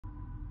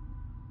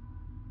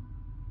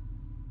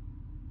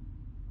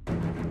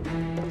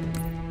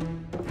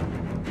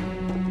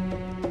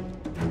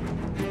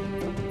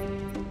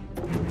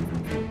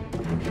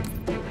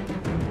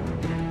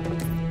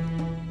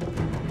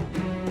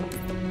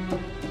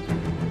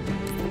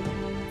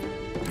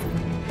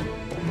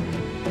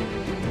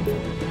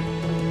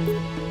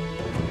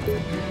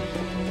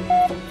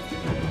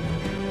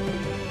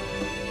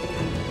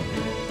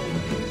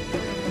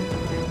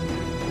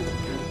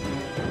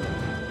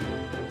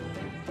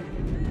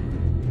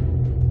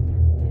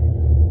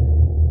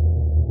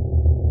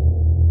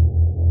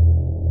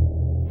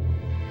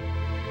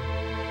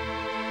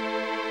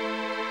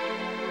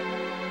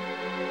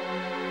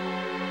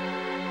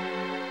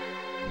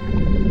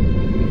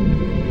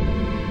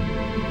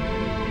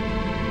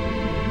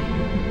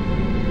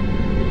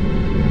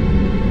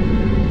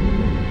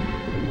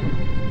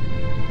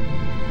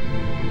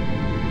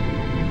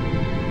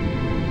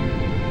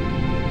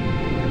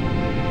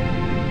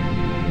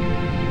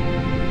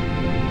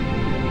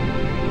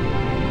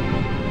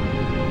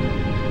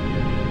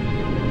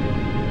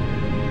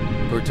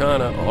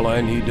Cortana, all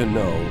I need to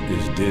know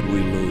is did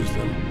we lose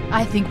them?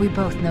 I think we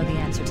both know the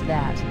answer to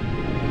that.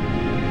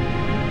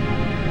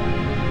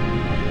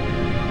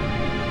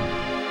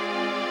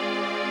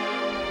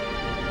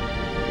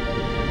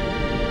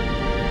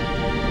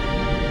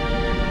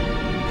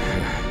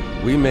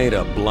 We made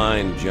a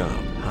blind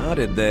jump. How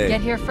did they...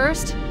 Get here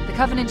first? The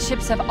Covenant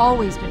ships have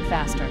always been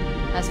faster.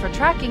 As for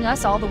tracking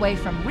us all the way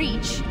from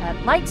Reach,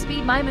 at light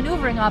speed my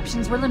maneuvering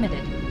options were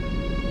limited.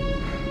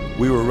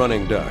 We were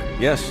running dark,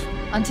 yes?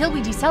 Until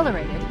we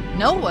decelerated,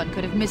 no one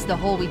could have missed the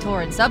hole we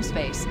tore in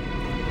subspace.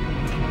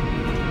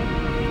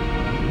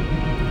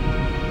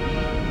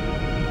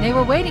 They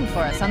were waiting for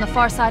us on the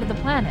far side of the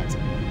planet.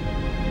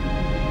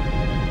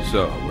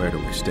 So, where do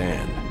we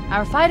stand?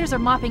 Our fighters are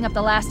mopping up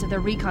the last of their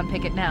recon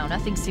picket now,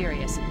 nothing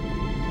serious.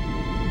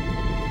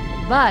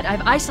 But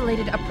I've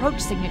isolated approach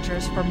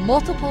signatures for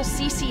multiple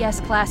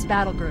CCS-class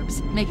battle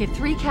groups. Make it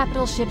 3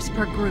 capital ships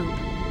per group.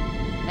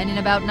 And in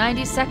about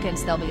 90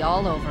 seconds, they'll be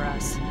all over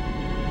us.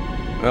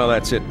 Well,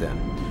 that's it then.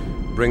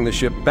 Bring the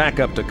ship back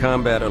up to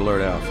Combat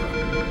Alert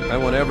Alpha. I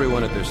want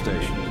everyone at their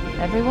station.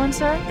 Everyone,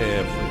 sir?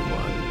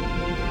 Everyone.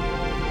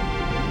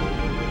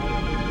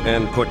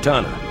 And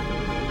Cortana.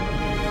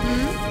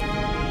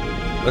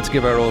 Let's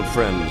give our old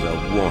friends a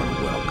warm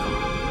welcome.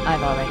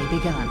 I've already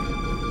begun.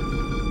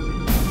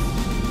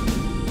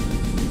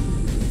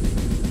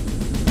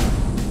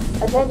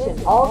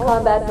 Attention, all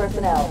combat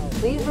personnel.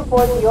 Please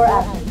report to your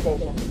action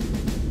stations.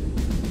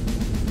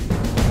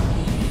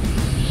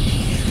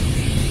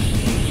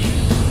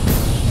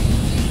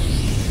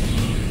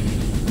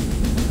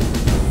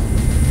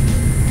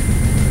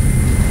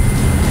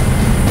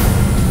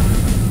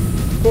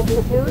 Fifth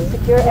platoon,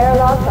 secure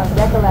airlocks on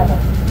deck 11.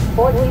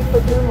 14th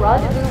platoon,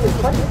 rendezvous with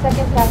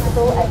 22nd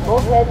Tactical at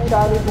Bulkhead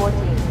Charlie 14.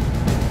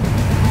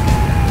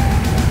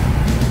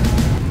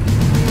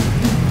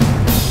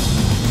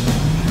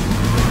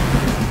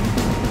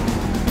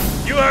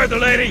 You heard the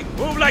lady.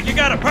 Move like you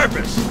got a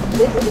purpose.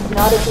 This is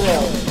not a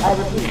drill. I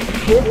repeat,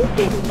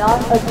 this is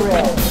not a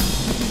drill.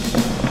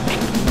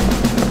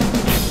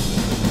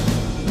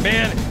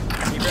 Men,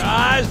 keep your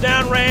eyes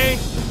downrange,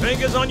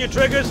 fingers on your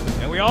triggers,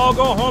 and we all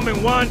go home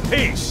in one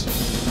piece.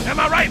 Am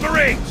I right,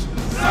 Marines?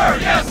 Sir,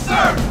 yes,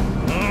 sir!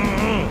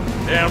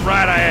 Damn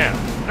right I am.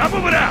 Now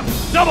move it out.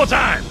 Double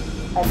time.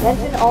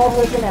 Attention all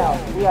personnel.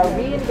 We are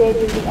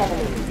re-engaging the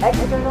enemy.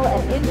 External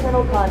and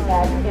internal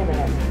contact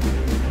imminent.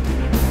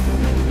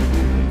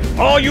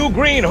 All you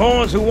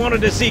greenhorns who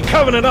wanted to see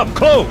Covenant up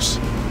close,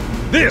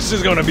 this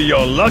is gonna be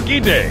your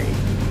lucky day.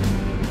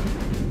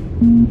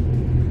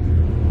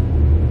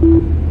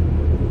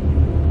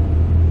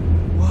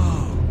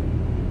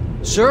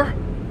 Whoa. Sir?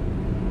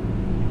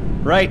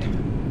 Right.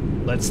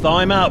 Let's thaw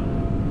him out.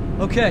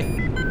 Okay.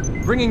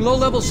 Bringing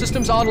low-level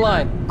systems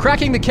online.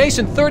 Cracking the case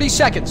in 30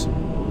 seconds.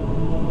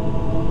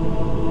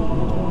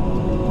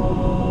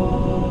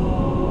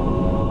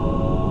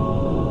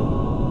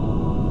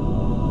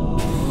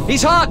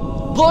 He's hot!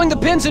 Blowing the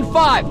pins in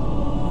 5!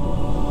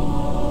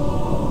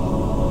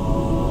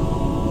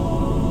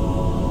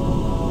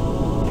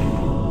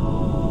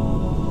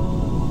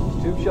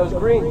 Tube shows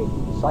green.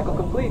 Cycle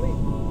complete.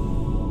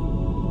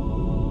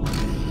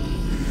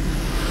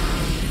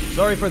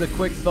 Sorry for the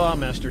quick thaw,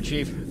 Master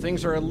Chief.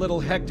 Things are a little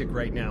hectic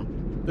right now.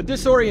 The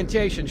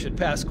disorientation should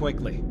pass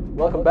quickly.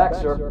 Welcome back,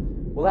 sir.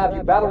 We'll have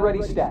you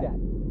battle-ready stat.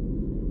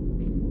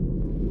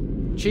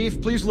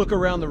 Chief, please look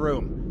around the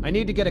room. I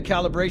need to get a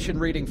calibration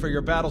reading for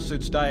your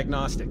battlesuit's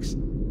diagnostics.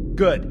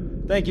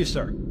 Good. Thank you,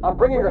 sir. I'm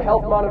bringing your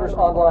health monitors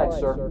online,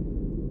 sir.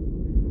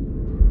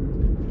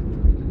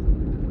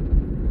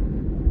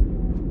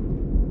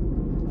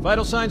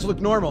 Vital signs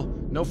look normal.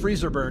 No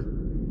freezer burn.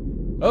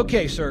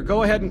 Okay, sir.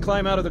 Go ahead and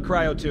climb out of the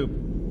cryo tube.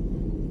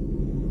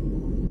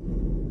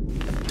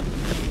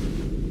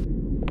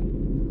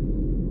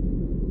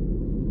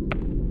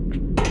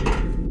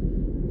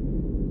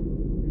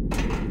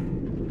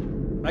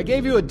 I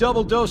gave you a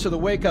double dose of the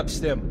wake-up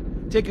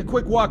stim. Take a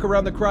quick walk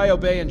around the cryo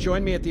bay and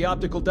join me at the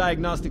optical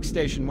diagnostic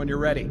station when you're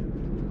ready.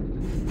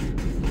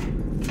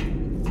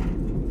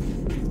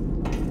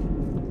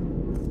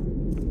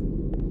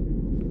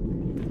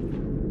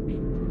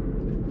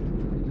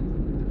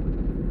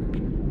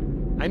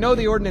 I know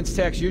the ordnance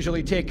techs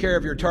usually take care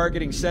of your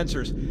targeting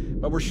sensors,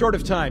 but we're short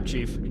of time,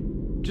 Chief.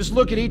 Just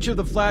look at each of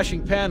the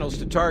flashing panels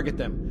to target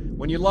them.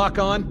 When you lock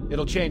on,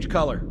 it'll change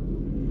color.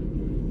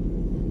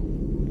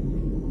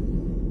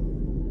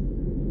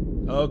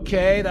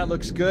 Okay, that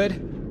looks good.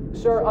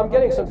 Sir, I'm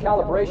getting some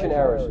calibration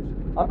errors.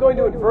 I'm going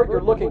to invert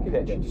your looking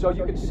pitch, so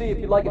you can see if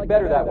you like it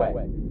better that way.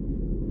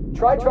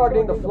 Try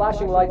targeting the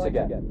flashing lights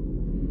again.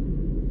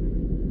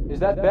 Is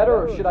that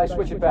better, or should I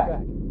switch it back?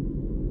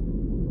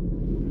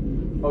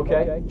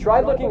 Okay,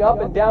 try looking up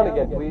and down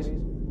again, please.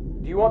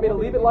 Do you want me to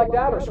leave it like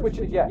that, or switch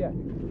it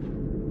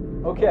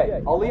again?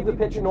 Okay, I'll leave the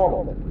pitch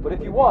normal, but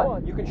if you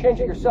want, you can change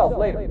it yourself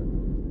later.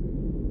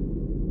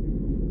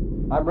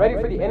 I'm ready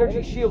for the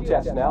energy shield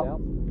test now.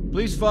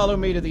 Please follow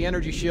me to the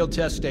energy shield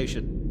test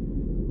station.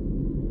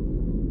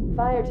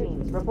 Fire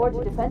teams, report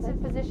to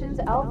defensive positions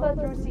Alpha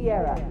through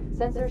Sierra.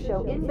 Sensors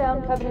show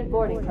inbound Covenant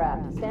boarding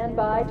craft. Stand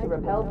by to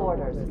repel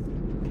boarders.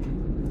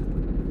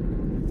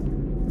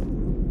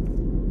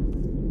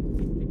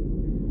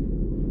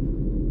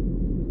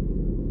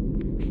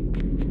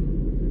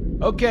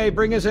 Okay,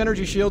 bring his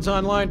energy shields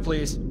online,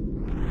 please.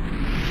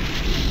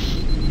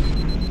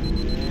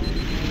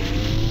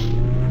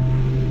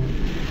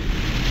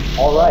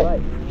 All right.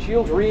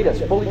 Shields read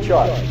as fully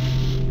charged.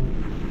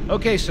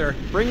 Okay, sir.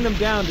 Bring them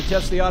down to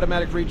test the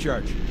automatic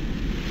recharge.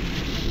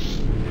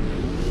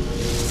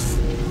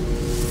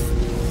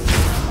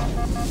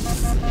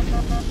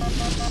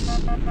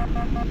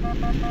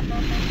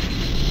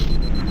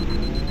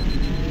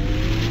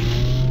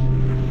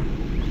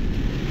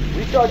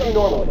 Recharging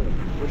normally.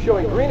 We're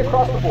showing green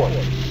across the board.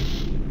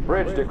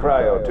 Bridge to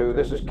Cryo 2,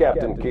 this is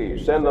Captain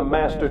Keyes. Send the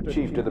Master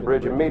Chief to the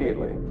bridge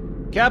immediately.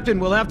 Captain,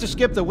 we'll have to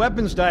skip the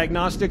weapons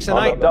diagnostics and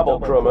On the double,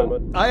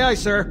 crewman. Aye, aye,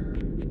 sir.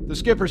 The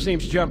skipper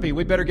seems jumpy.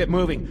 We better get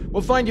moving.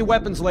 We'll find you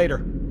weapons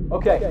later.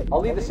 Okay, I'll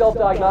leave the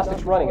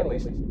self-diagnostics running at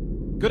least.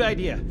 Good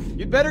idea.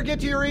 You'd better get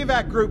to your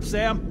evac group,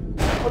 Sam.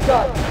 Oh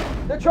god,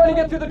 they're trying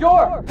to get through the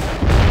door!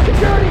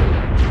 Security!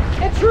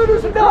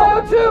 Intruders in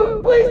Cryo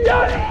 2! Please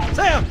don't!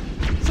 Sam!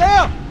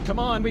 Sam! Come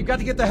on, we've got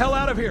to get the hell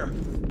out of here.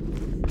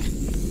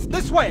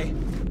 This way!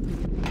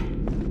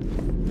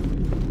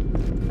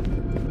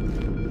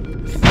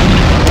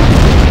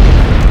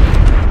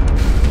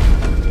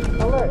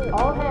 Alert,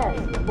 all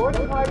hands.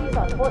 Boarding parties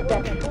on port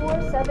decks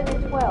 4, 7,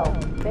 and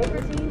 12.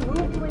 Baker team,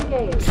 move to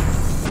engage.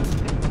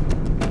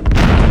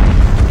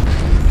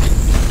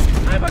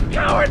 I'm a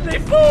cowardly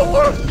fool!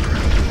 They're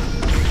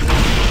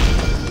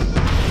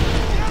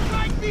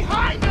right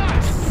behind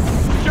us!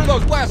 Secure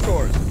those blast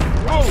doors!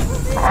 Move!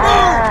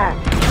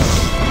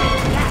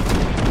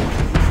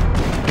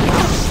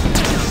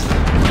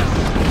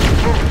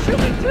 Shoot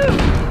me too!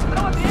 I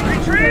don't want the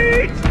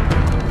retreat!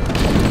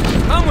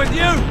 I'm with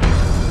you!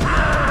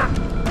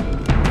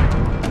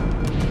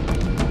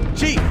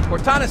 Chief,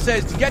 Cortana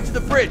says to get to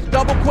the bridge,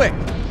 double quick.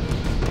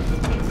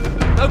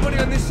 Nobody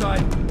on this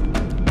side.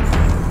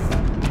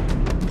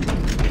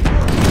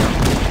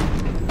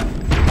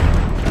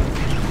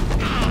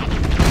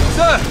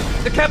 Sir,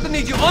 the captain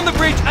needs you on the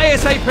bridge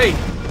ASAP.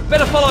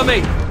 Better follow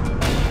me.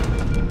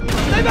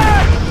 Stay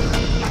back!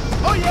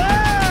 Oh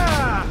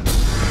yeah!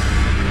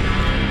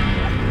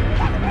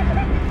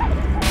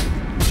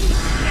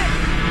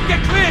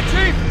 Get clear,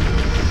 Chief!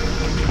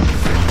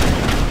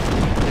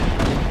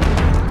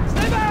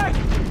 Stay back!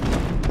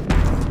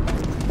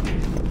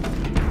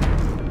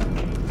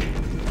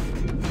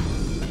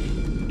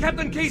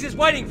 Captain Keyes is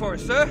waiting for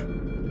us, sir.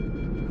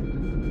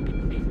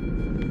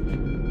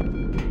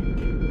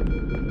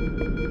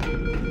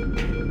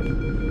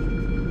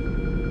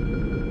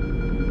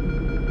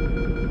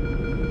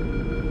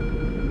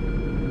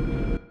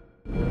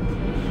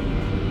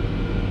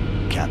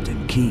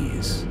 Captain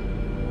Keyes.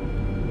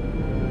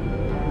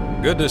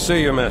 Good to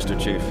see you, Master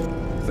Chief.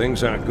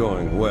 Things aren't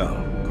going well.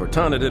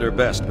 Cortana did her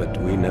best, but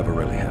we never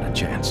really had a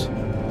chance.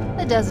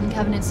 A dozen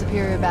Covenant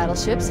superior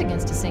battleships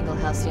against a single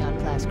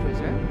Halcyon-class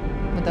cruiser.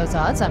 With those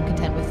odds, I'm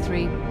content with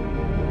 3,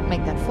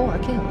 make that 4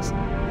 kills.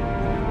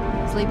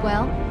 Sleep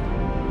well?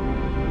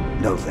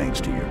 No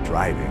thanks to your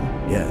driving,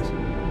 yes.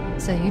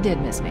 So you did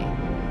miss me.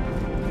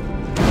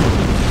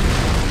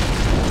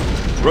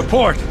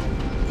 Report!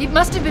 It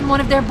must have been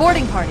one of their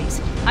boarding parties.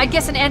 I'd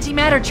guess an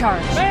antimatter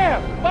charge.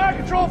 Ma'am! Fire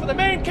control for the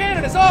main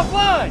cannon is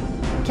offline!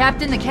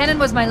 Captain, the cannon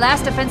was my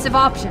last offensive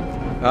option.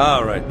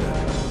 All right,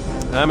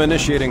 then. I'm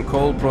initiating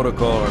Cold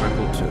Protocol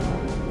Article 2.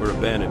 We're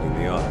abandoning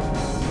the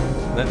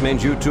Autumn. That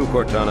means you too,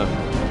 Cortana.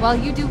 While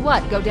you do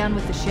what? Go down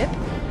with the ship?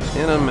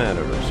 In a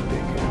manner of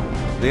speaking.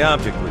 The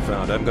object we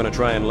found, I'm gonna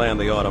try and land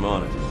the Autumn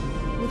on it.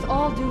 With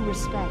all due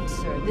respect,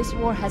 sir, this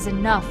war has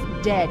enough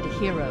dead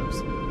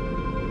heroes.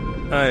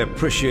 I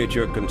appreciate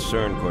your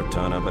concern,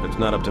 Cortana, but it's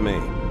not up to me.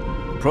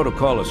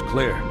 Protocol is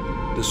clear.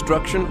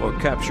 Destruction or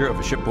capture of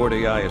a shipboard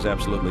AI is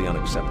absolutely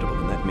unacceptable,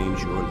 and that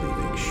means you're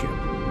leaving ship.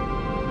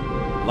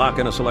 Lock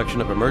in a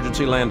selection of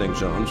emergency landing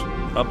zones,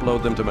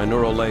 upload them to my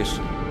neural lace,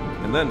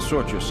 and then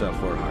sort yourself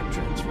for a heart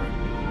transfer.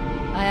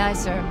 Aye, aye,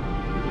 sir.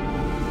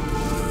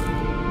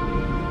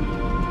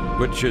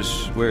 Which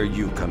is where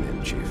you come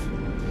in, Chief.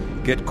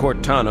 Get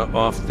Cortana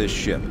off this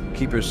ship.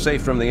 Keep her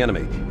safe from the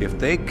enemy. If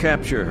they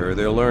capture her,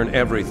 they'll learn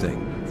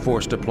everything.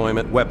 Force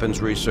deployment,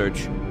 weapons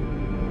research,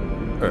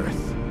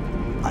 Earth.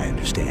 I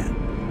understand.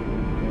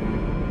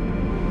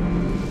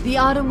 The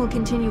Autumn will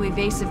continue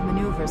evasive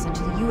maneuvers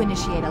until you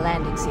initiate a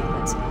landing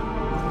sequence.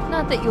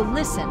 Not that you'll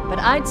listen, but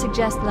I'd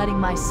suggest letting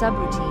my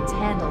subroutines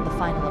handle the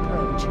final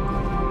approach.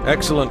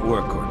 Excellent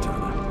work,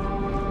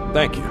 Cortana.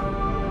 Thank you.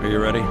 Are you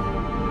ready?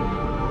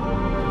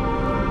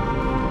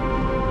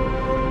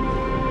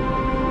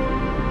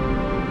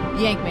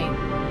 Yank me.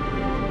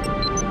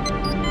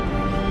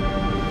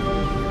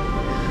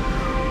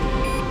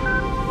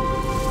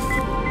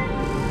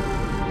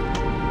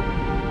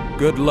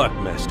 Good luck,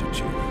 Master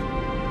Chief.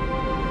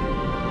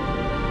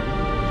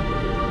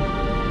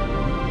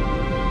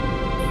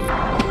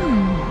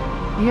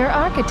 Your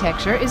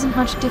architecture isn't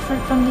much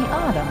different from the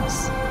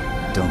Autumn's.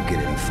 Don't get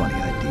any funny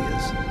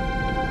ideas.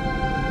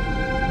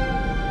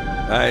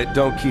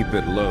 Don't keep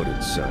it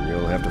loaded, son.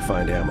 You'll have to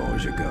find ammo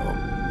as you go.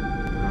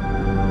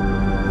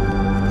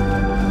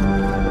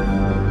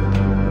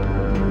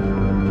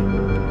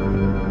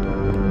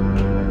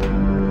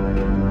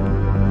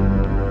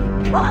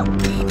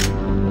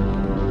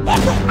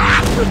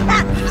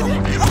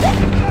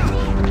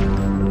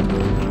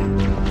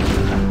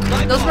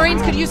 Those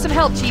Marines could use some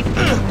help, Chief.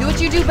 Do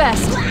what you do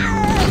best.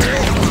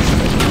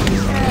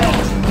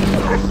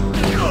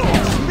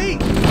 Me!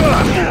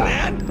 Yeah,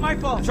 man! My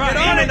fault. Try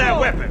aiming that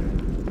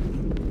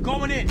weapon.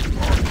 Going in.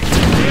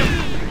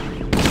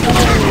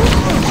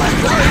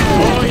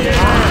 Oh, yeah!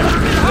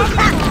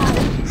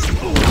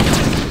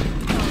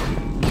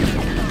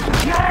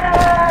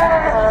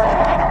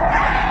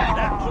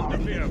 That took the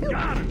fear of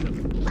God into me.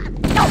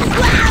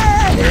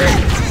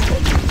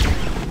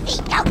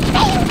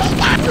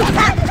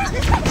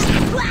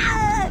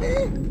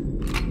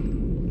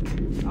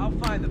 I'll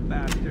find the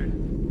bastard.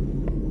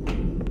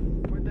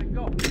 Where'd they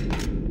go?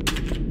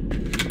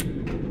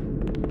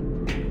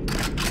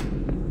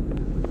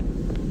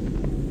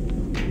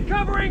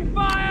 Covering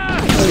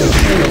fire!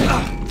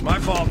 My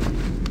fault.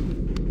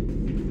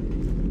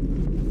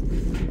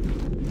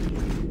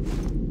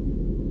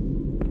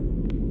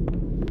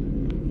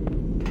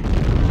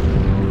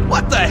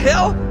 What the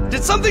hell?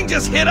 Did something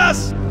just hit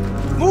us?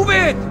 Move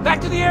in!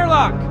 Back to the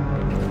airlock!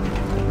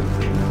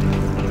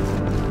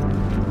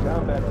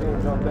 Combat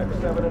teams on deck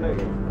 7 and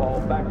 8 fall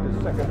back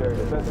to secondary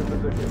defensive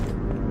position.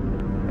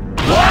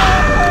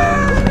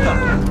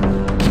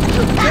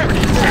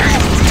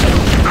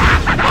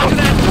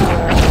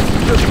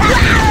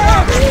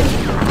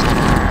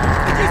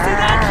 Did you see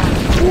that?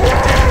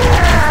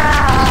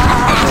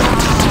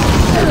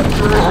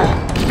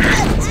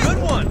 Good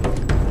one!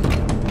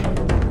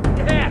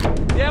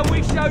 Yeah, we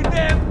showed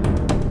them!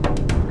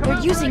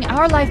 They're using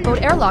our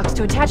lifeboat airlocks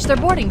to attach their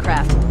boarding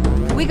craft.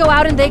 We go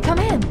out and they come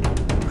in.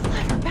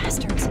 Clever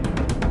bastards.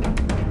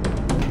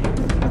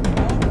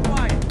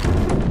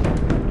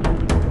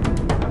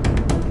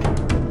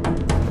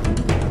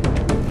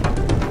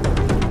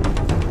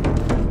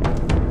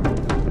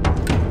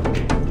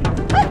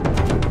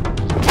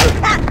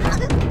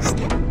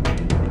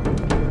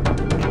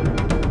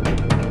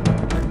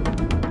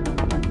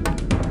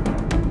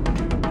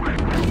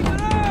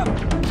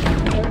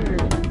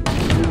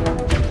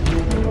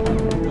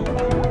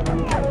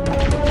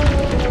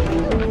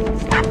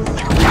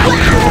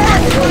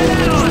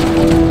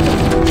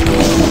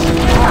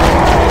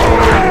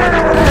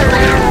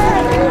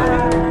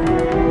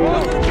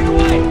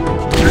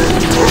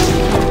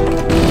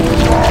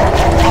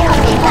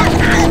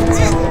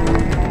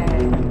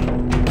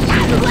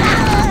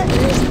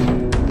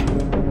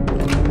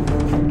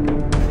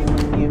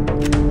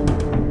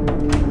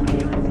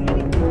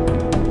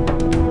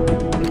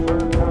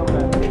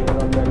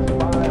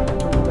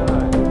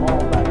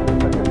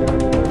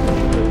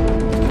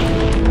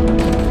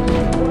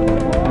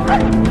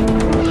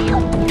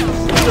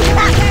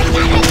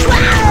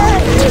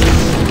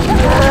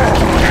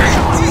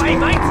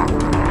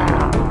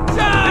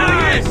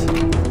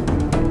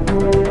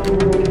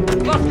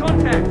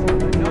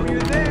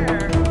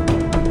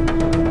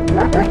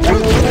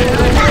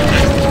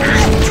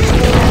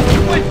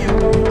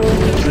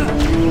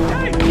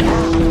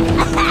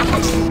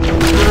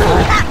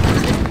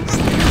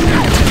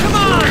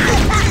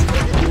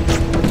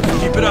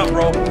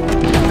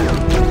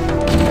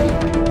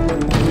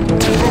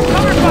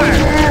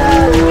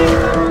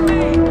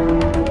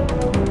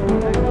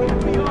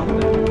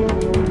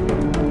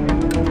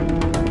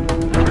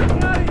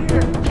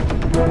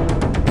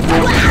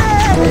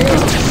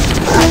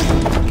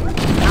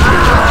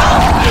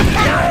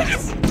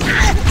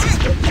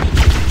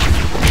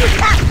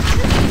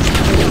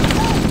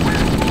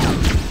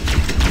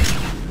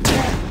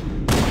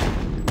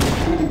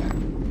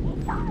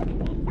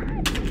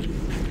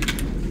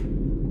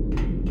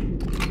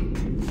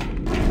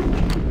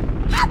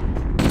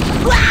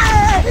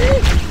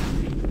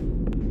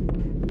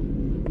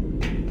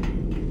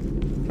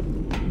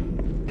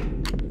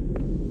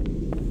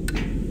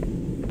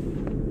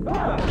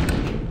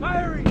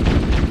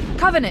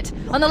 Covenant,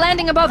 on the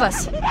landing above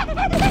us.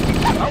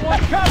 I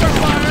want cover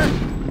fire!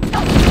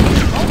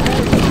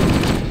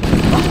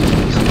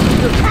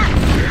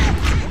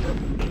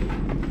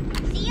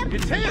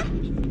 It's him!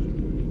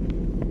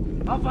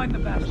 I'll find the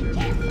bastard.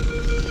 1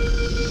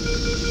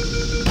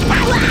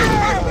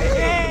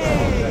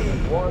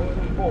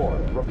 to 4,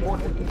 report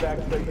to evac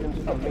stations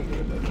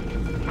immediately.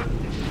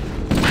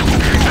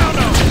 Hell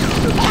no!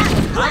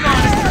 I'm on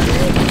it!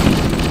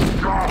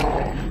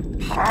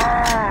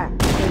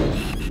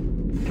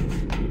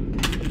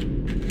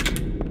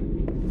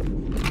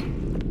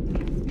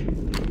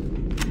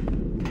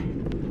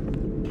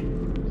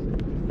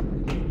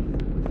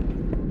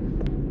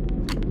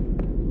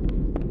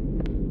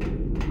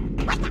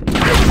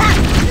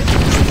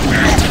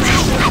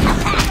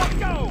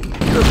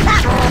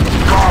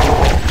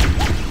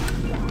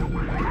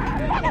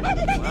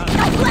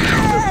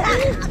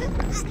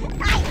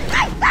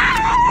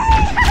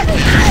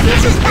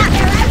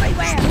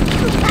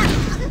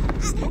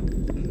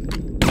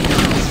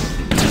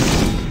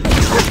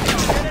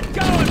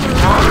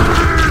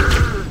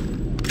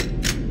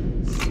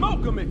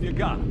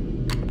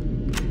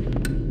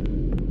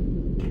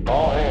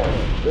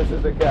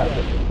 is to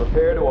Captain.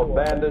 Prepare to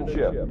abandon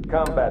ship.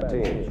 Combat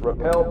teams,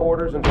 repel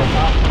boarders until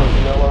ops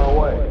personnel are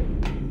away.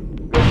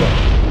 Good luck.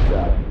 Peace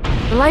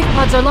out. The life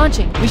pods are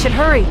launching. We should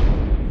hurry.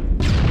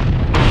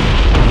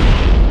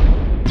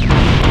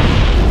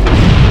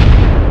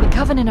 The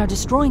Covenant are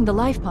destroying the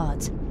life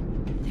pods.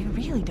 They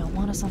really don't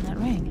want us on that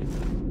ring.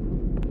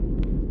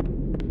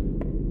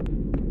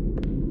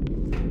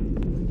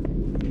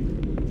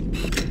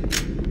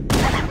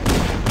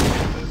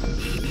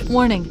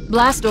 Warning,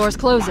 blast doors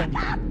closing.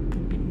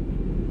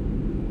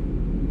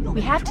 We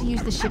have to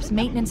use the ship's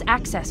maintenance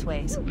access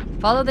ways.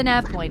 Follow the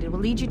nav point, it will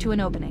lead you to an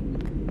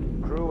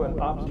opening. Crew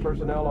and ops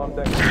personnel on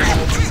deck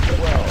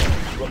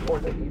 12.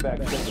 Report to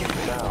evac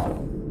systems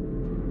now.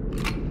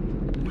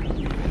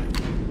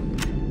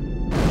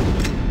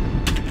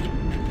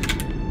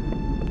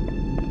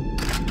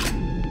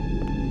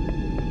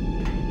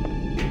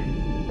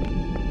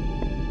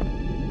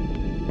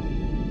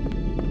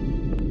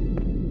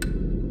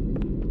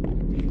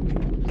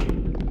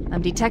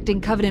 I'm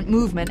detecting Covenant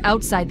movement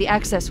outside the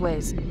access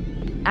ways.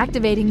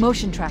 Activating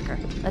motion tracker.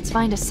 Let's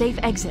find a safe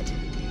exit.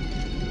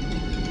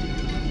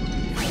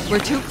 We're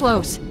too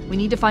close. We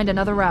need to find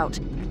another route.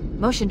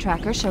 Motion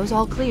tracker shows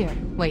all clear.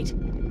 Wait.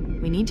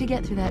 We need to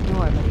get through that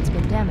door, but it's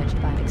been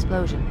damaged by an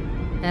explosion.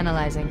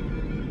 Analyzing.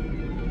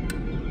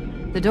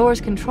 The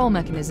door's control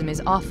mechanism is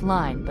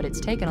offline, but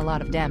it's taken a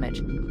lot of damage.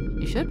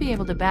 You should be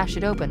able to bash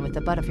it open with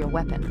the butt of your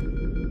weapon.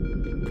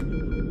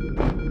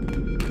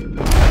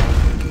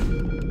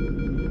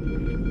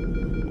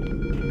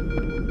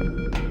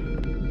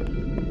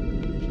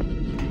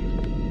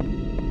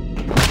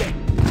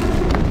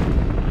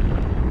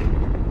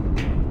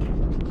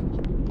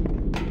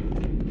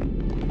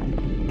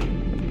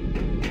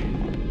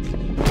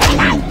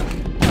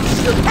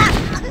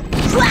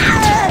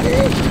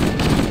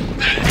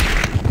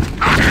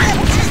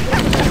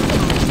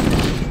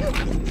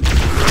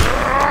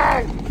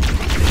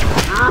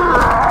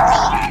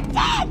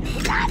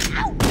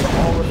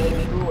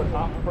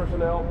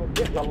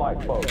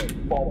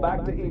 Fall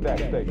back to evac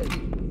station.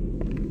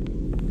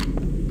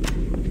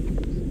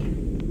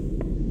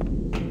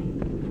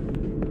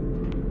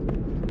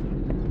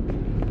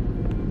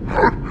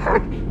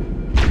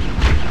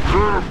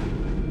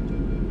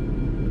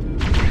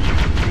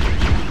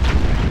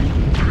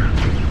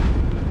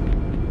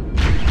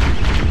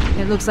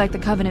 It looks like the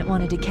Covenant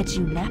wanted to catch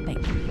you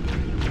napping.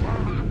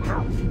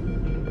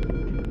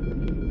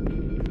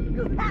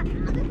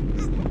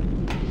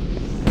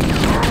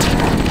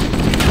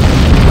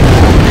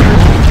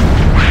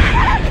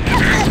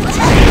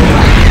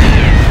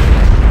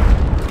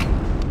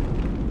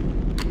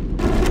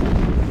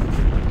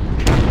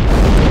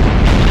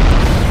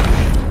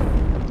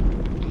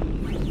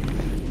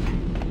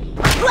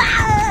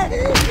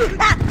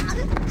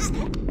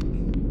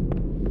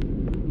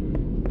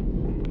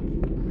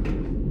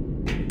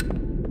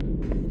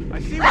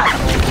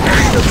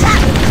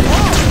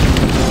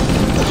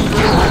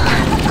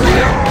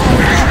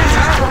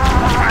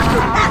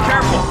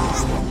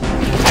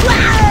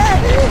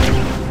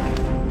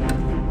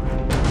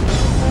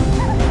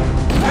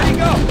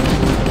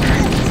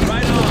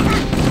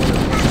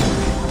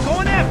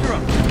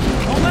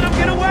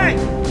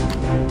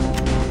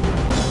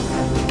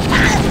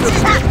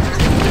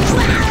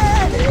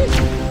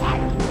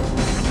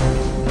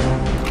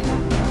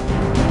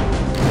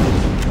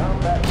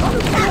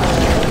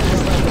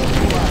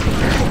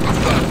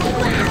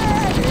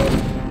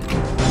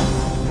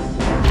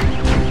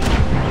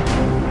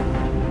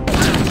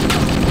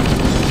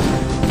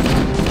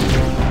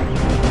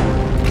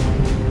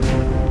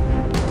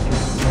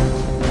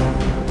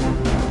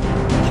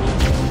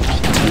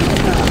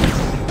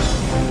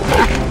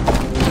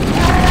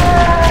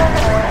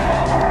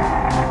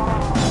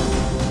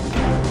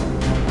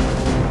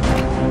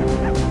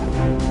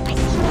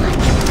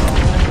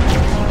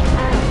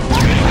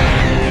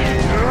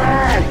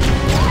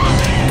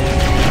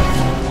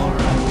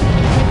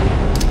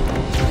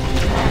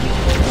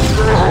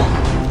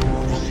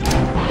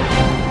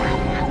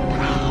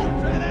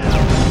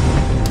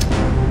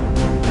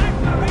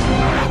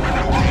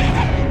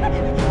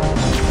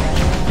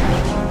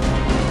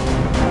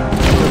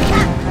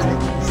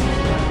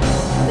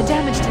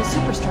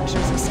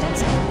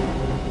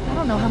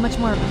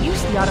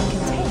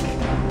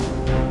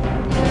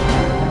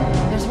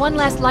 One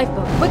last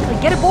lifeboat. Quickly,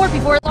 get aboard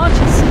before it launches.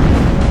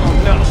 Oh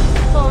no!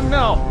 Oh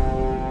no!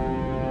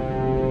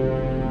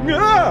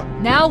 Ah!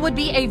 Now would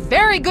be a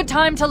very good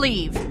time to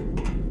leave.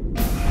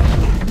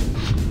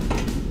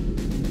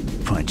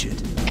 Punch it.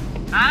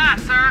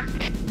 Sir.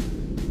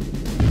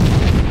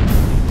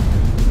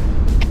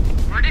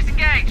 We're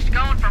disengaged,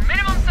 going for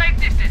minimum safe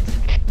distance.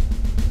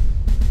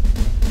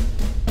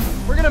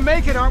 We're gonna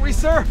make it, aren't we,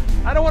 sir?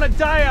 I don't want to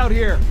die out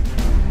here.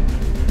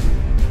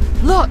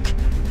 Look!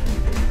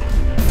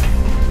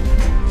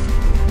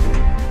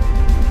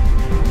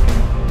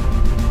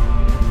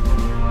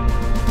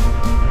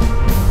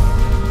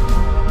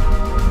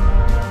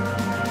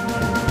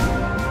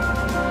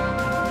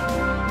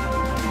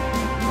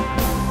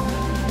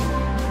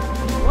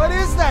 What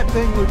is that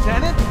thing,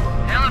 Lieutenant?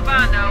 Hell if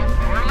I know,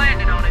 but we're landing.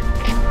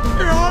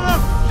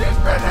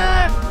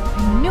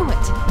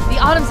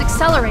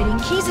 accelerating,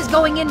 Keys is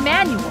going in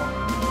manual.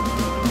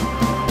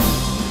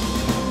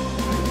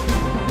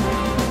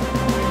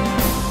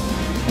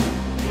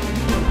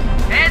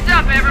 Heads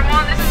up,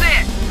 everyone, this is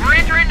it. We're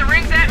entering the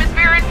ring's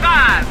atmosphere in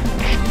 5.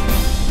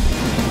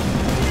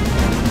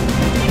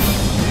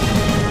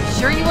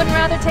 Sure you wouldn't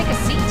rather take a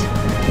seat?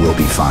 We'll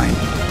be fine.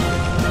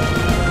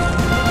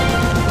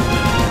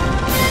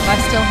 If I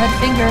still had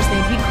fingers,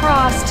 they'd be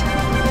crossed.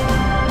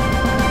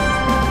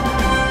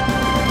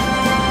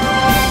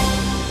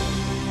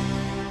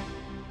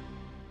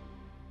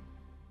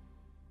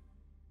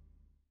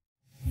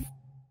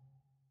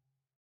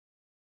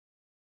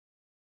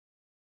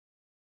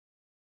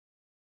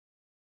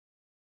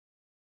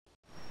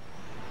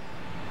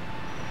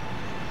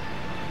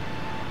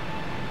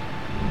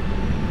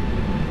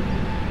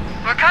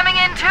 We're coming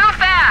in too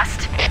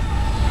fast!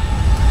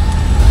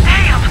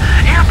 Damn!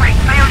 Air brake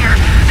failure!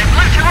 They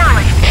blew too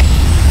early!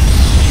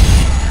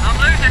 I'm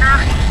losing her!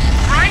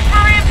 Brace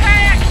for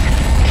impact!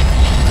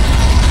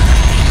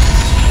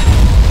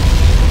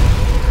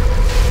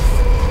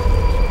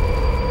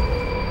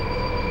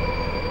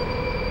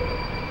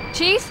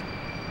 Chief?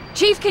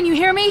 Chief, can you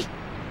hear me?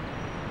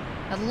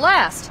 At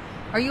last!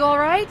 Are you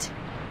alright?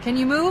 Can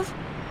you move?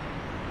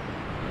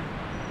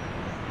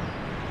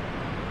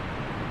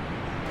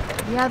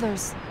 Yeah,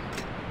 there's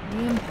the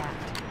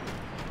impact.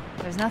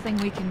 There's nothing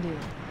we can do.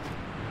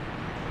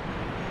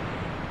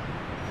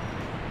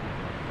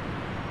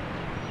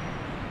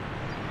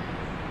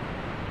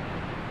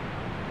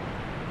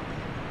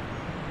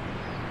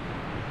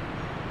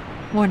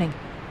 Warning.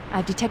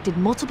 I've detected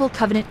multiple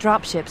Covenant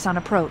dropships on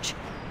approach.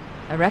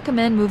 I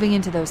recommend moving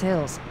into those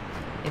hills.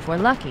 If we're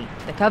lucky,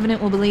 the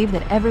Covenant will believe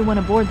that everyone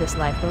aboard this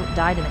lifeboat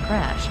died in the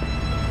crash.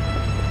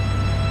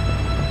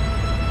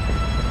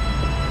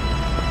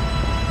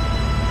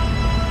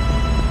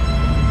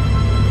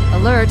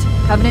 Alert!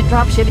 Covenant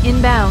dropship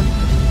inbound.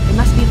 They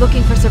must be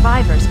looking for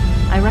survivors.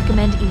 I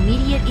recommend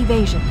immediate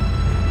evasion.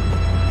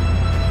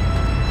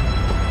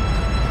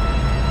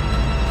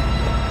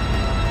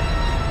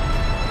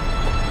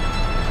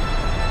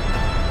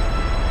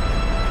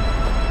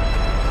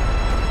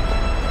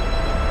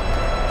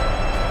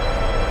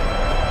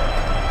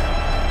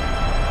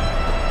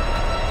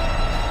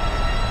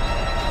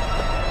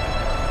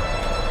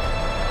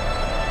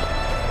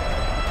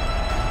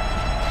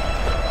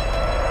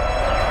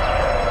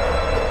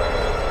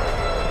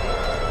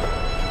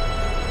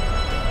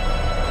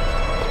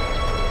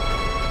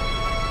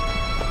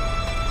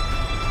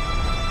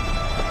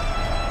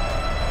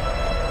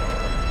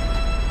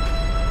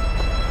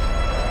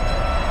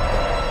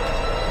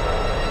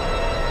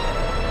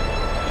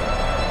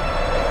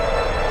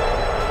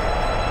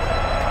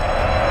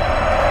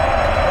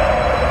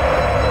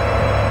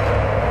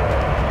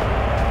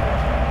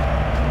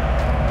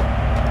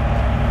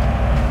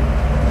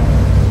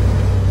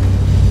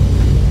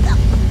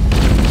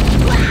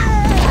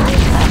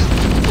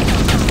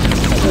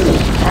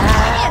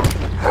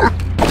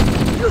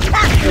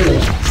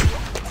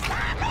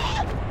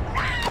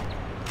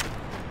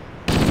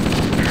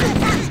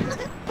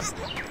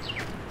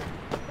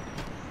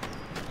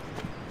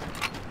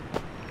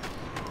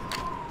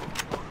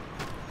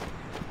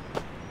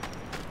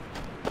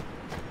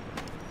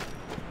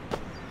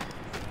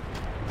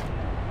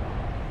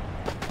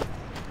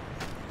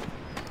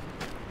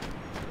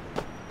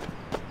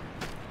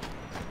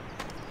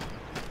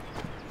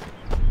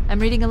 I'm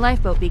reading a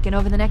lifeboat beacon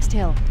over the next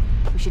hill.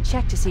 We should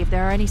check to see if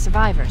there are any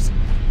survivors.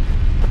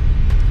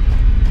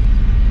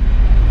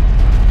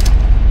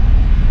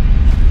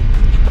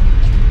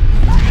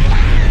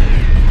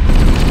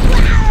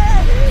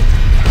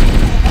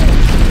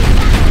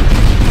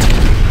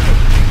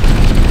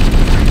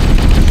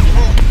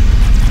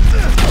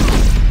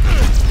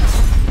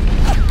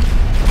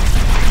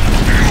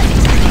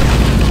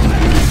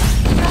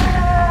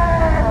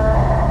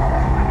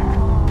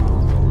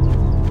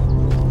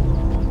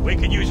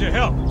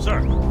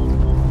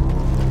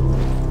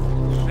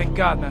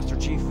 God, Master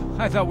Chief.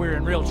 I thought we were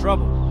in real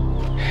trouble.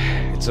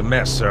 It's a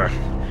mess, sir.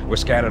 We're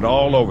scattered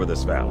all over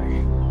this valley.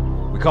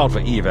 We called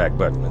for evac,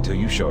 but until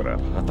you showed up,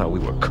 I thought we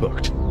were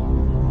cooked.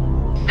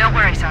 Don't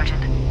worry,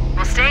 Sergeant.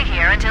 We'll stay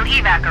here until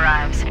evac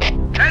arrives.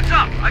 Heads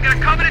up! I got a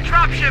Covenant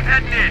dropship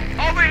heading in!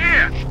 Over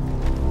here!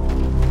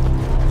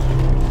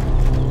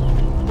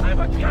 I'm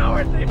a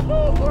cowardly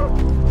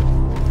fool!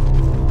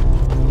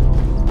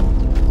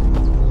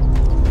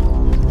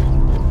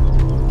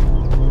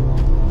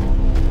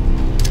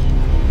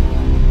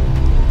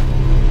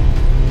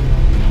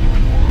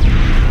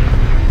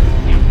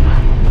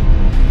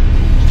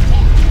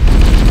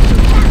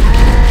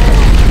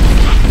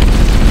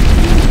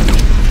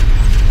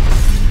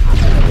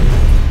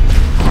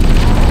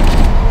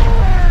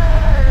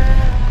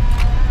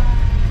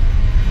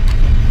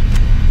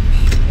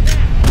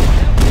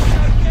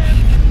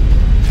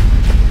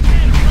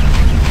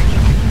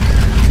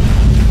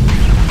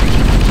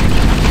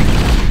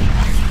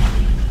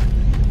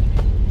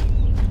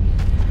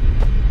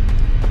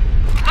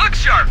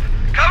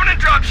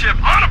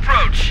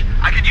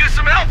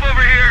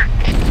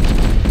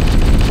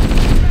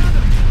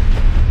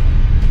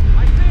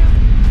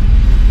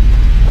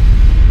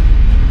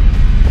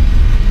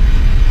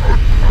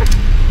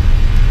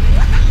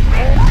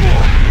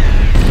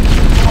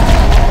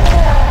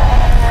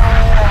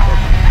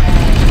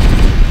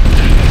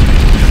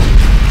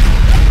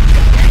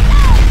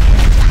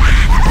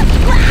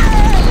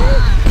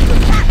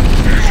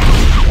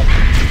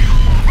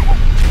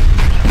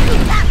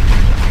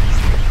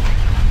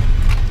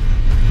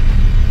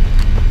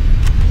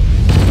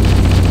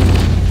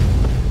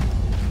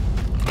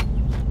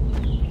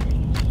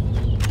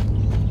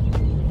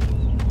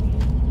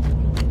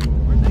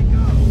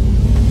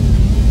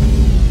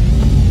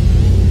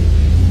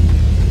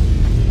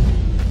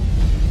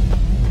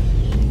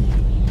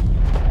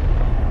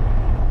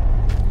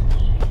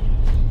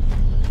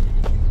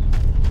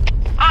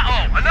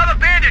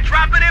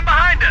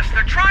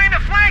 They're trying to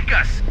flank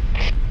us!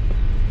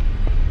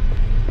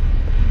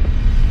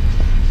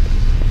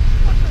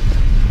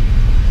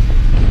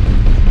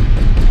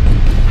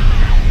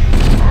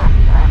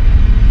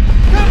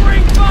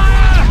 Covering fire!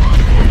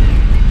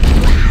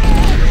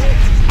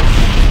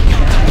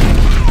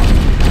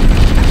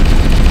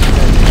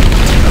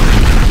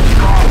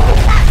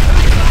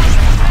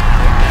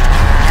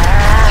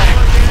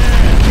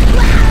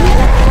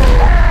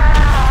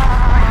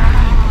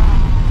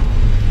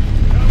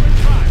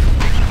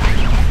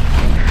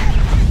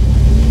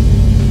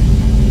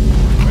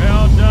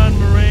 Well done,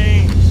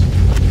 Marines.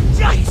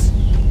 Yikes!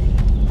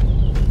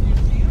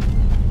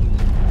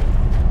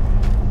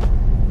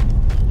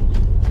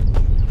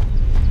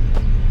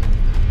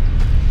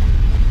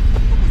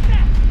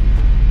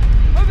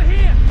 Over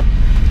here!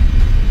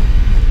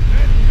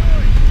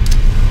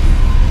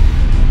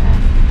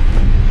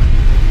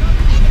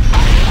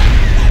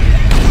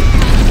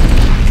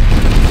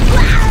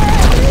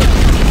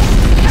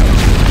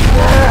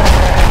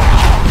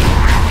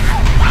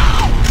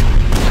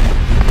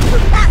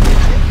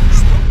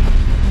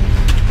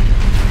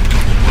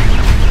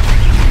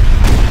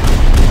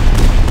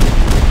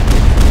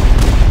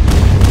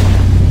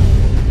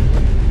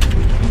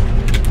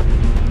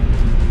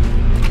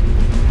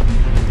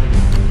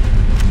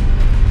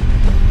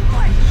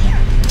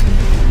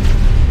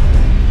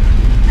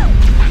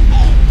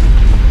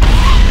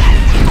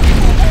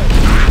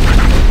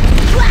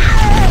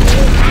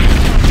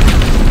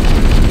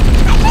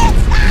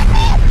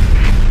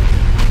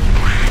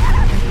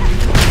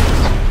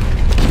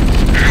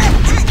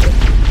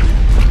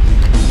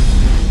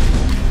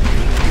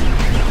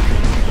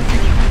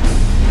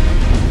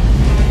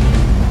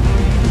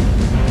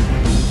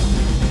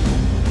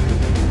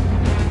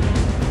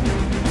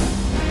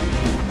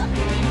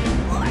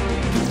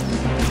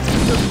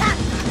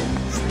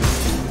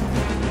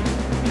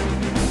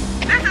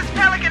 This is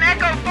Pelican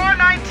Echo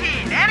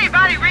 419.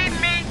 Anybody reading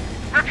me?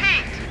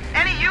 Repeat.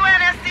 Any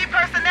UNSC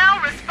personnel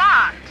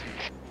respond.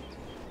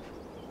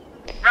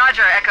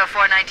 Roger, Echo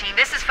 419.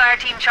 This is Fire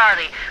Team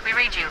Charlie. We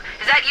read you.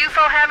 Is that you,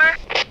 Fohammer?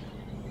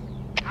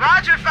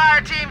 Roger,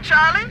 Fire Team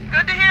Charlie.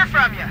 Good to hear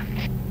from you.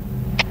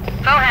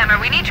 Fohammer,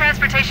 we need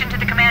transportation to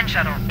the command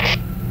shuttle.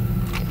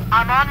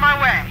 I'm on my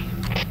way.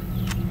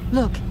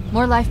 Look,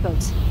 more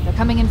lifeboats. They're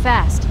coming in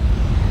fast.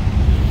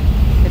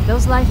 If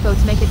those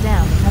lifeboats make it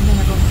down, the Covenant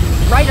are going to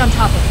be right on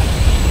top of them.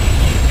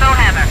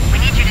 Fohammer, we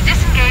need you to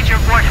disengage your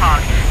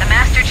Warthog. The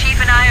Master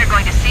Chief and I are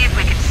going to see if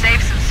we can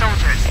save some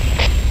soldiers.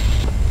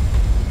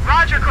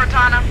 Roger,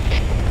 Cortana.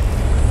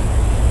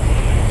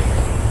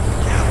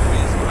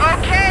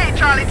 Okay,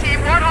 Charlie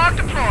Team, Warthog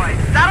deployed.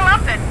 Saddle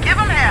up and give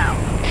them hell.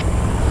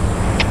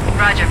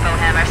 Roger,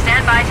 Fohammer.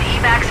 Stand by to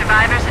evac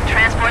survivors and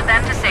transport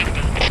them to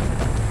safety.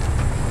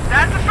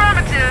 That's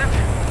affirmative.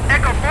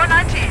 Echo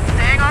 419,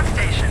 staying on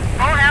station.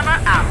 Fohammer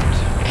out.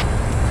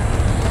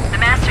 The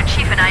Master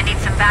Chief and I need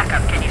some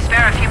backup. Can you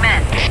spare a few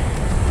men?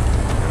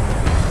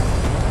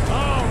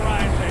 All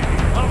right, lady.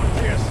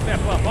 Volunteers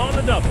step up on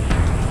the double.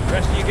 The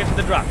rest of you get to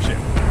the dropship.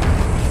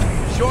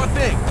 Sure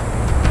thing.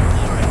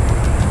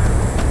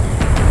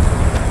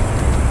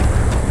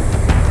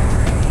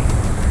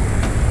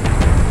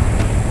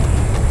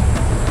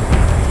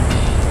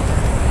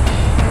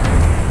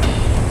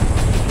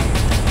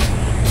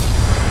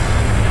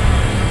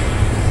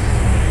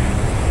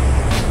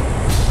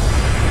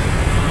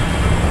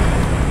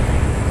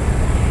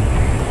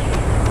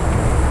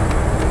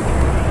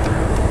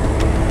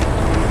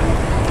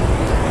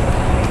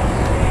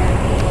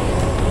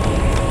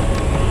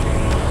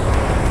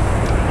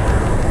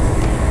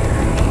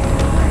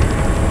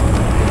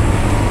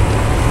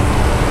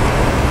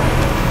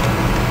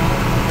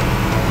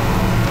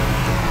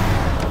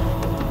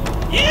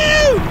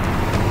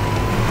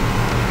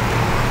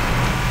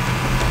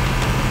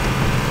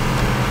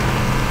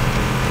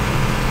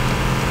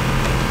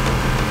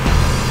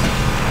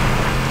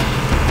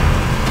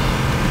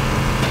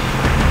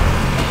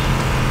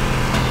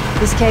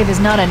 This cave is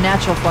not a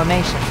natural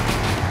formation.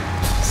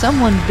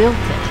 Someone built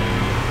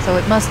it, so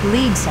it must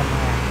lead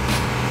somewhere.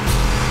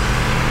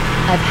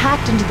 I've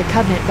hacked into the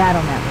Covenant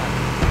battle network.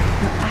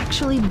 They're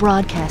actually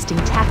broadcasting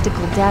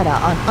tactical data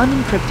on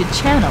unencrypted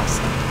channels.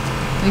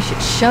 We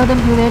should show them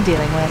who they're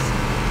dealing with.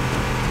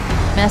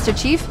 Master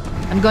Chief,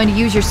 I'm going to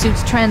use your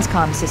suit's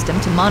transcom system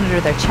to monitor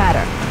their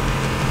chatter.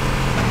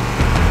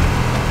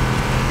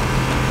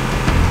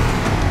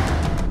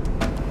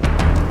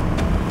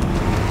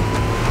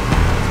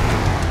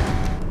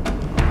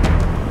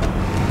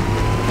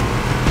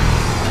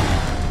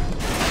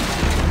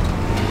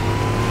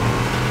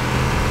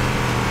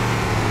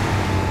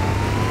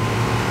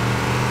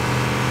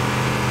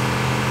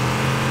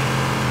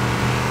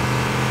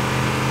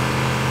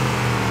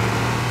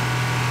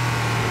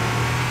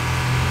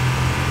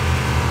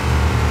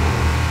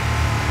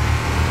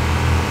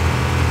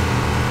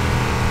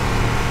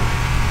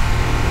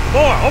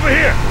 Boy, over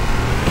here!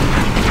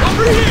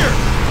 Over here!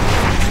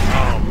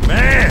 Oh,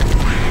 man!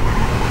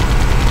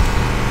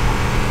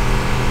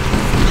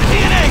 Give me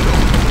an angle!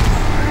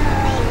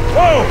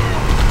 Whoa!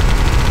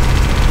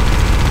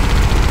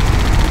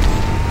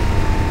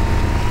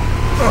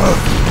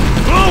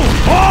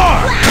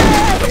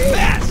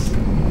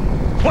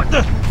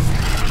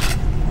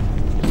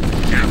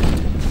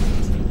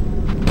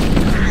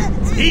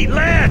 Eat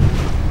lead!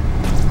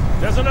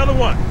 There's another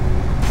one.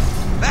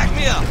 Back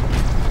me up.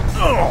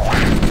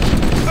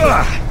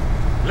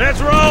 Let's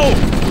roll!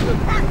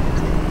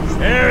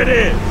 There it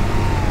is.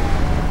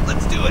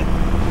 Let's do it.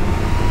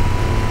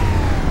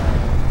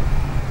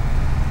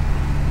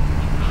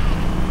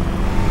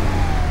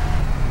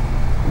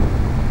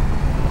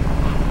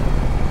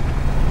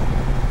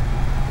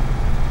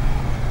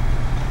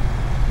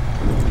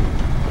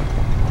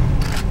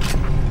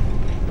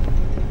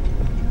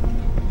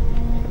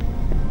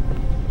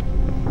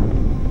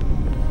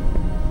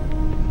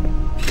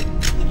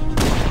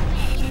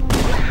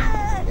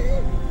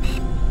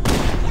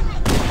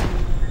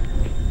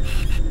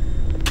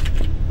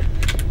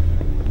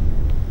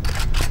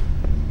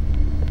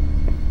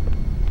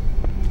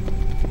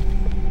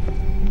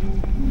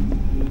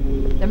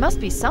 There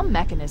must be some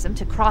mechanism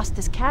to cross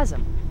this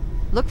chasm.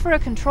 Look for a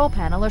control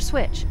panel or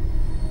switch.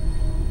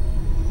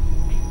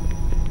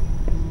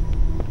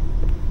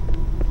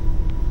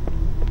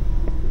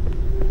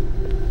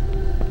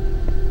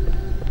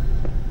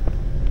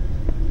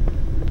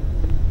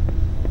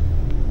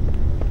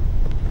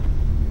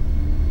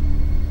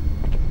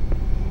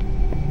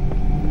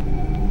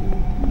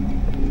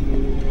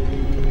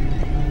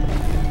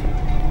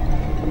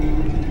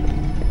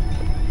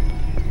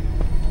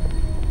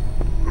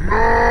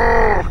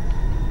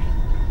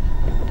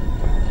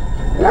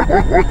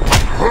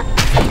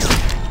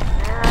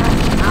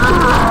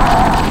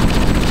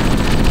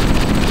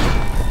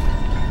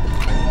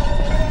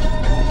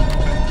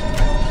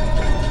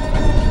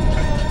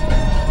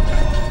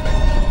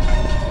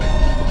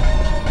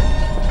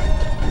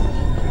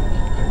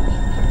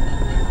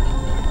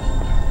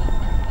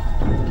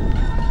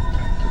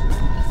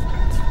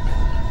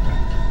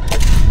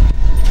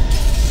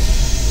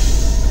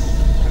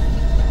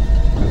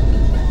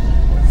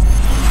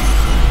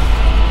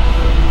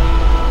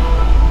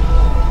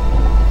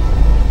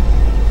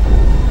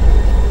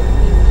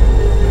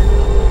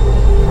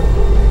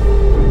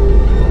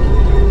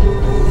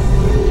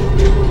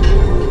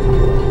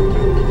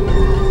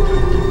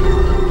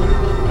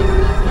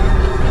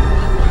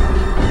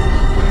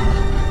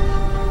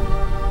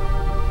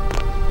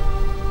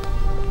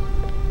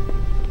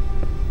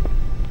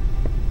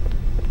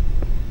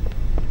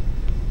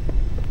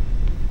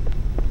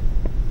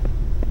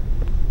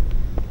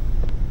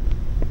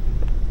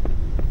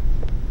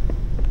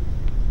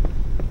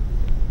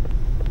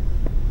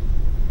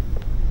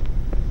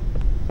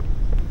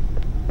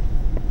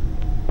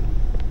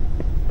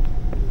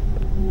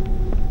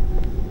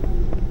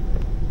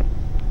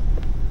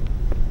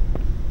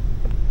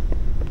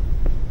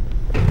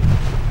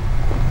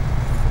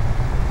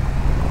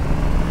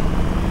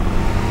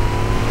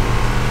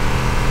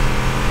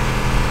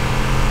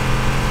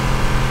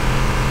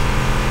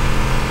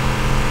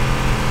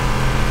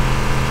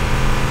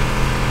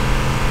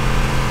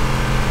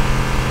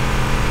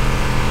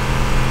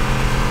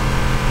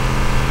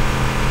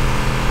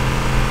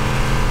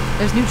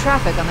 There's new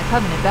traffic on the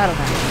Covenant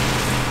battleground.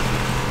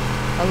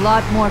 A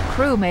lot more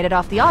crew made it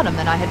off the Autumn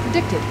than I had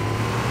predicted.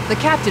 The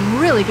captain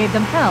really gave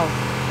them hell.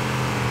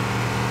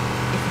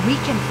 If we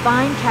can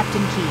find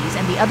Captain Keyes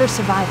and the other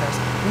survivors,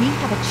 we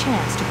have a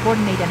chance to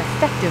coordinate an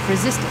effective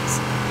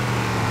resistance.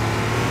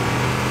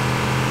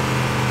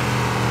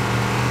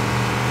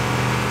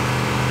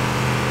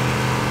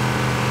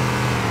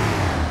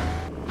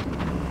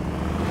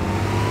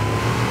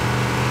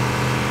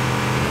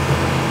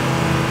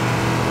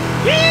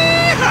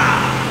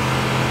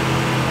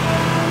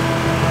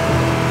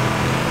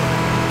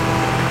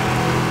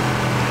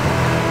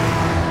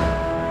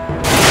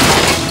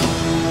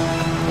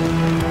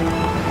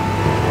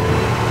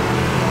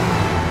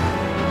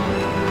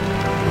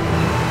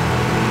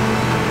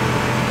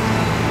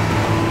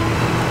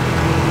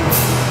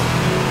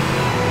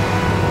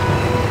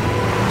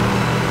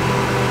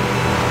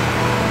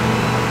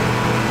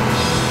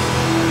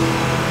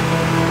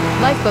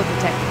 Lifeboat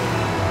detected.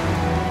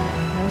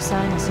 No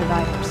sign of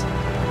survivors.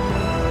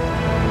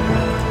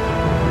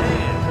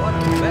 Man, what a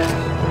mess.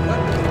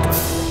 Weapons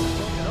boxes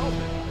broken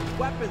open.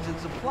 Weapons and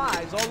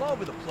supplies all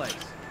over the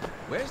place.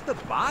 Where's the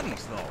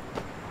bodies, though?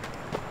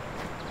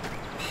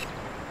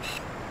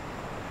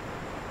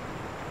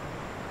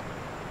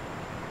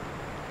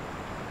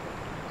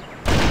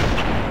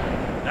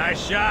 Nice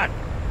shot.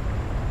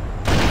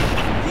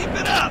 Keep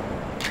it up!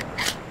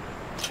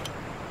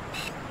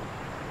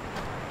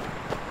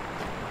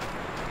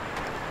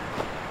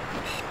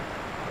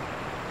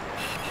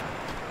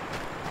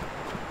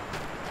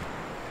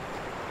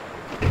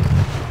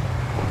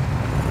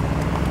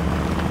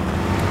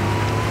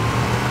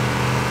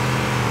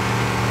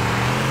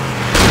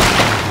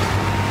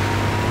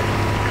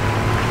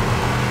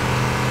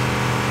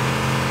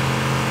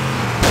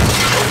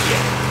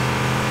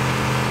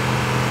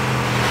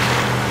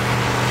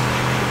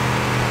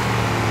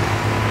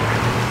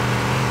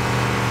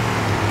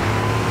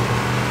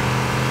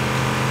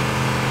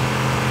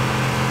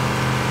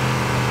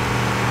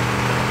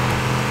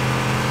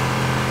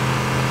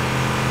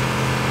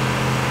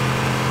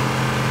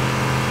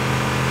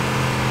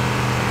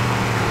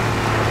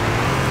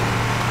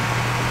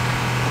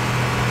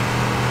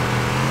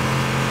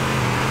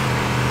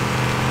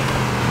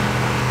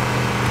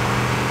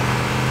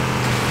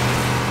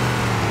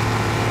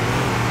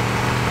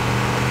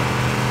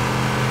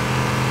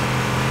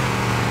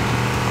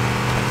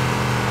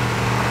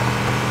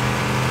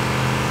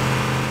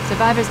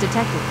 Survivors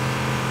detected.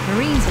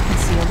 Marines are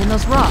concealed in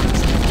those rocks.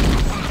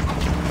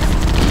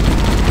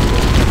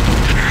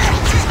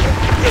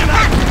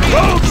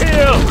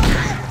 Roadkill!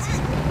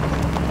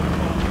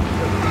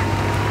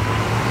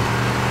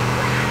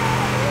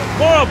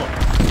 More of them!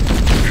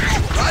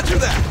 Roger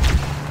that!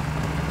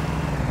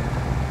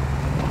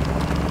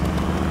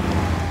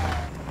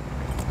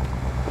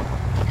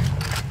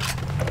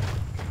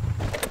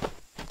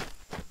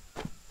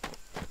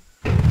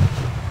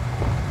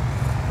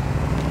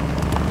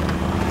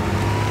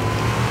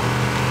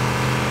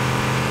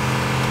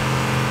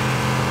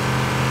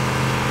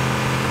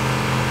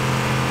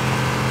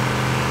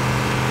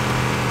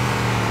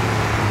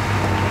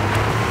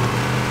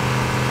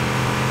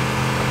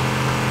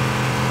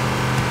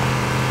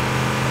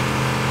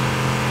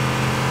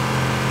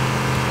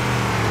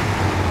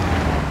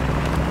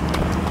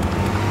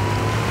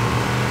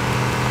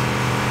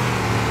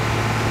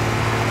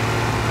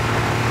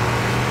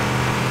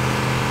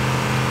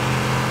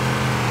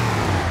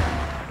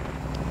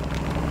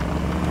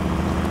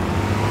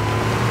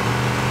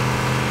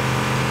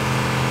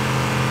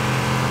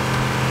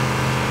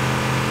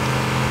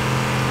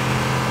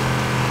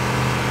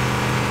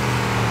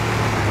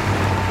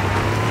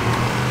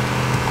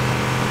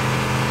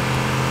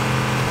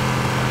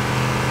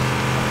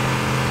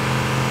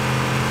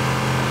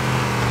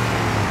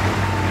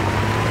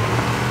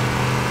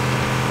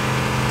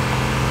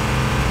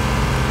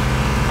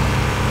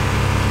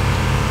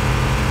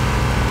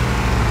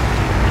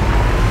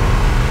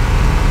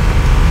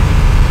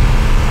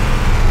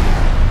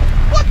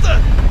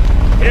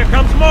 Here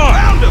comes more!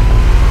 Found him!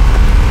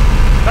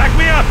 Back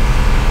me up!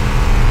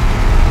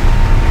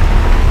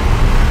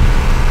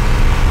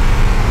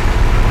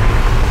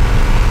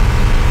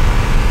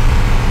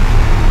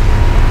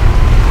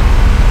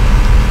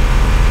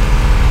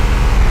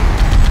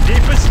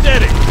 Keep it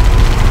steady!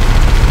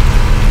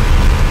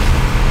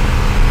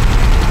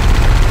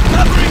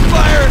 Covering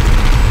fire!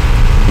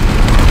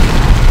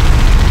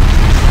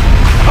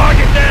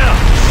 Target down!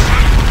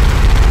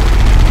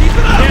 Keep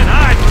it up! Can't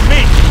hide from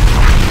me!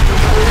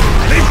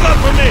 Leave up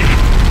for me!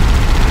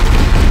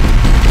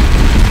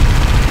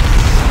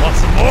 Want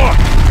some more?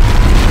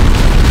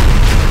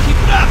 Keep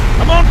it up!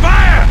 I'm on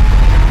fire!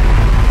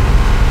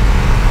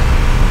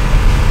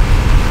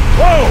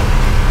 Whoa!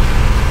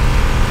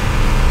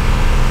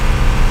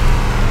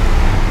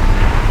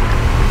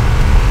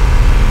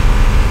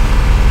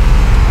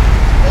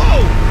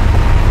 Whoa!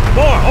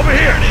 More, over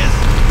here! There it is!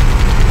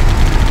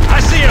 I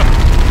see him!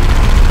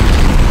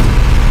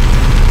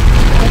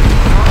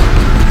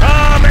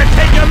 Come and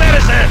take your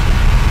medicine!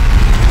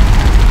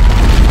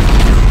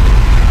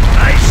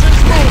 Nice and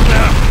smooth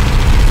now!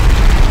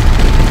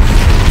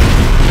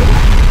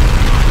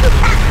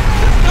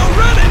 No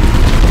running!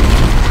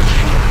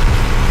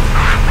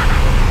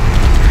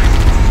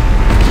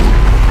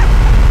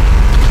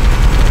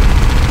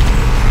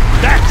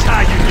 That's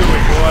how you do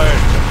it, boy!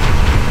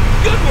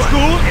 Good one!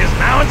 School is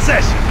now in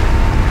session!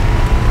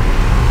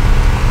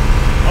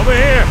 Over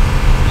here!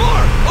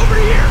 More! Over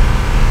here!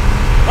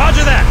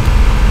 Roger that!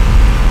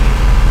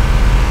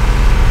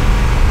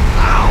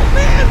 Ow,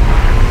 man!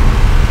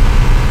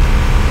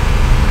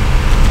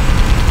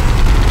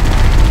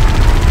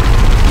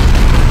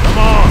 Come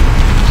on!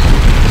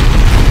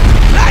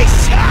 Nice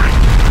shot!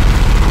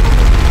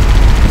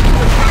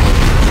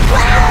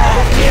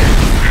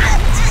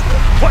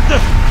 What the?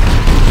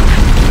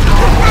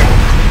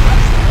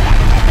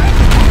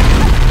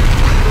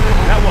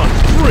 That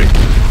one's free!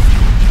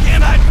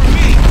 Can't hide from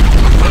me!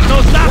 There's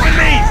no stopping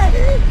me!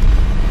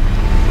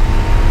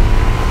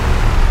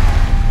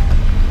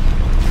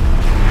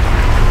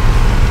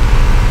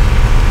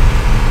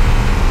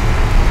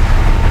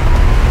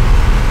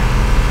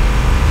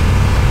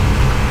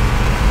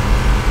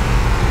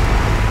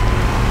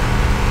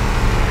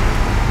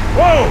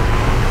 Whoa!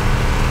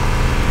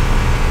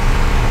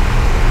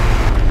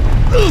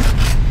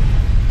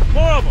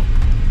 More of them!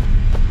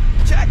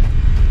 Check!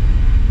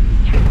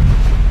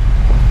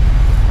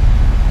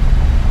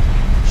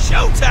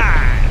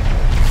 Showtime!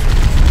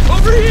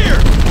 Over here!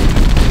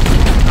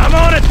 I'm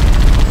on it!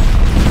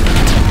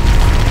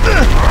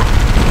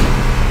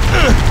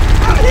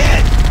 I'm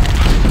hit!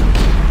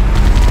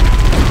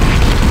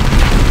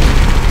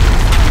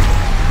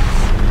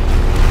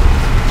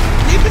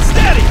 Keep it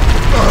steady!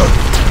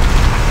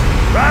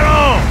 Right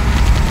on!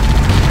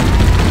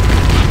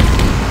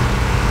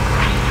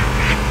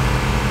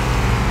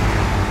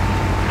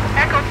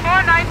 Echo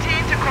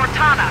 419 to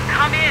Cortana,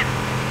 come in.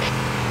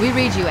 We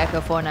read you,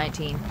 Echo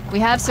 419. We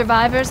have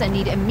survivors and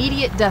need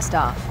immediate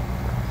dust-off.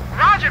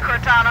 Roger,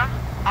 Cortana.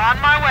 On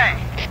my way.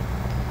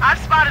 I've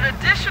spotted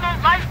additional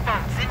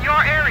lifeboats in your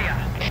area.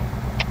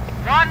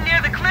 One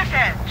near the cliff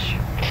edge,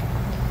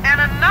 and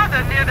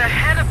another near the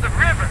head of the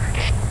river.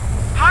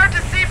 Hard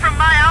to see from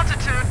my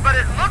altitude, but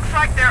it looks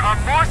like there are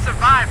more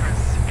survivors.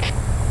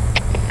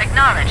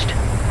 Acknowledged.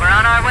 We're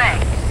on our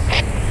way.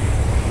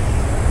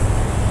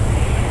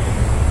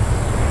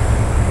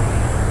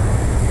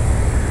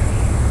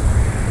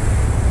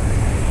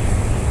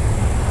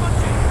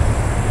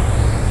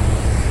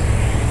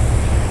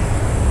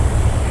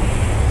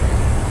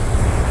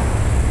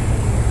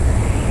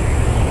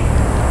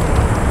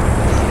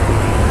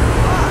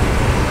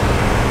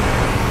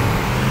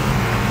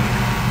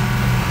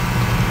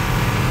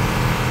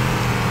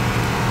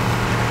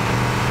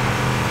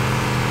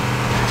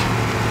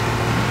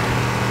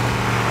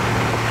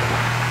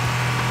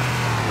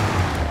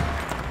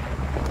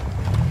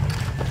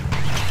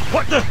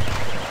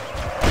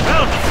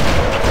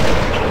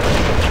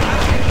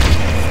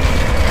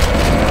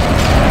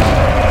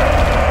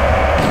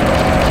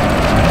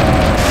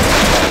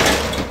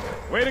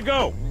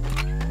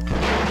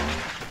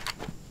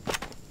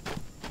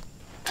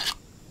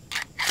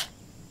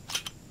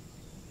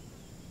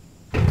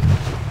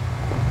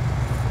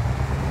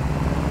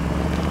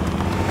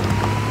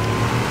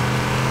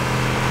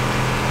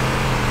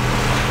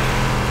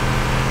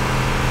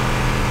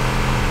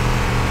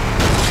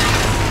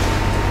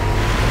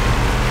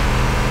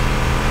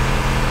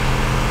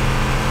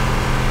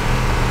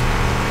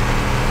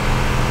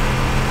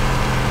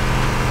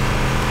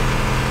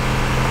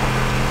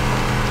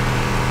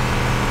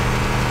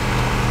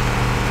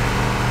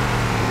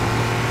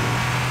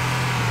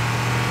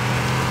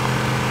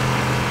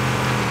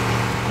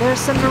 There's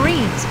some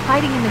Marines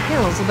hiding in the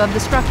hills above the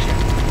structure.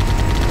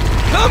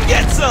 Come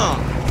get some!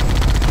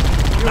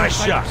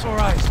 Nice shot. Sore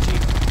eyes,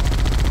 Chief.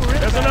 We're in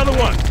There's bad another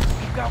way. one.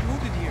 We've got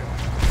wounded here.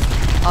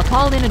 I'll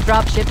call in a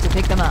dropship to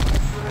pick them up.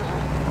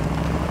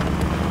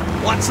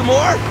 Want some more?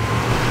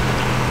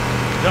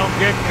 Don't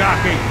get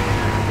cocky.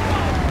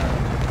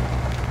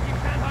 You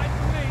can't hide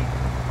from me.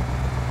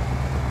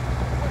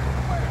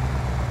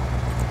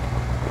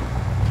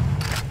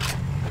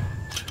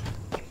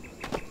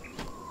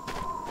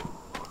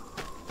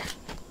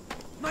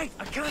 Mate,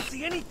 I can't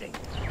see anything.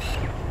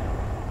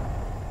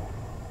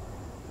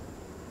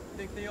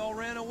 Think they all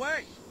ran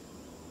away.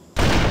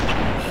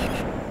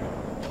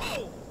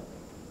 Whoa!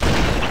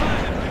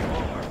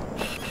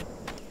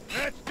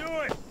 Let's do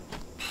it.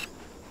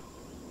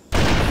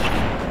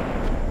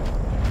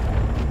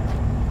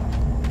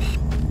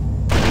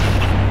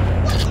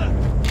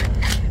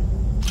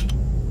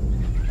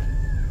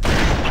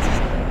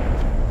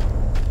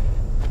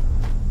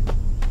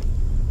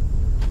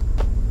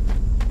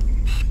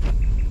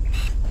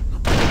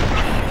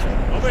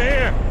 Over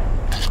here.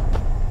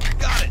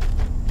 Got it.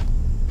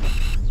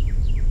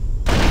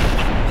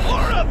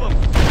 More of them.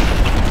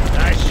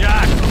 Nice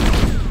shot.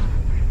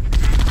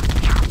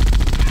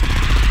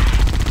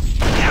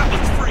 That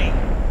one's free.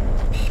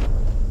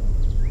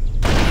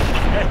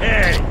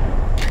 Hey.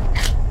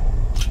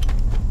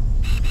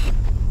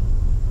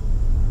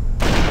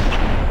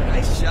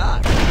 Nice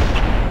shot.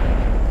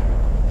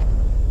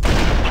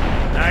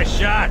 Nice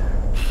shot.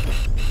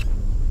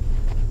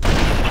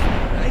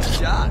 Nice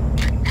shot.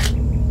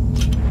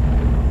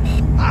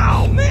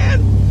 Ow, man!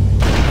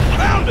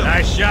 Found him!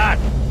 Nice shot.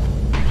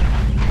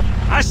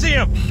 I see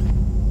him.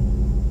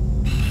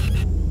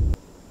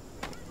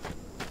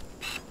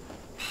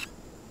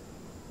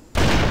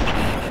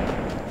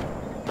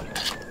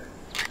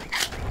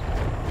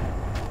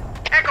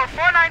 Echo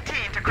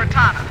 419 to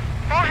Cortana.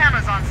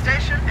 Foehammer's on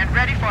station and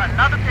ready for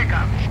another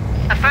pickup.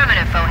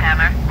 Affirmative,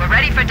 Foehammer. We're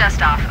ready for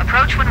dust-off.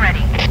 Approach when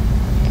ready.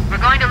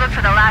 We're going to look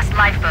for the last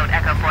lifeboat,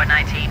 Echo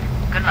 419.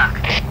 Good luck.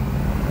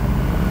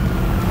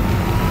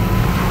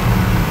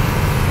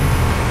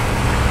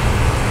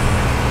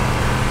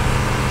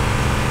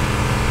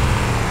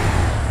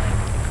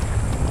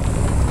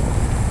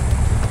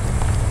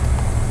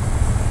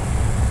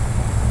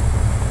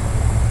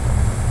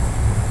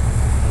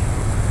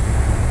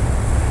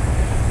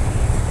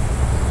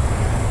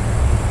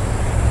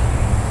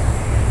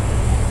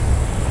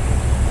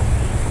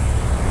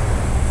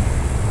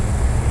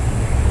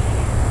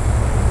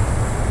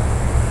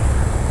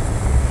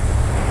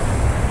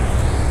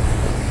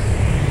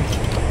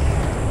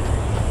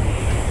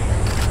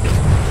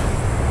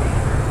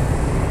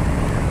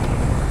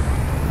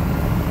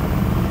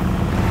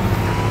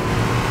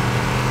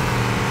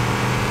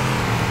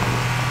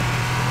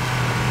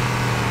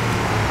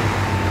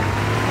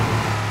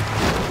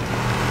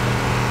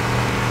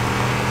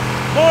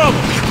 More of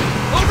them.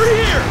 Over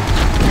here!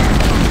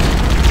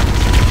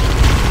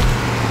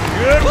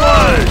 Good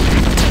one.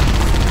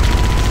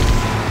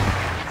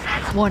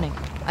 Warning.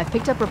 I've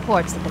picked up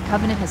reports that the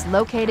Covenant has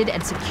located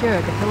and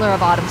secured the Pillar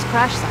of Autumn's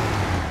crash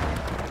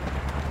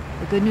site.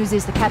 The good news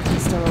is the captain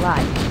is still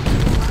alive.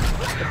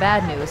 The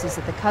bad news is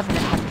that the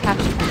Covenant have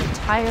captured the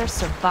entire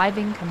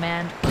surviving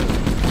command crew.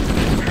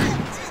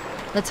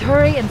 Let's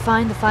hurry and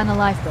find the final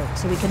lifeboat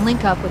so we can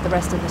link up with the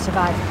rest of the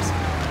survivors.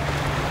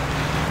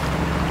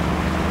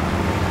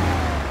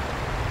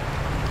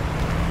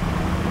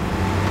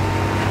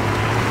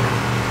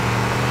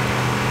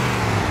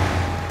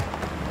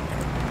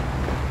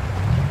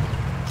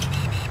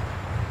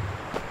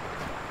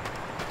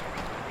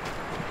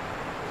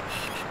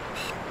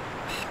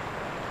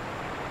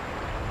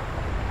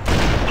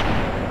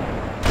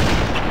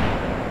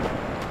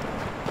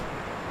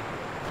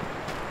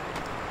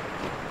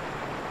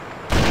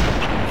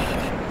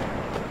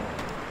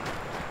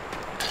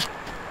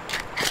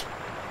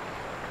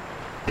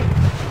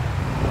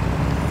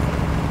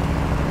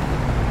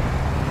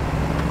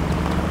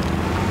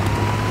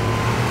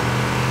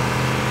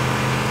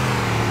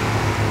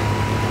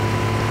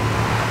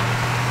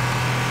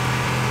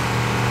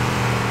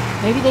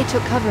 Maybe they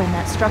took cover in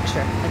that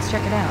structure. Let's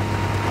check it out.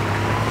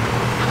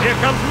 Here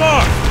comes more.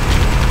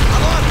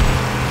 I'm on it.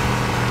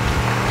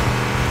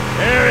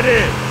 There it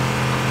is.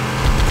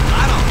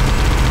 I don't.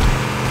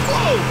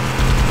 Whoa!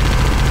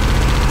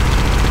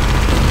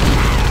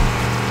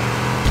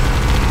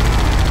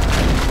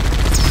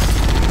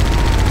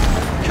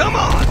 Come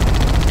on!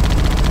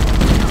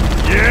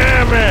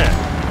 Yeah, man.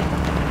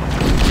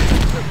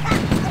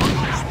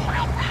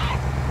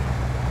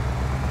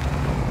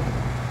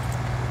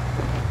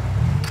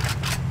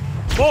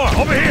 More,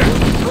 over here.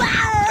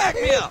 Back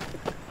me up!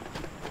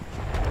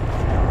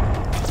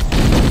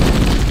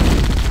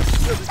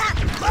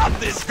 Love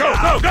this Go,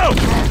 guy. go, go.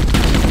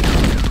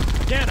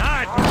 Can't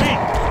hide from me.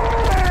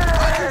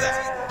 Roger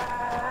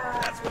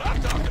that. That's what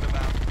I'm talking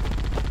about.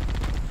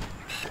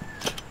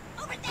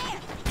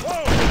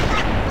 Whoa.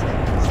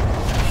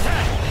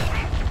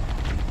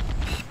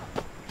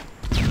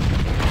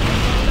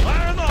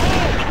 Fire in the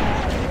hole.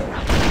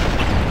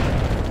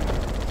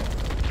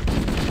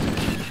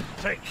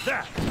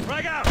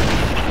 Frag out!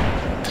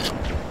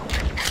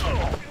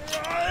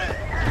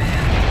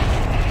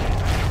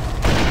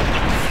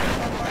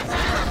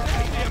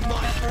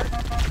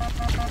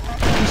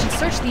 We should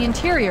search the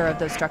interior of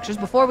those structures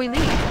before we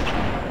leave.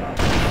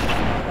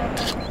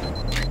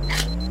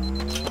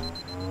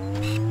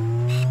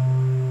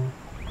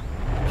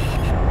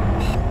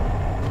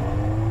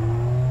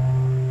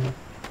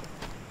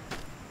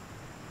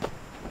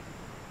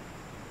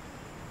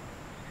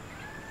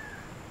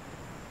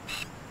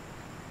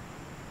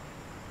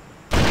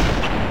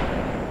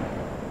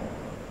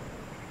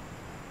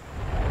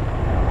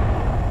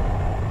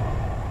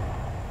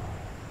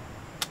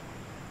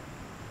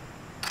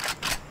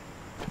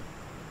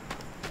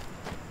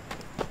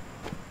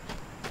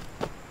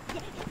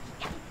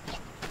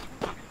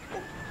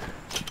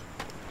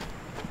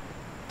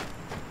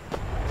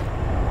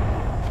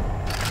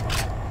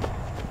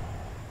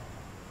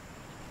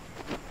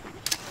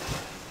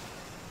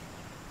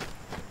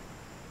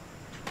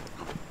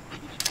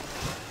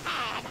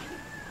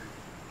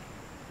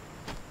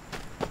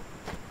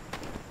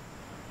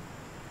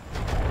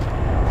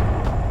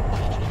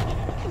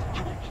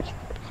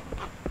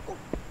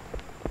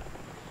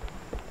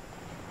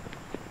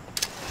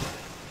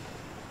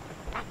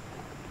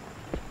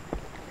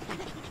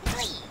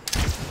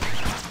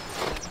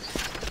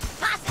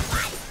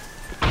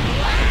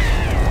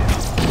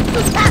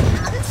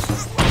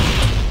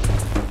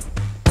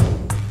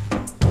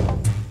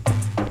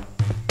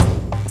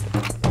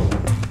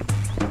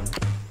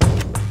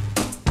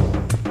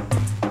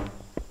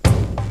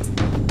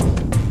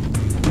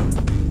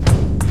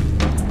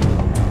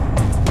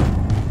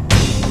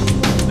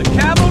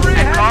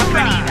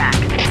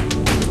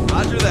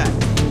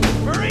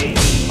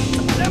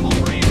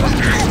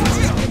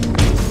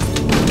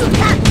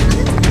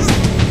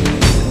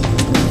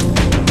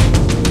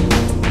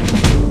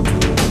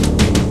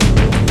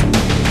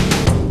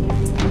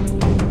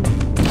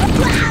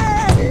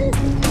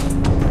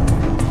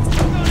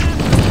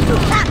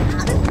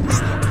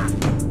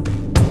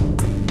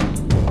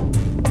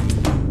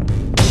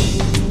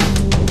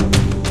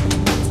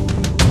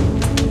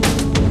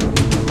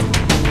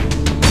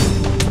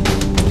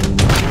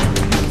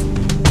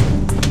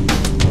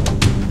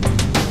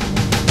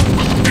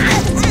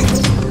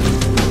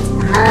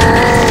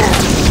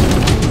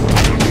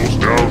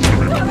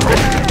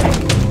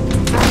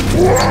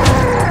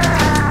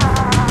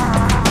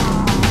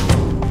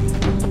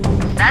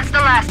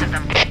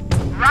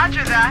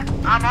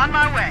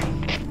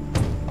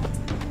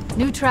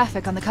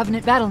 Traffic on the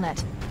Covenant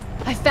BattleNet.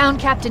 I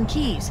found Captain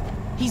Keyes.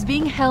 He's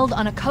being held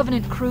on a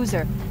Covenant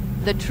cruiser,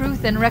 the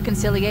Truth and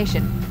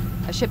Reconciliation,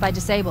 a ship I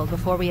disabled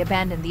before we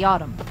abandoned the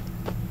Autumn.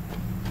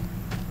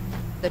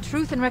 The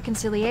Truth and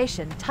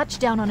Reconciliation touched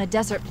down on a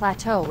desert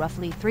plateau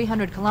roughly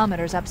 300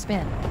 kilometers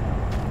upspin.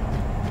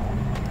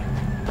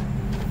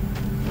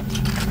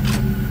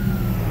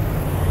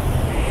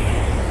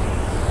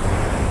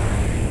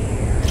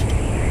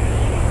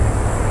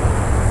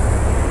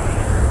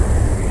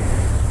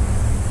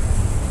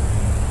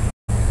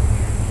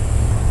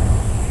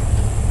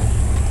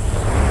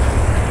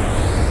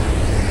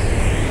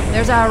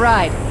 There's our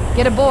ride.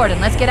 Get aboard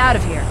and let's get out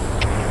of here.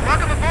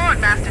 Welcome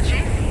aboard, Master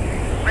Chief.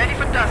 Ready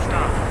for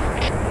dust-off.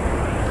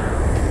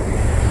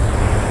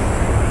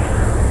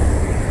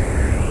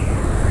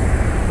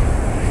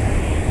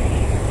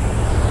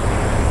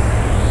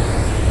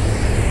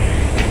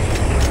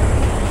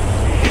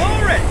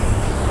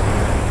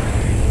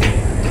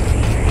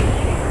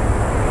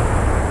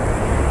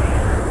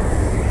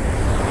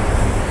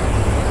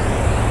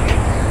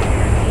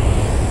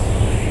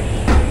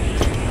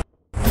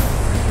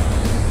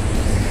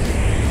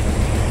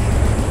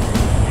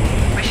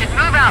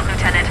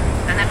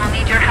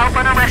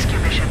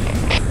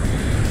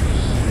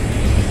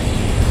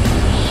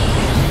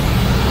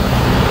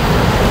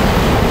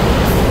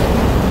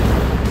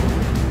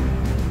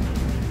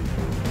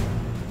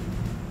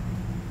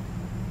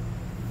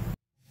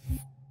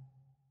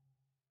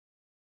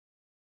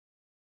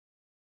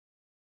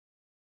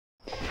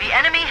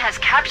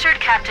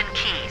 Captured Captain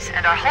Keyes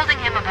and are holding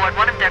him aboard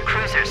one of their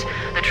cruisers,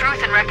 the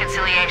Truth and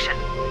Reconciliation.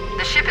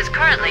 The ship is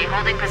currently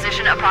holding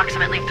position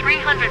approximately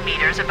 300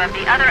 meters above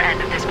the other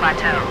end of this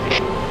plateau.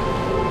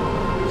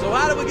 So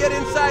how do we get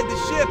inside the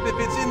ship if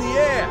it's in the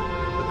air?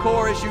 The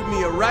Corps issued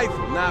me a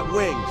rifle, not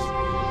wings.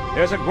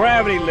 There's a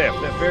gravity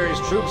lift that ferries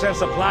troops and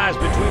supplies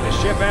between the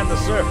ship and the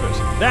surface.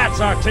 That's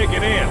our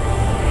ticket in.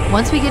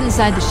 Once we get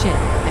inside the ship,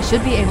 I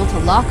should be able to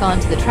lock on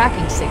to the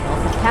tracking signal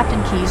from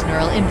Captain Keyes'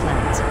 neural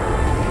implants.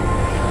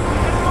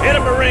 Hit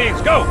 'em,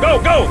 Marines! Go,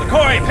 go, go! The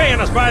Corps ain't paying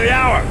us by the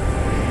hour!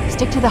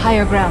 Stick to the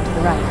higher ground to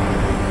the right.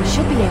 We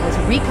should be able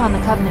to recon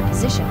the Covenant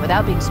position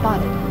without being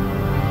spotted.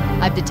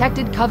 I've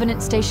detected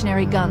Covenant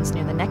stationary guns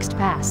near the next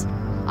pass.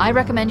 I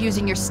recommend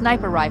using your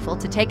sniper rifle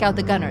to take out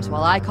the gunners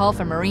while I call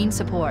for Marine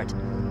support.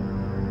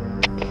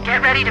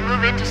 Get ready to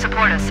move in to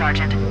support us,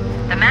 Sergeant.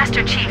 The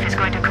Master Chief is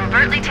going to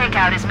covertly take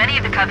out as many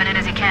of the Covenant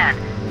as he can.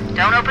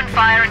 Don't open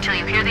fire until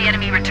you hear the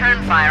enemy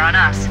return fire on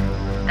us.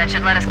 That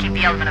should let us keep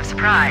the element of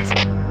surprise.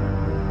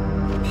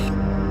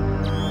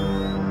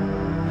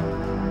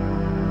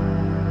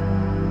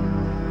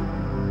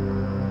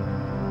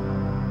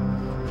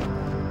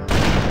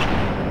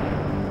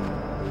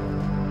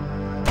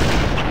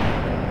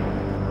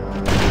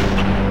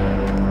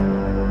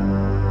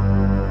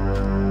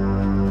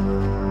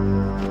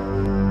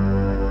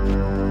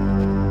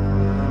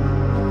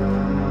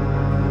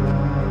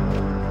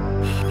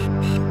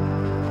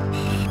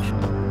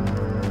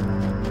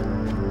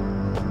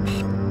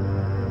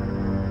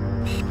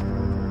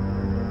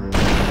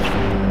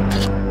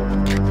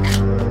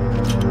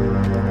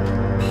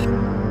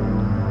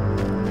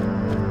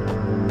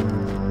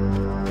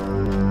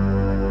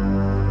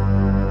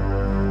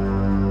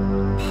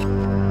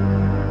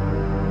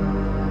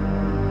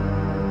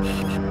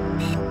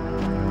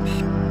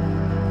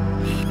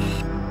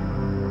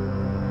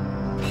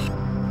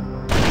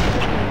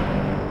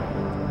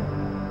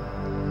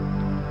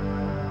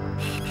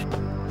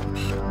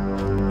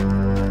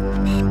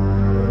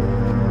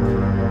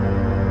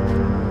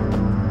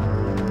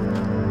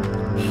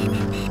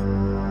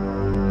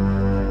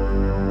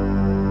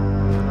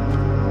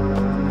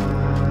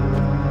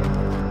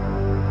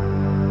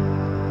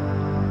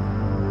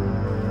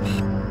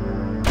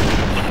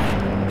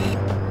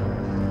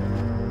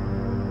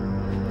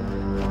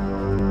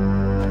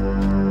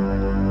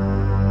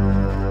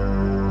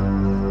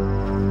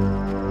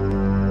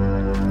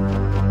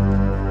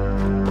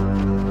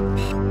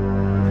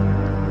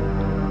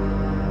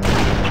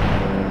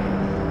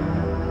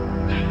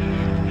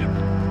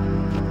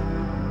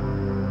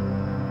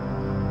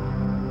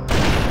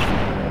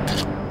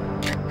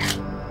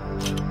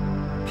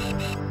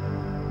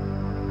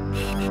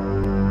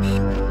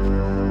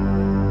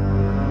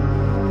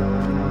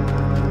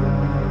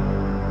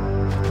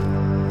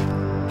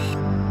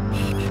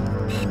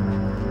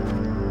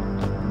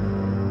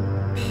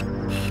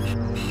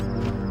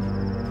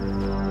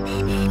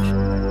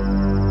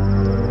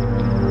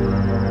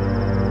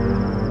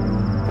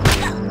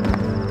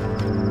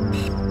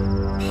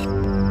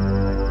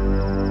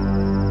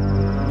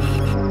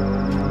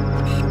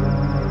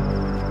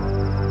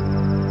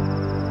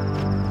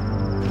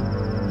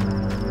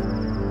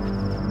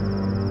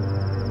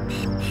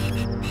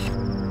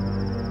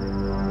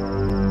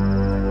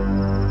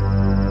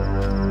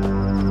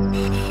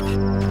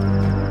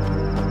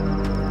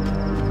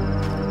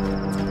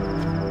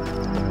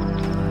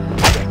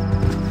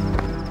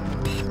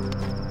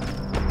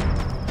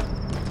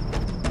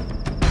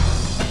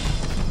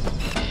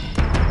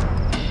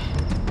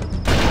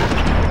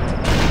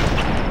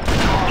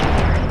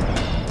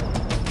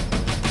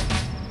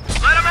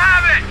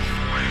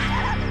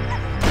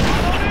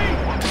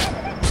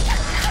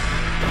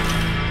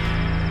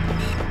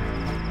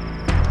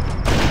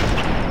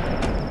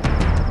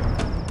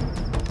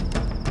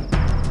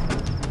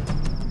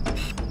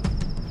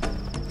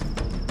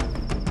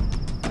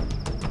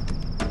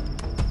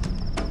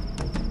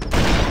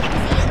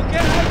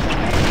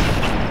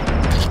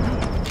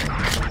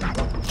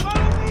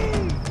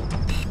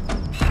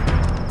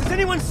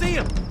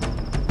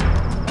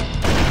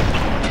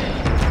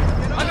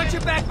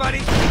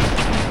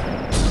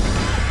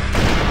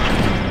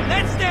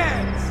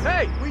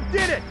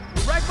 did it!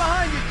 We're right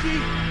behind you,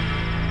 Chief!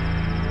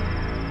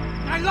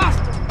 I lost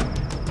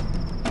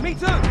him! Me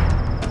too!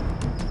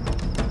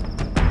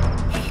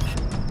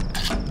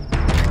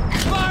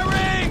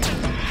 Firing!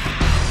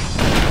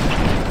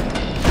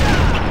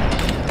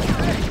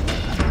 Hey!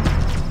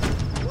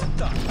 What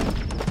the?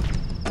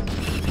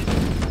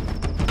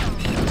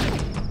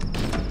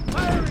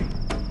 Firing!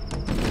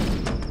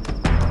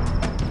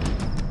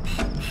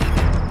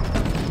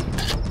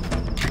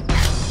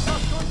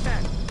 Lost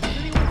contact! Does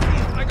anyone see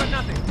him? I got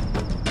nothing.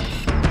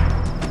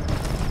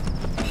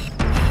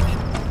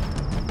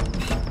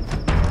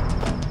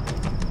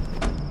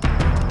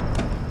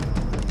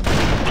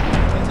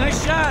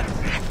 Nice shot!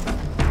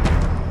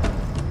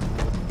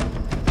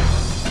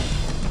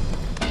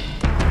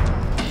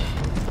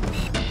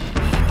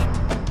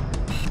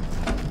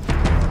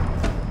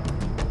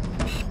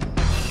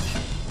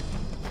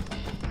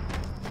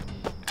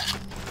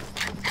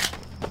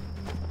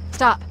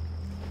 Stop.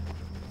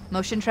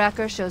 Motion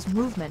tracker shows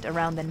movement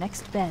around the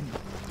next bend.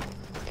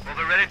 We'll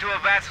be ready to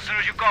advance as soon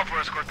as you call for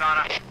us,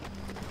 Cortana.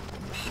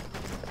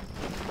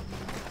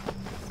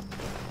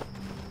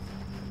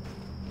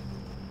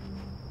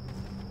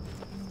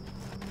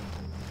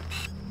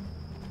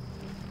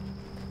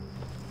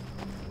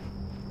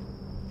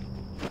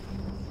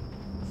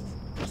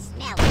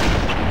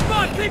 Come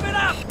on, keep it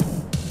up!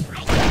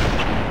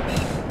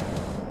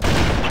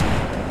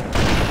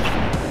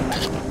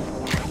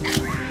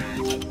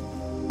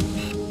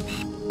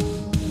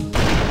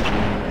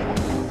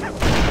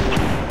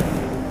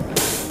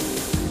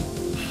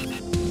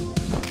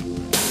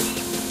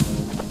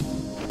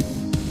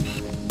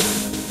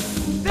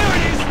 There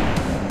it is!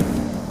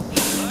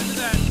 Roger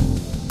that.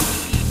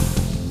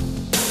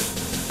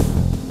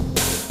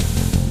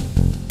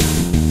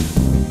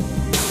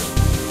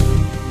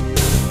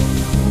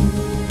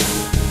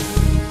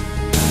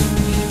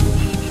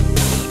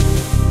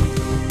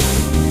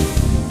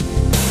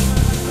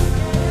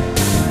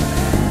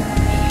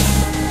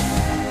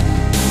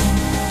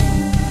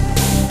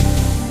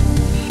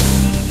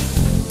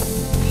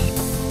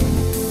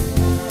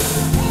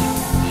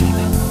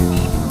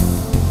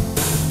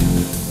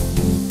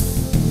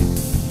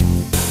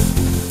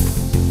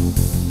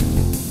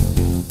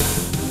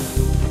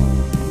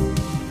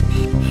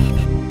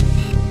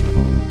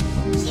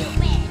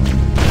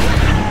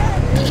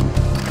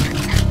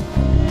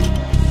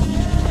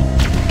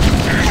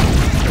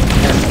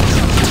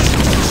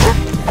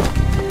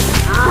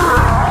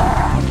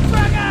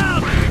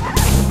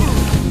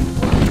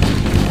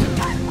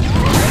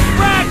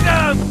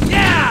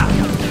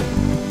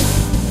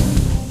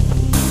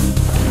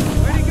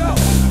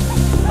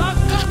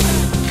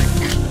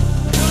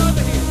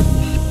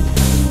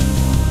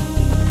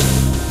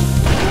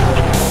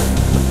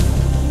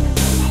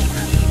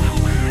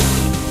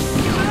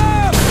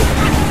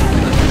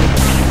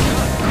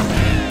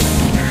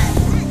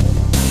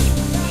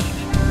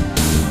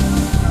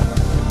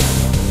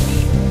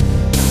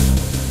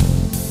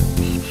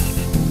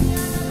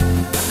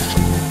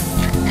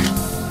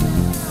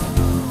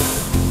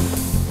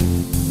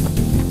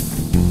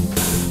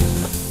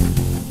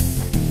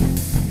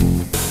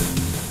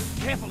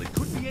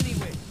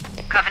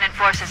 Covenant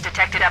forces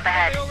detected up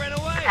ahead. The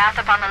path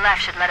up on the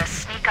left should let us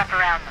sneak up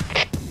around them.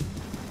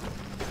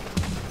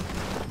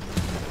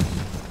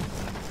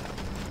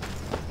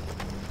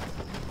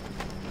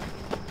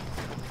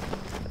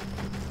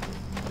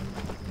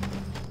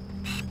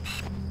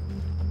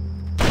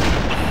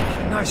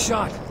 Nice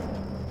shot.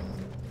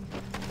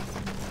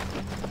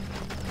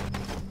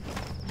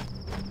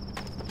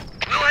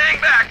 We'll hang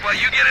back while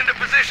you get into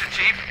position,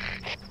 Chief.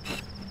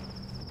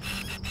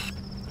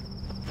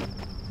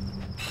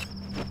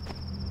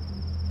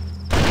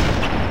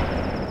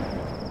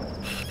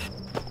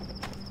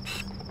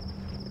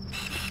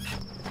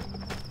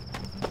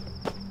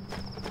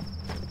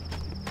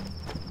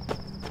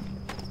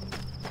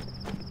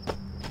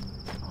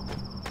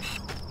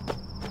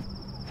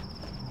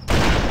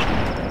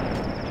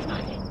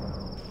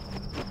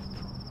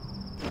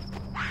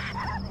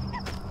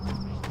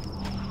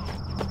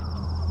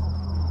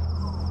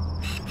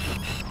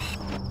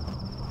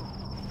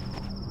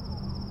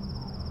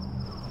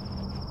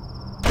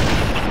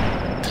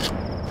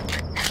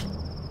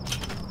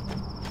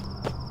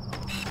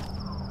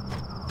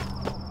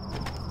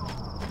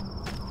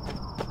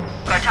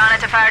 Cortana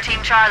to Fire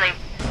Team Charlie.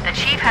 The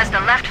Chief has the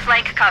left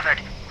flank covered.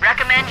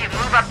 Recommend you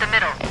move up the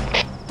middle.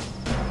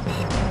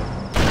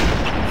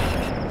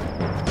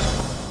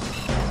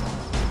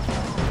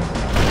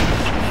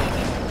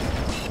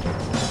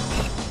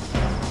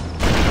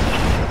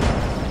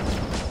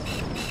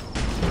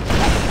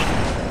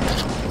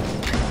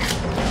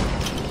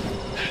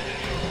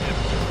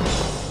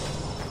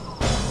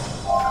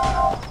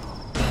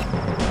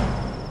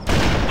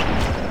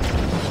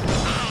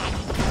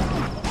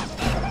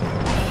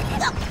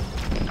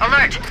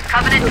 Alert!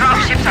 Covenant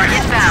dropships are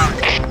inbound.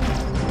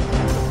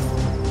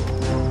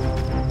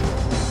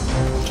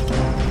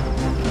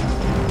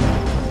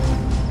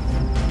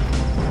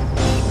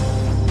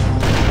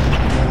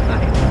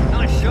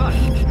 Nice shot.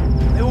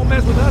 They won't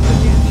mess with us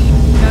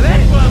again. Now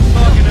that's what I'm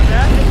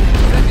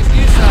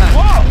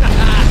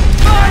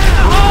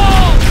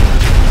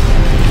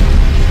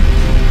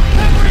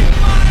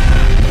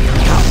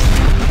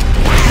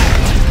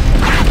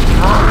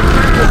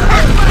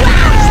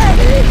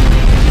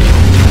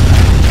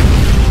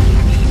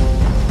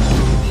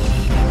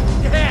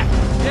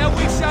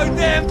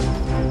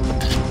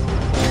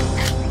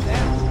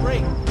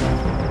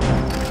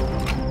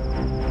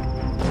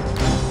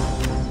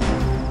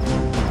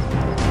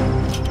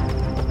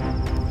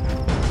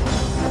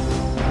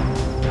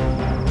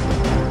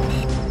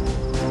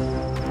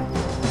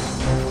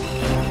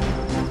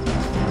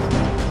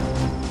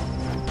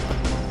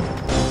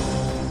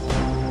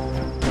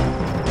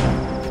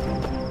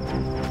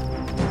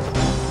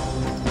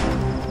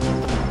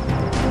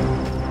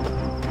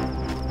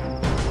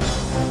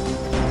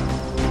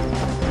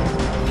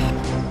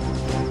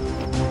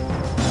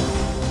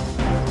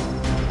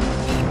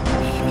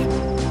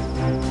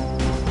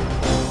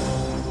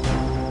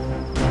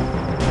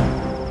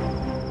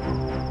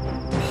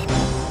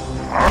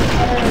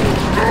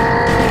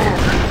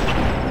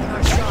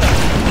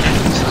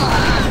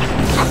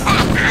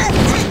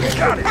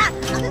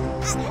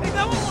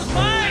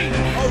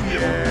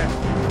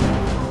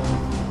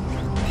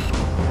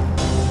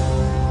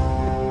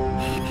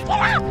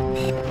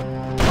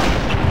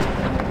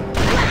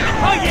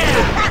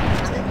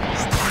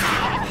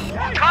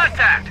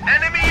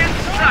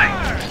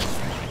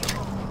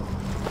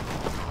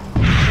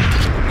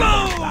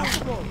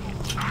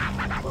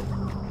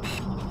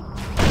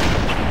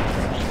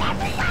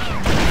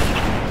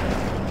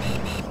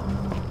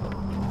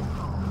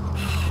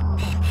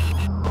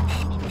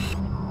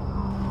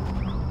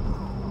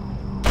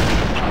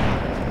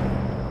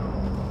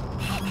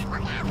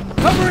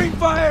Covering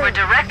fire! We're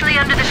directly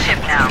under the ship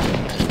now.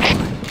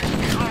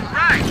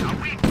 Alright, are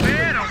we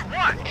bad or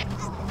what?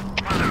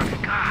 Mother of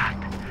God.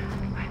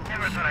 I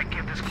never thought I'd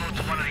get this close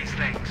to one of these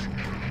things.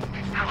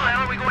 How the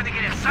hell are we going to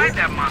get inside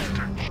that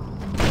monster?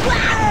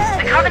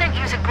 The Covenant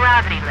use a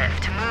gravity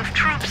lift to move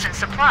troops and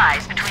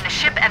supplies between the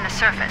ship and the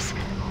surface.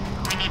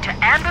 We need to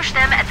ambush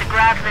them at the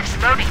grav lift's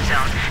loading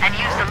zone and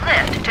use the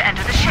lift to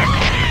enter the ship.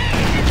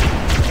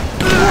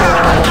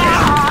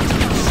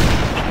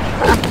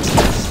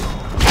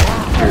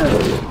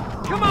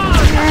 Come on!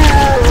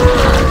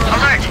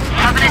 Alert!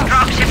 Covenant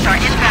dropships are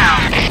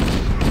inbound.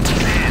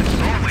 Man,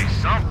 it's always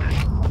something.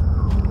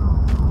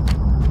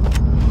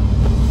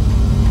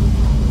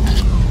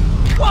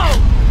 Whoa!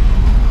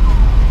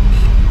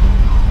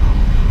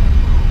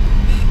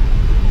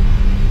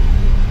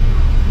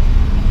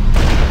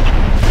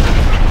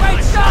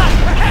 Great shot!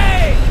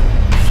 Hey!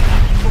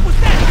 What was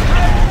that?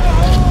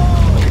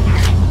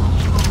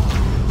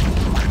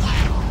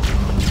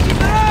 Keep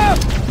it up!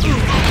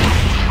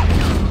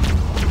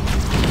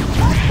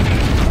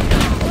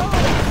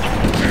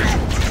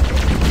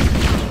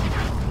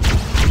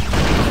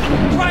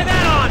 Try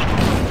that on!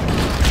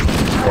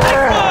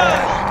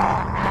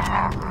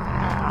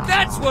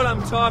 That's what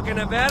I'm talking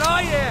about, oh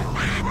yeah!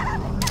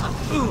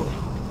 Ooh.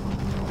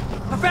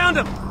 I found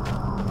him!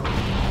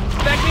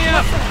 Back me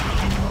up!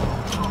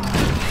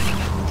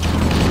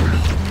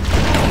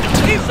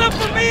 He's up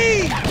for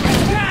me!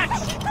 Catch!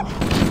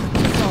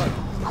 Sorry.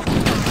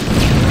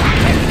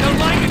 Don't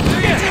like it, do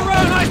you? Get your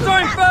own, I saw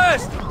him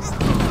first!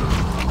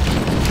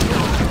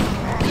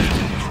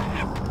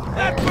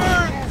 That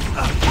burns!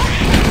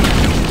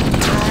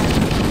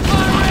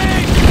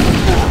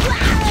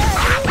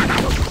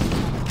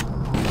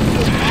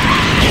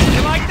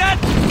 You like that?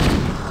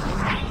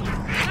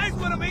 Nice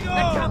one, amigo!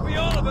 That can't be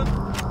all of them.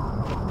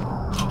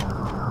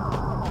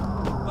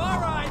 All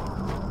right.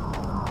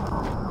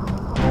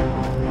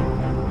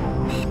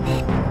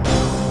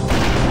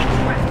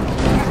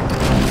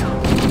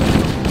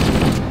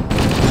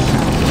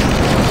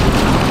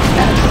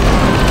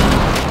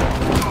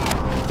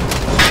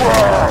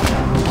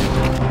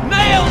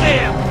 Nailed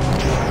him!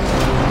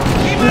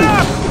 Keep it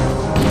up!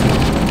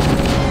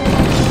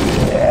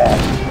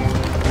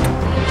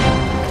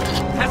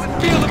 How's it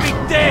feel to be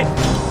dead?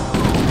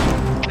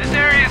 This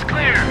area is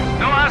clear.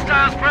 No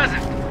hostiles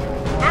present.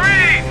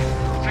 Marines!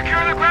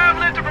 Secure the grav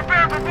lift to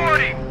prepare for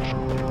boarding.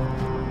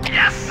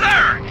 Yes,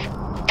 sir!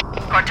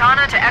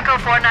 Cortana to Echo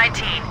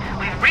 419.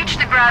 We've reached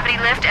the gravity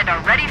lift and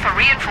are ready for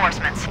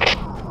reinforcements.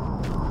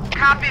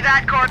 Copy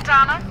that,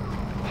 Cortana.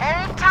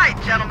 Hold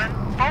tight, gentlemen.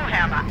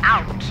 Bowhammer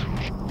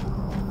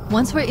out.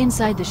 Once we're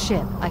inside the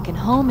ship, I can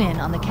home in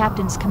on the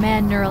captain's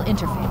command neural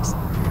interface.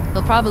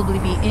 They'll probably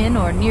be in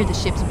or near the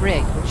ship's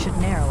brig, which should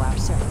narrow our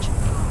search.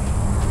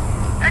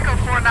 Echo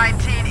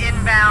 419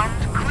 inbound.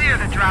 Clear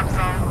the drop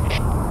zone.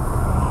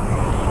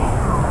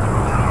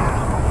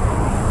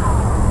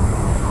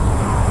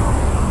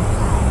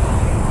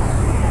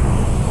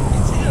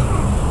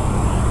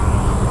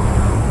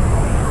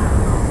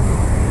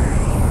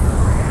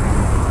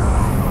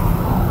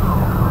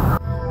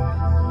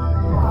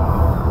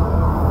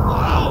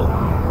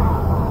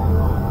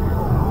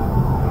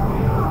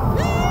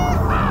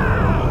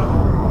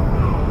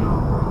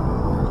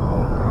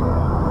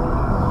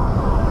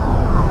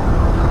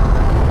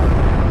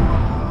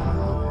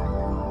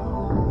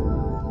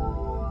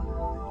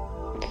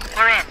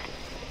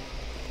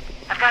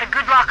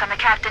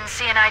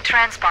 CNI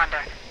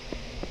transponder.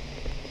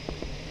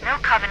 No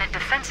Covenant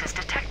defenses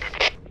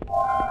detected.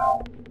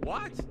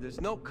 What? There's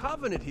no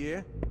Covenant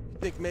here. You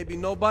think maybe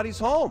nobody's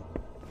home?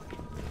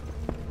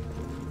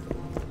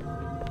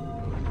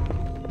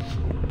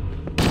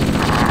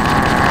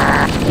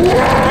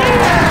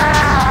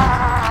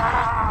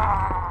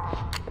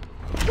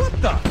 What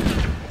the?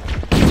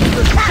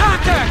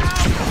 Contact!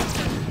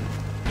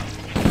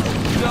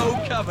 No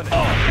Covenant.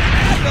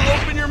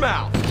 Now open your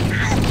mouth.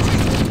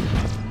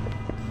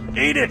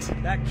 Eat it!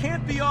 That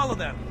can't be all of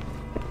them.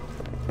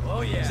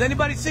 Oh yeah. Does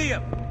anybody see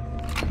him?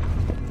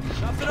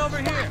 Nothing over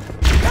here.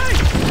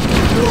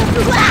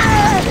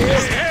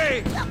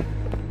 Hey!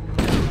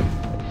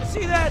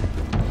 See that?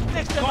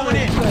 Next time going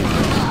in.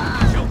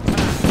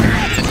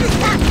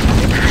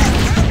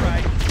 That's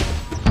right.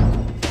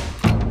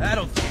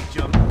 That'll teach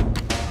him.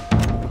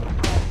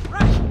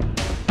 Right.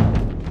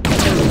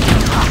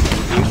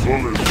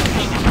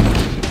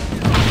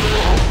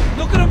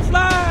 Look at him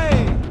fly!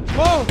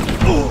 Whoa!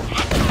 Ooh.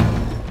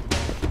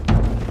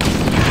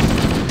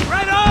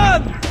 Right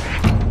on!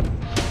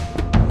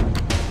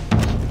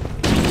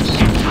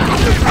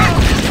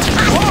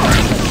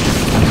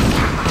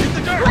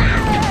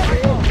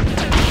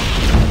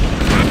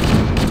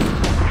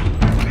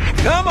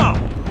 Come on!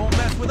 You won't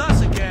mess with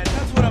us again.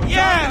 That's what I'm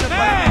talking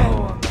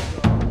about.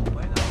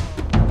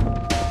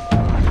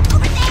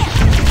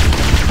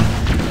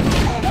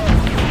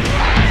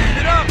 Keep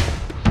it up!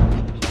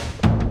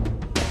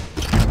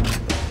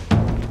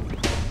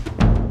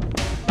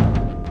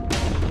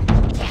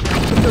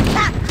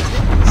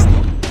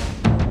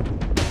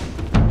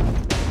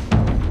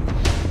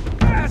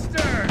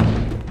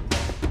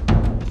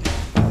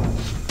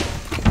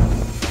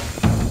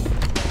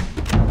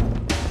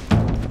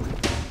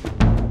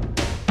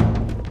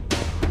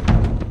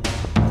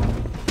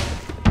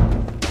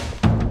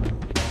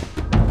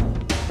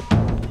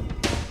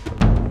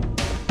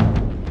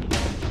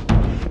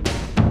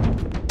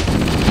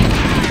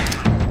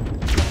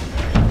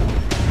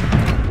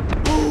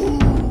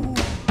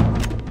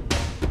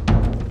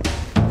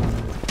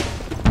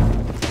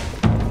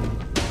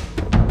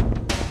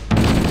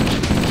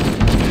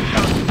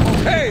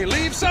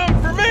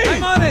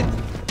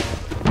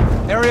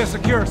 Area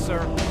secure,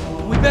 sir.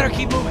 We better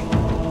keep moving.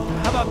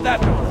 How about that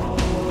door?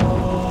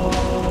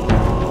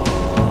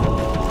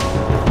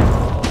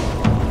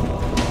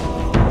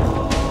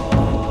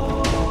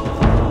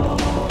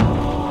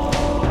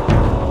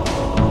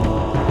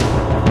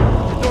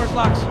 The door's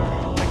locked, sir.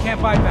 I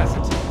can't bypass it.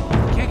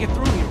 I can't get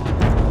through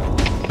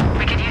here.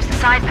 We could use the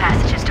side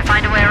passages to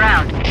find a way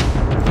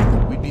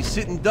around. We'd be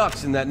sitting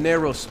ducks in that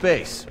narrow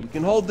space. We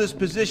can hold this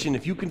position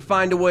if you can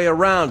find a way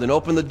around and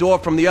open the door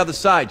from the other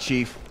side,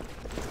 Chief.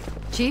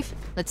 Chief,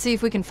 let's see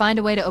if we can find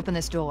a way to open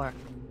this door.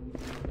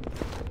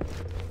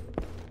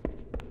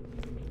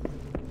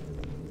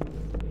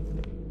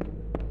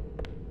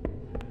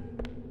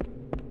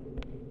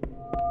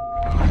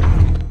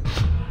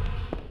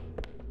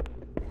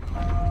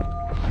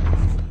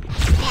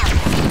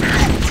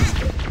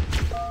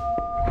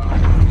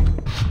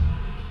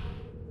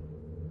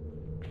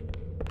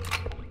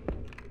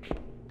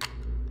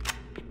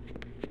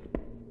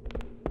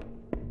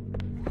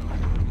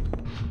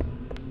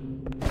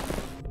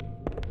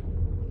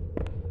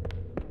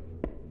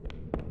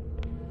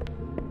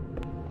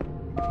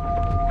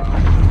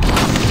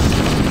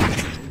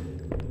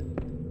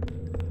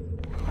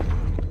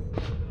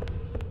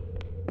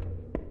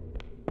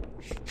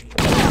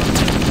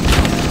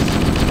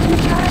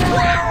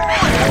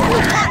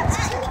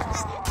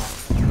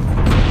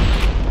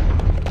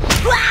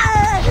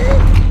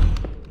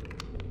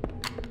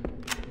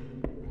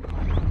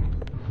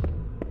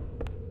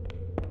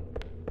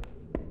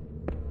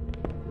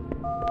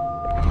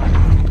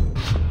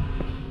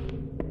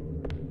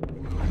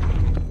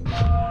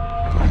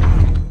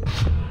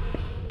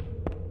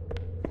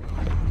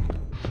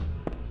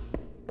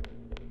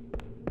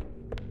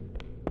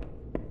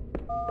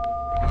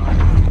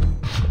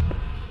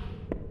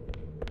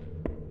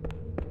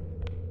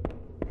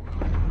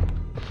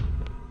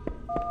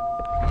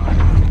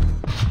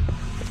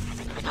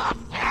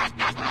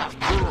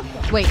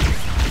 Wait,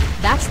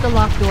 that's the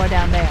locked door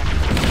down there.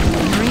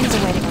 The Marines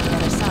are waiting on the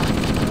other side.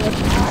 The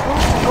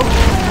controls to open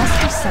it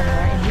must be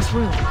somewhere in this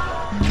room.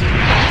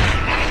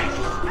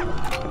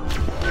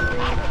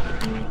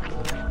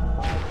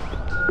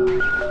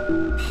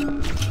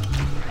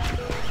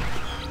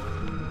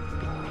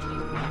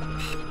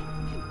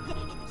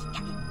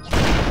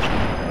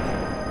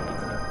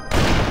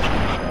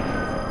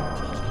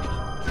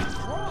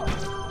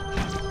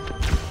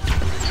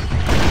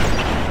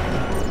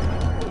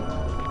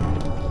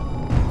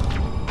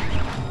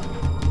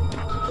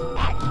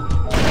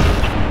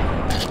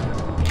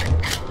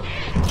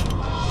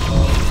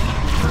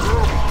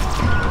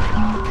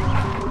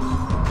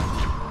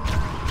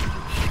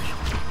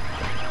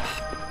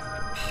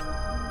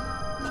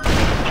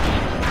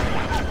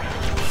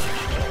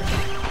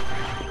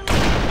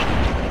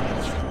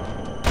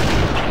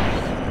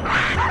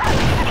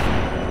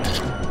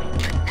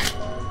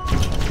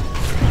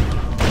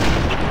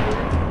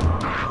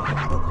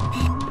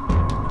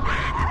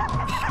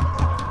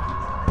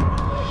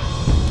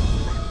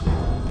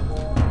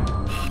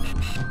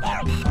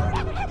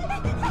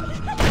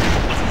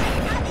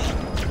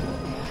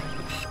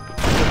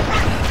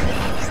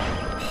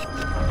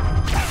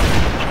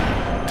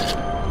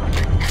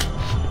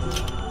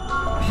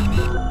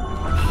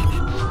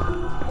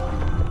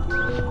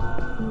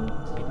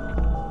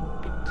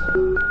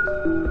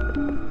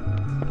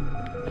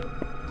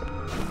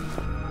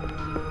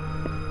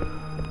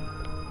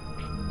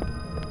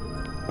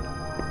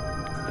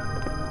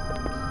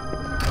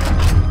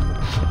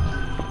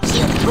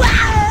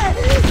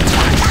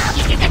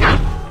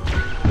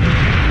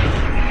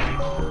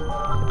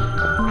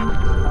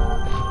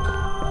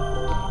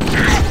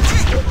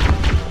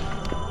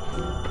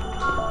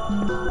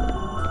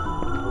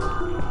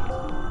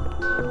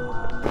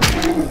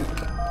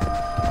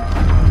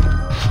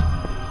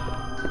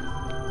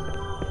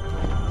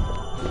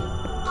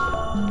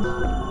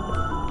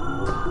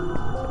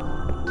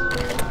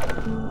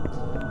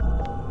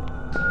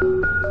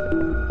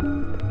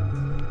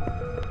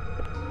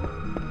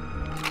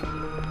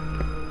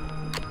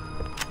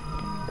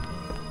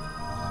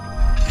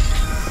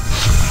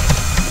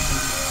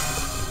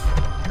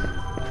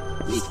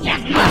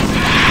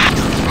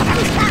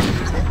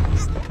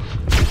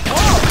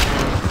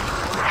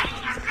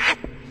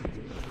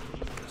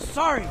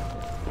 Sorry.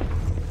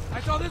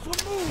 I thought this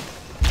would move.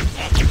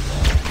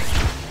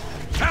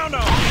 Pound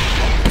on!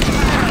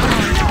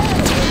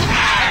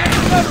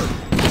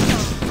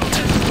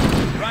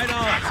 Right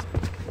on.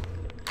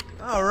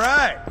 All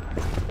right.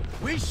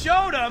 We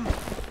showed them.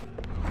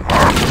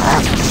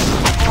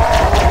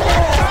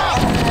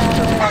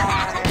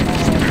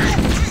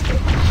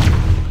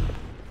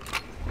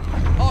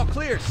 All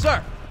clear,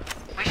 sir.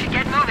 We should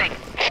get moving.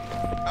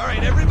 All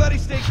right, everybody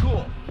stay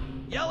cool.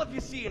 Yell if you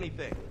see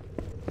anything.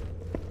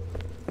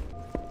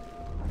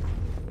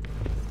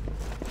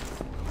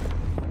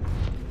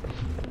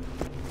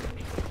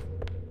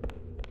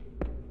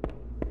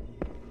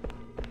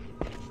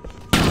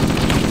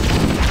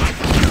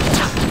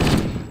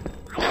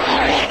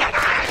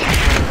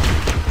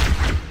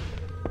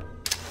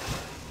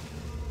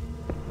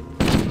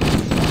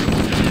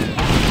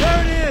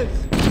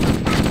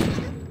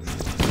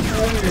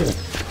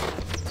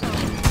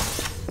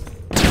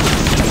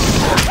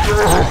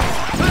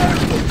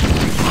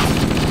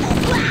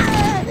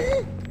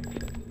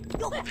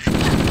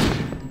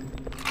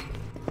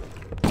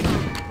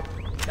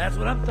 That's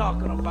what I'm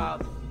talking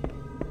about.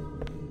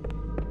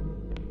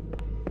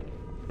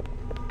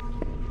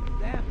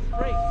 Damn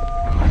straight.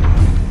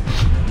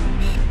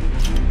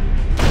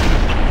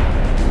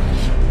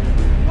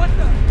 What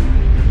the?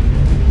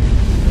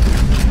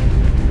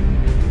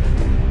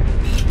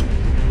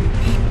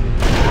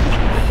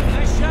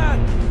 Nice shot.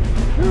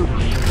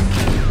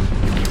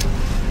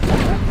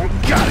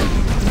 Got it.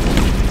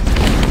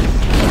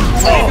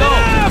 There you go.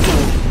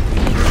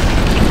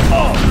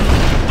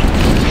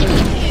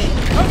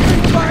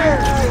 Opening fire.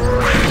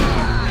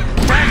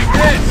 That's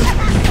it.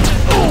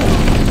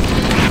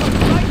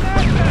 Like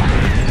that?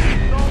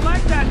 Don't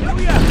like that, do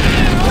ya?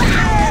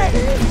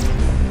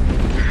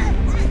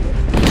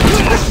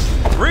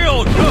 Real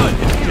good,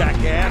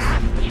 jackass.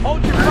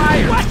 Hold your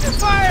fire. Watch your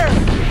fire.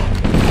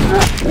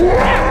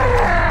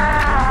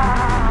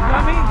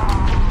 Got me?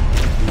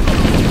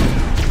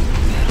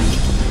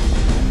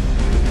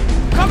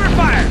 Cover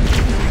fire.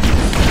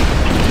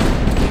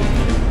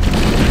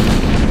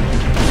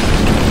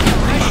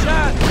 Nice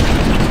shot.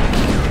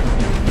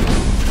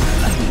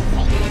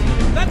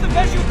 Is that the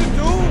best you can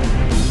do?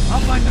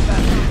 I'll find the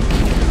best.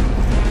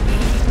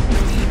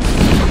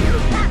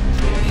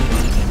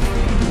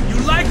 You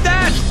like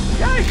that?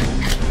 Yay!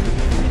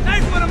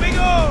 Nice one,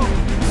 amigo!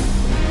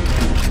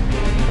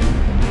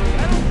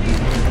 I don't think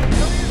it's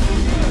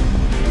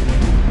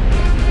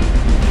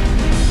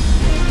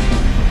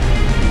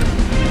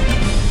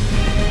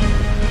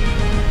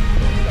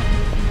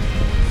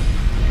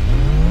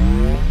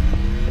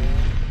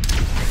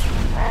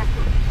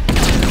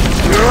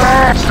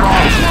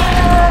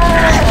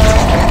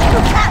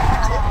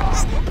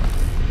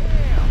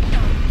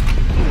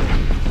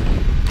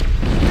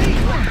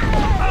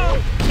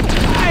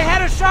I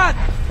had a shot!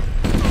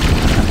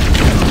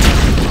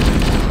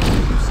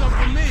 Do something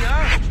for me,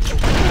 huh?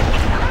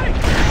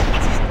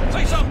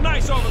 Say something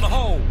nice over the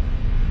hole.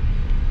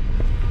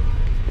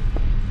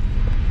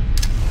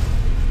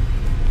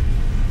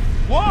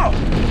 Whoa!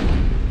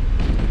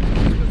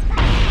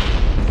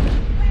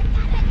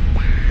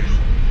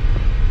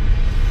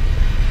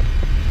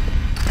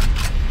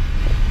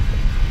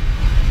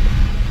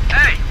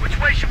 Hey, which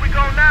way should we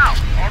go now?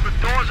 All the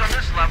doors on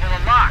this level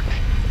are locked.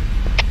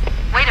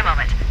 Wait a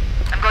moment.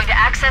 I'm going to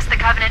access the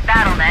Covenant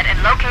BattleNet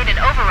and locate an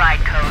override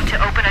code to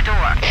open a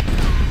door.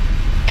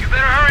 You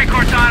better hurry,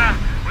 Cortana.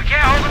 We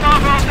can't hold them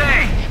off all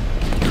day.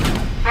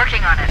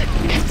 Working on it.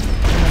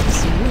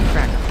 Smooth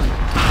cracker.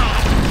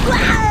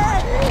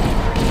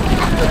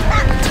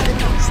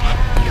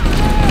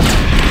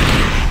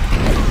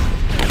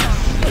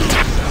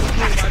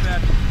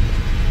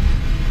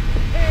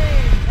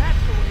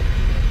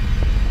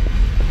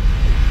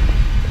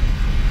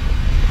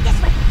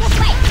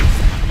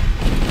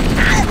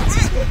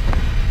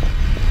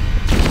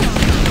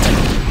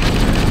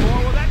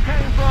 Where that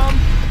came from?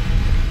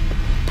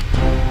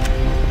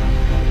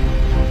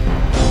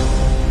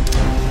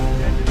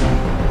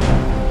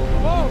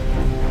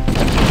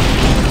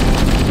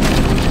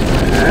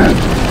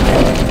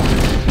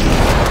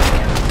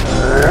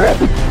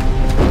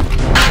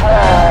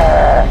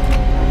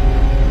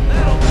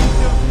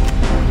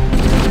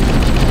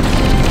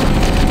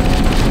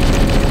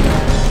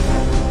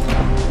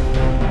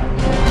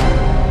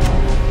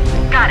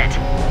 Got it.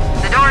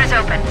 The door is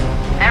open.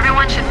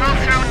 Everyone should move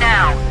through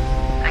now.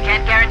 I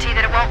can't guarantee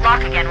that it won't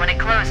lock again when it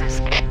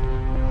closes.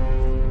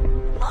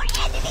 More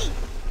enemy!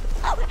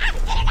 Oh,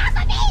 get it off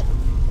of me!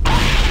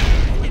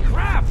 Holy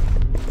crap!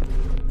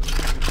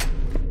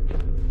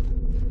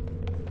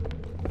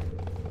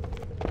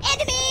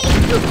 Enemy!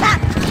 Over there!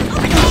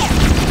 Over here!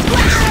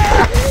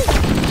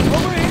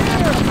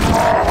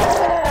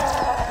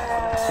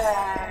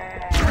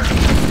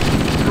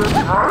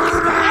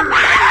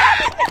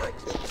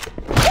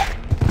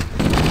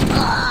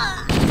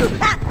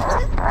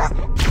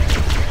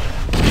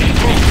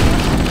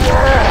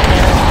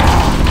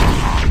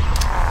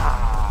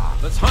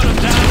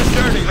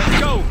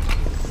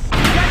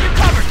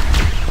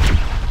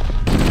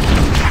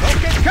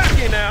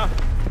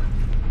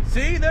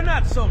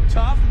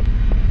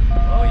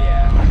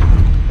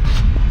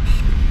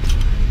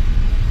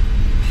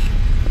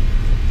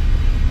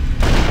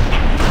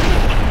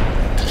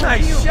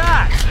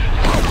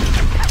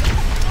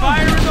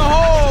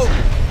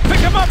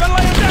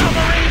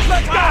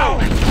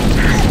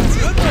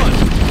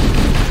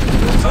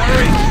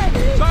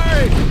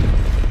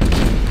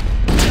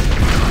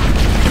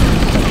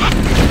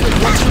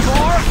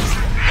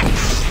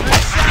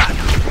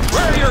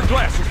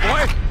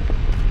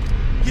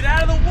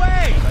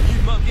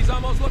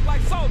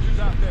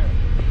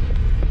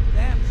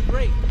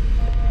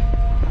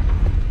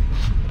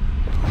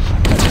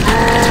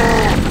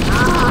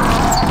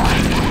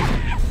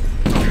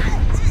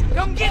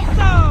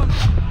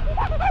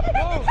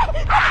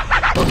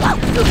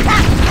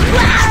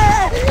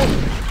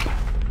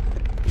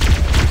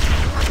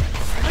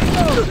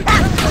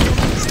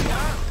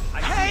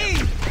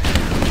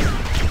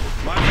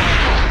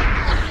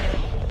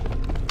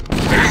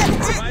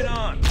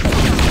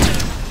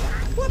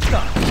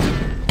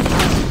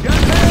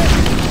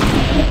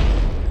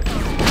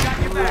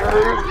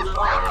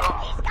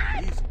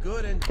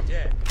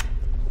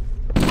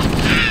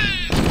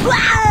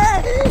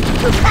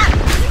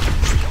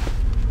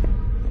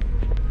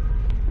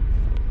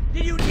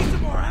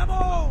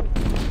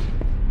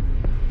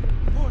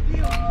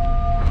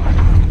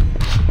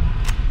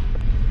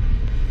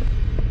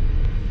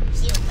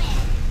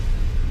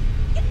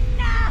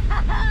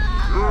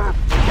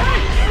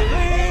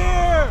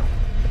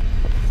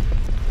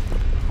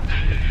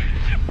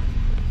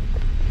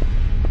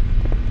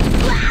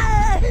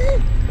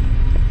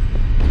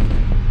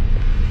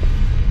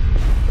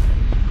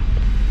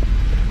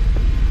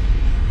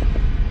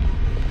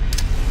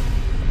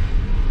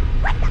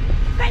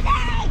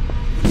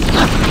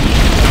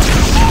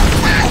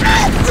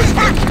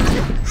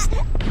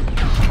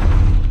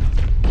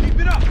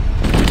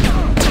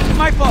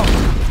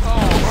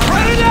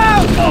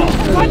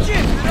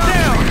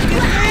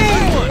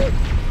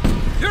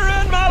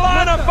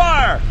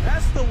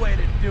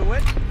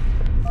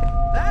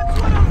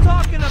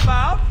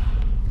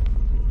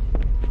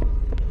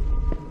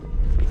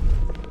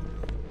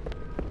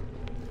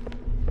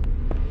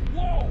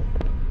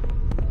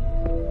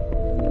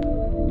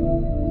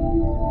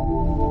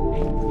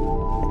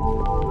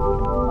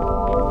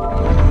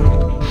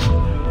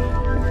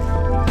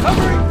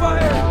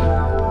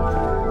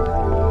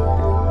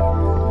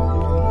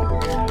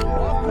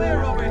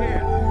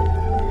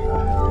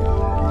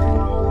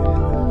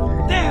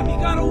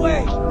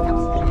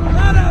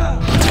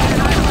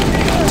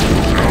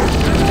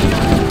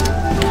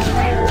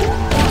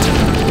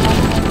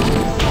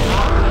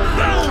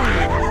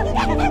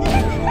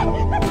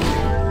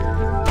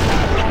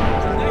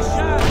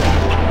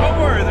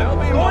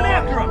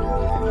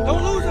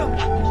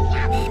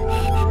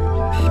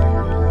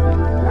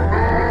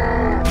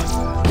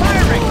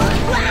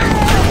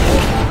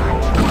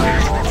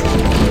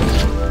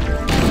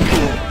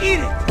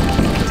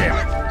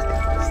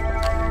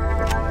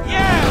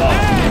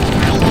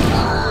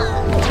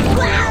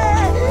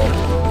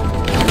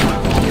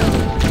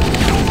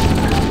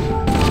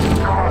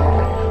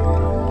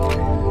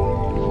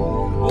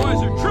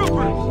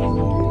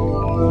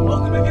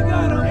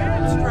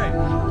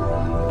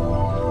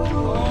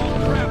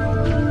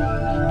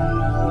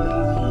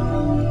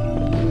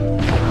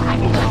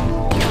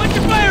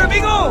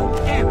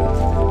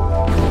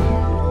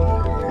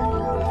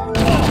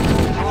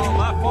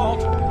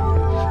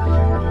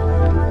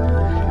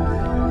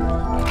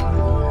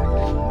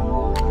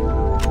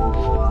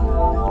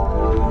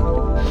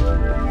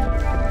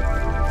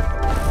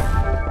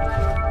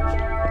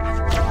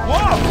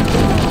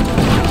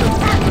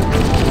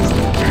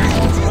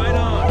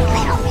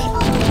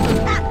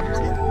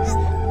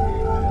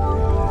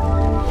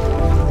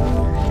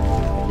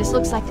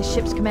 looks like the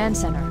ship's command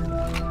center.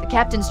 The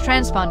captain's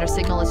transponder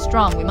signal is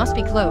strong. We must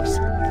be close.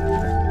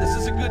 This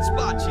is a good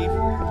spot, Chief.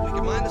 We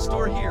can mine the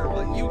store here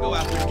while you go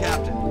after the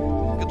captain.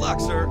 Good luck,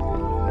 sir.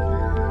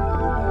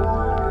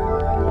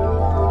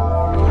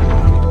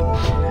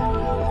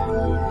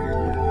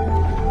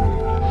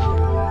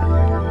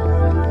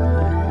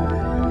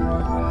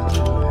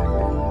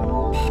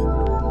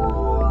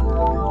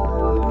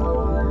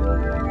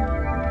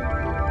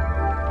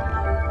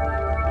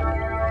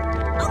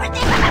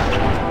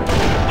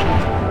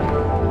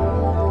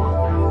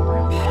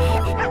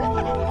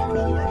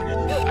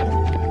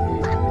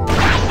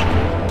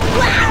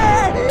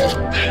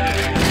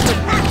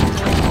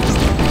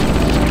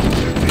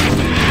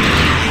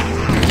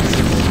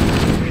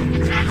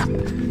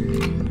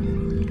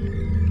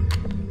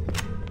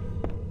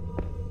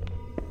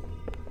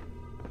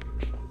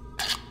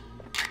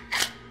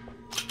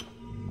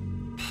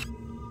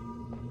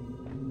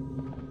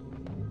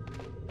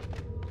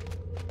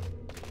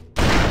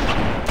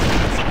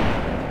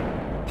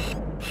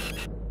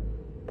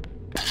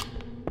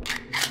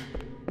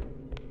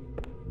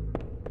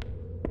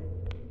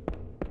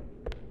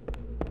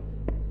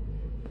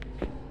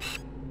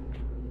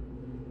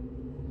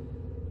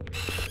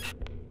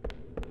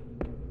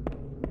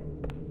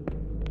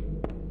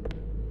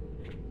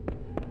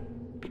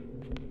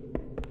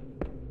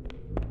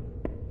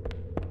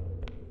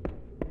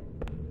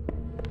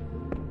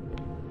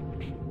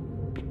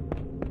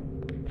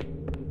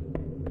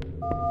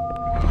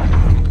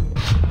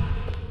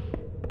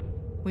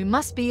 We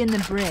must be in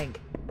the brig.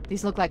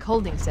 These look like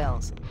holding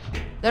cells.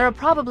 There are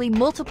probably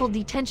multiple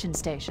detention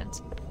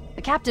stations.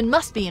 The captain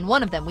must be in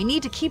one of them. We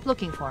need to keep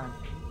looking for him.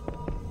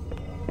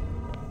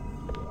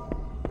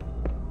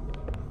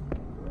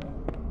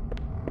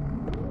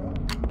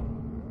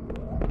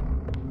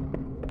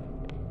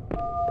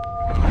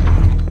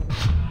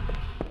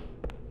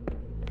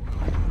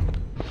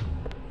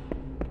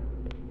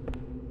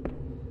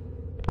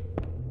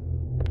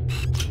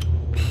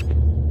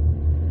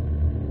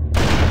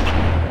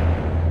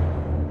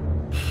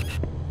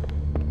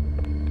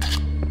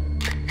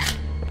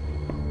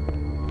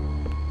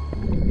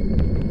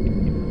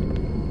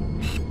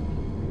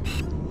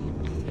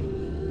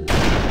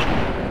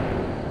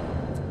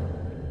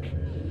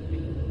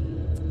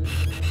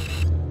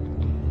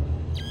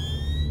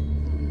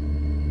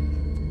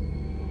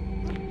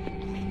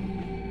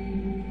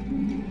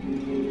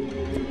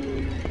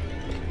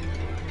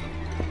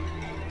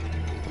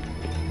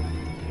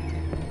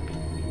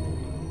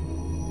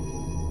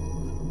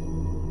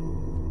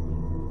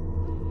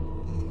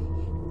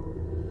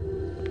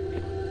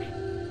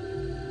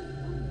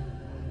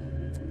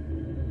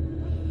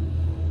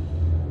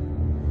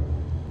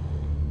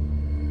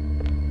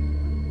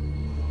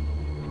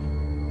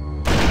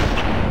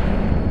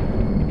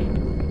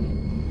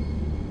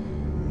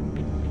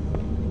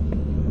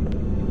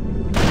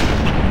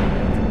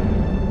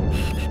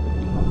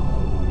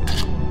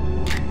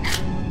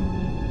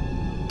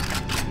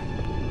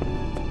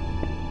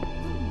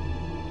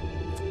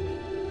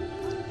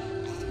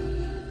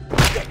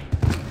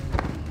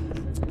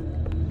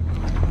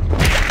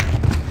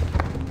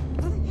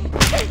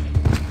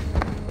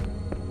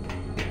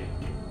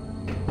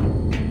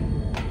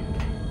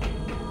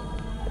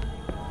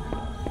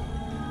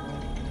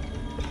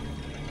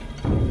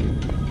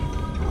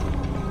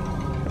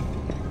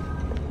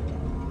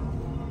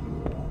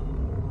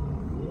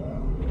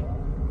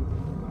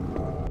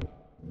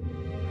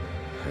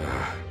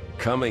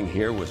 Coming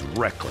here was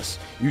reckless.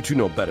 You two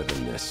know better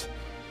than this.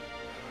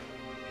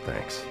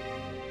 Thanks.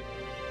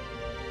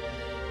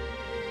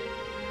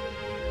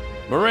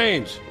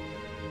 Marines,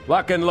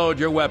 lock and load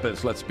your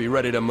weapons. Let's be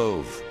ready to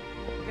move.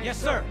 Yes,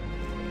 sir.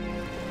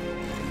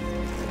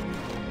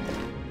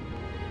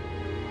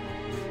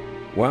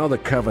 While the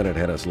Covenant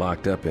had us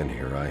locked up in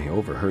here, I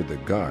overheard the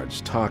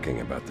guards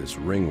talking about this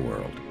ring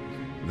world.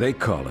 They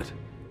call it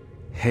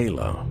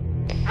Halo.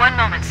 One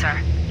moment, sir.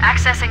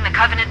 Accessing the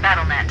Covenant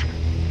BattleNet.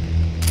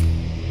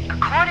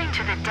 According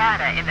to the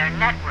data in their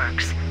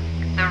networks,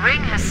 the ring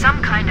has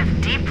some kind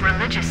of deep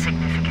religious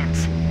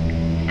significance.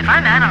 If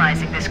I'm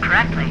analyzing this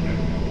correctly,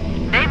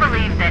 they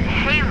believe that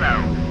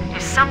Halo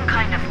is some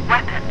kind of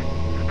weapon,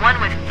 one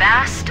with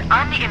vast,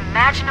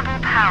 unimaginable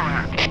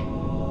power.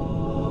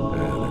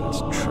 Then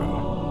it's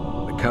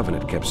true. The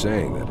Covenant kept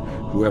saying that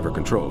whoever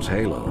controls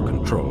Halo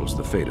controls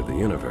the fate of the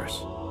universe.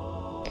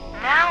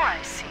 Now I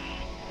see.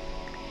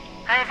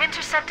 I have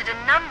intercepted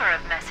a number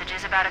of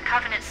messages about a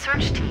Covenant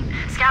search team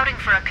scouting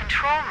for a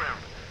control room.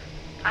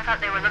 I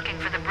thought they were looking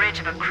for the bridge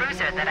of a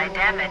cruiser that I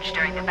damaged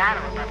during the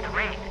battle above the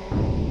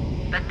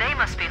ring. But they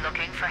must be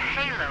looking for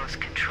Halo's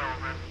control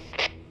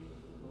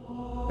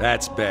room.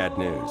 That's bad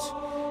news.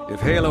 If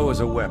Halo is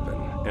a weapon,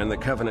 and the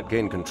Covenant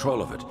gain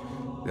control of it,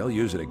 they'll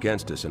use it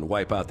against us and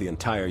wipe out the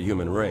entire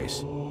human race.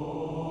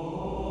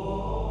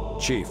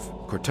 Chief,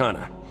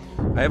 Cortana,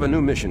 I have a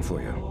new mission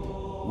for you.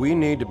 We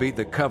need to beat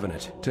the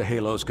Covenant to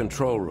Halo's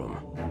control room.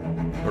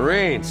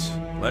 Marines,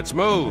 let's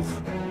move!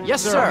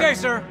 Yes, sir! Okay,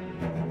 sir!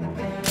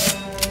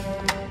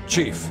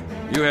 Chief,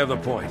 you have the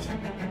point.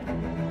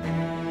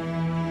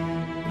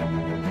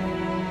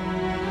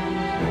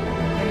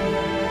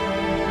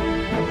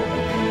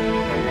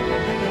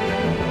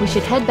 We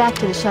should head back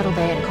to the shuttle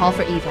bay and call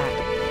for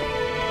evac.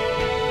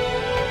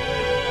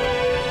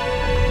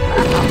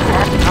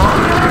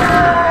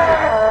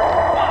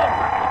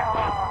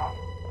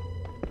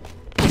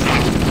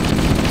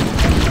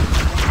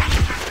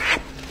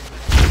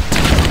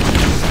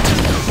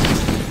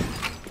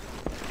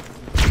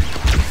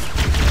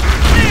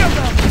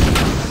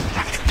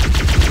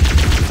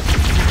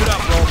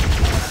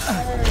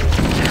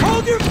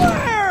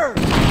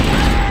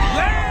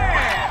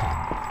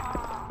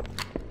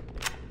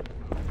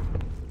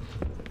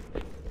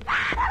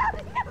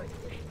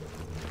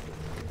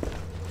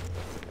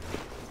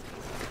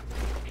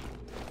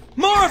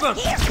 More of them!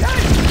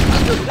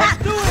 Let's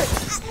do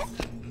it!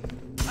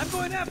 I'm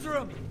going after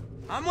him!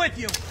 I'm with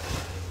you!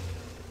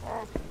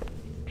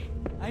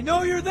 I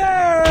know you're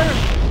there!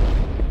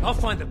 I'll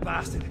find the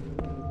bastard.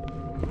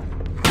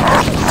 I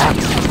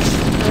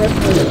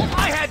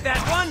had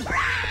that one!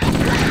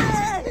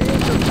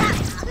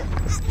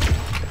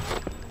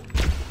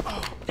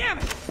 Oh, damn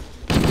it!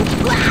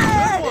 Good one.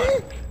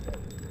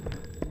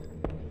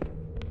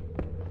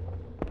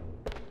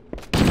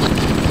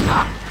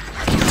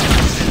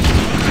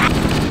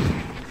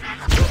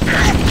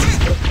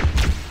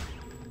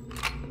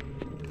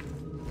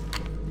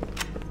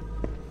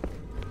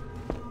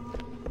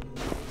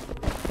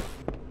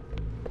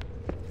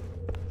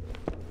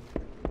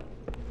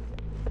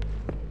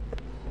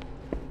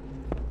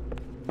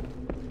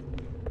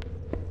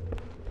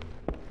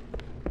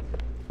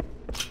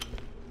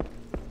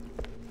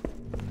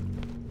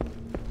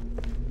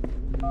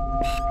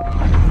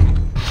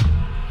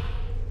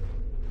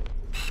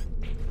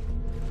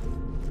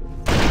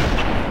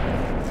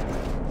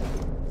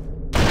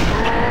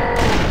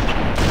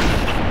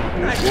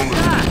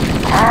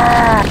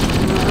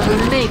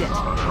 Made it.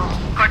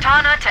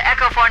 Cortana to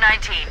Echo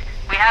 419.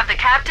 We have the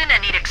captain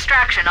and need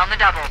extraction on the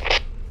double.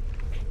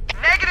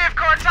 Negative,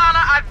 Cortana.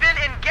 I've been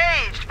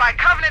engaged by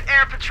Covenant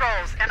air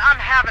patrols, and I'm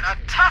having a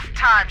tough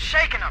time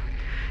shaking them.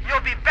 You'll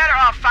be better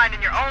off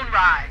finding your own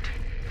ride.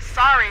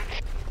 Sorry.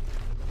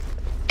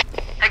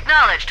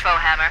 Acknowledged,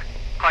 Foehammer.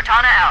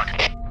 Cortana out.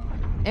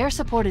 Air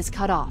support is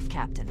cut off,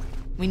 Captain.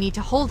 We need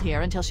to hold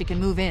here until she can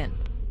move in.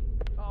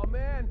 Oh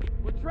man,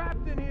 we're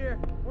trapped in here.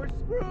 We're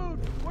screwed.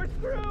 We're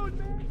screwed,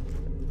 man.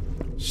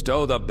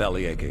 Stow the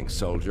belly aching,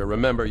 soldier.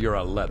 Remember, you're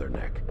a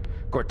leatherneck.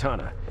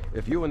 Cortana,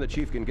 if you and the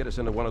Chief can get us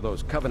into one of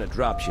those Covenant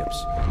dropships,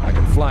 I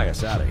can fly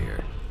us out of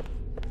here.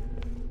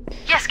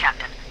 Yes,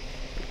 Captain.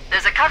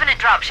 There's a Covenant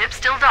dropship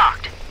still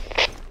docked.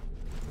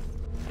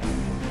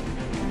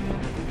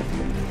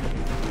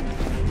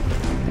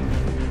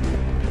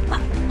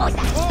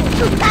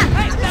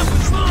 Hey, that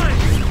was mine!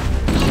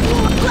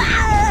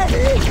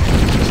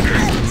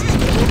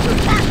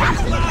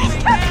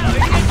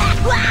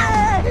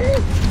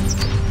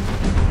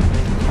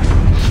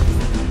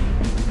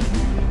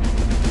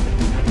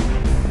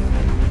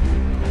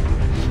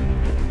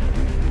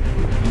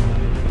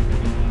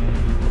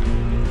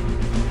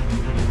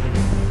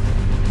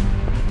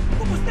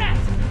 What was that?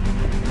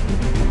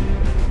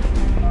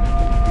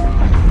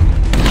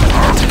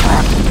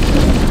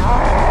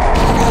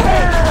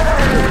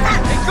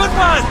 Hey, good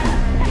one!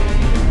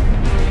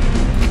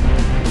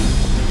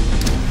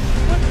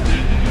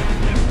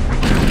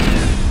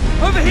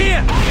 Over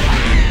here!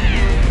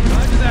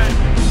 Roger that.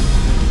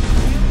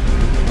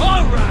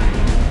 All right!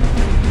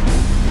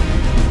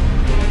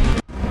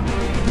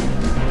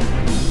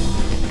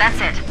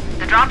 That's it.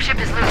 The dropship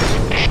is loose.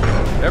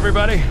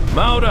 Everybody,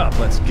 mount up.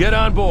 Let's get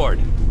on board.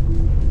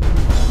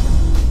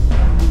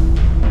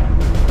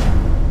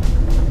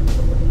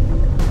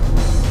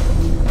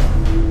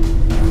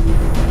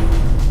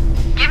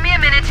 Give me a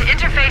minute to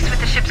interface with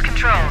the ship's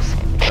controls.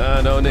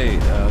 No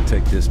need. I'll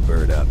take this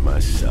bird out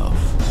myself.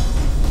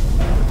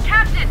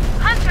 Captain!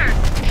 Hunters!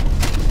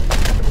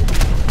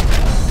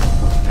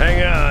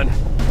 Hang on.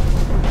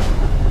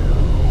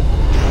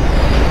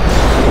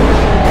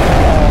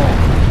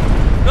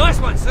 Nice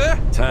one, sir!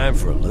 Time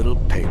for a little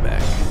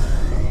payback.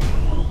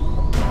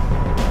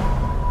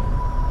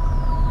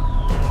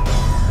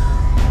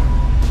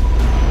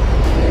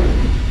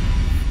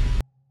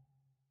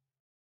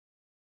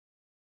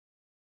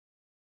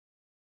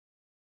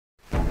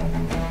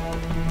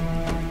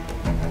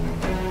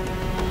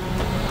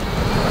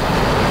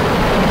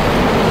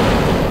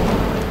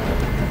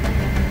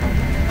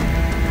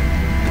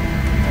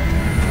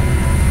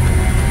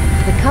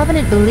 The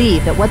Covenant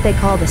believe that what they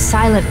call the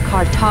silent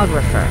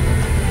Cartographer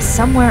is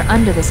somewhere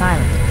under this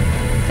island.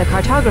 The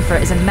Cartographer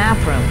is a map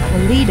room that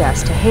will lead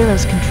us to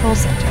Halo's control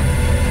center.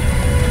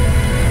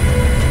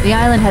 The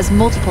island has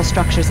multiple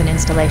structures and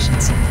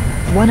installations.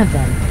 One of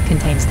them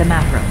contains the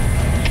map room.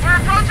 We're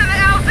approaching the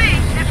LZ.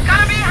 It's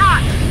gonna be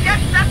hot. Get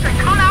set to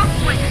come out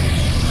swinging.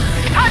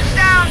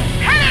 Touchdown!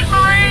 Hit it,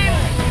 Marines!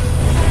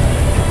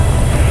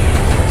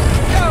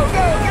 Go,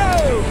 go, go!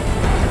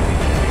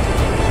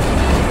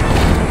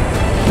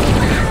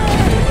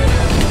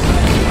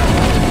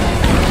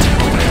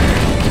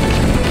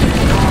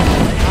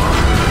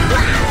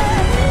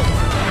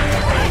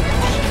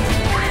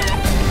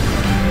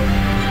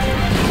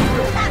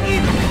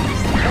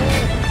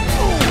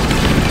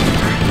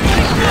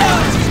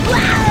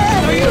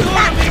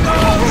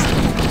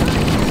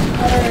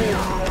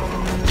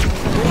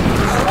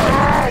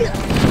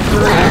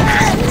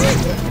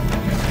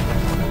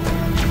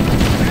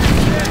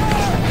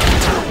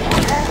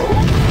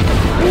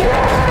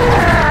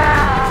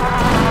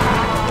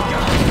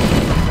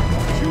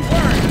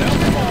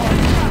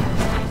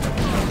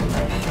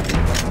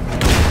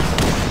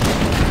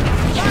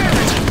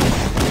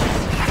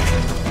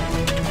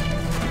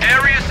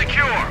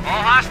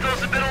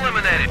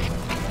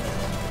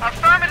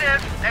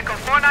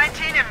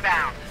 419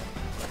 inbound.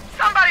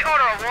 Somebody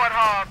order a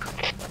warthog.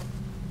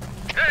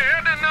 Hey,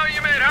 I didn't know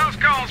you made house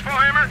calls for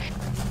Hammer.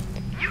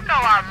 You know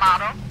our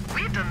motto.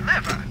 We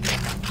deliver.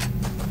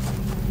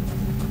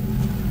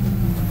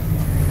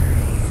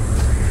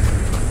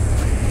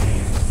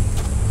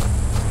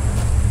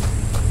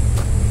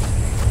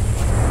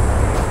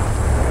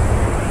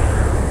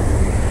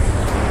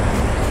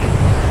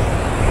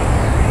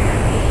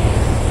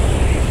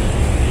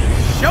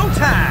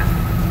 Showtime!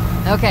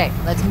 Okay,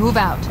 let's move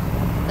out.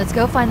 Let's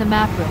go find the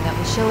map room that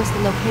will show us the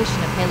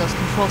location of Halo's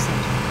control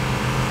center.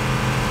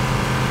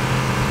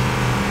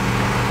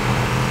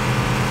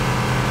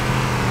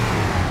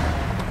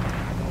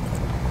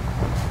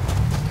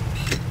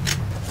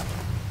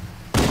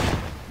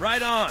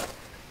 Right on.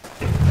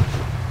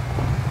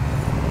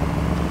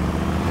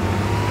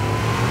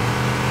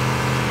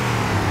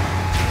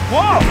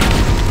 Whoa!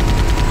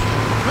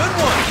 Good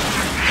one.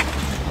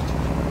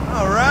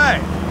 All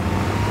right.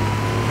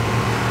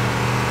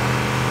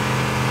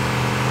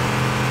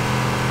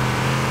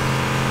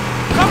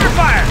 Cover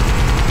fire.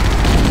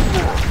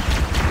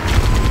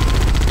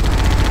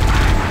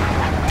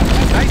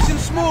 Nice and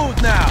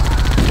smooth now.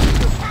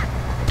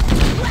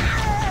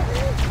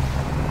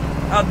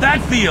 How'd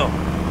that feel?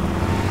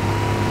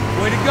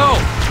 Way to go!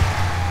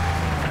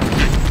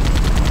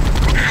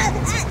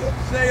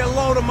 Say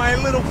hello to my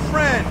little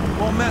friend.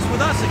 Won't mess with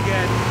us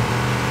again.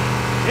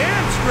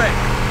 Damn straight.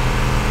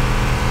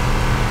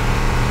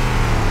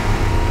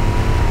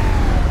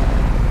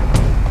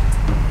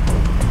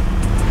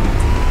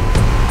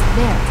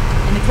 There,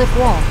 in the cliff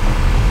wall.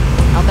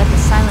 I'll bet the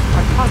silent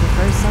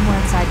cartographer is somewhere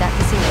inside that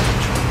facility.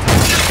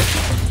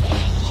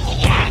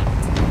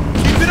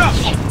 Keep it up!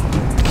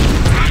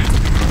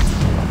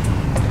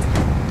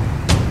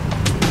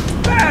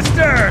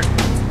 Bastard!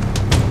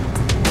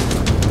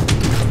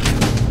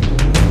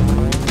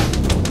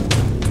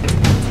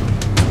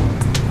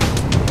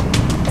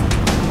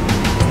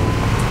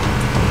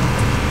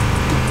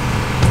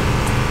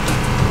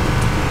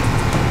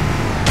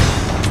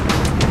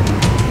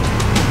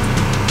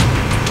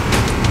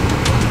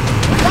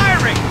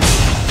 Firing!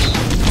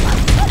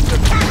 Lots of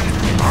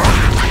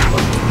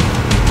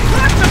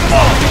them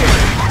all here!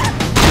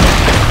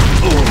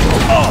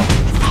 Oh!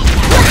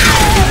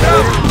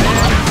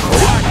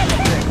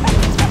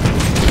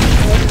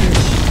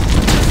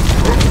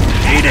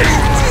 Eat it!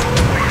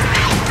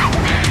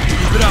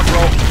 Keep it up,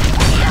 bro.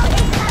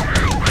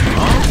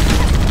 Huh?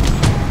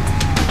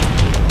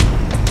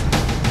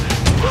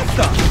 What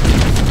the?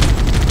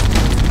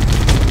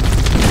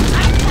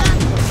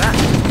 What's that?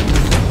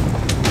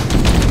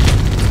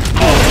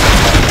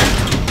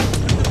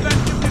 That's the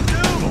best you can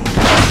do!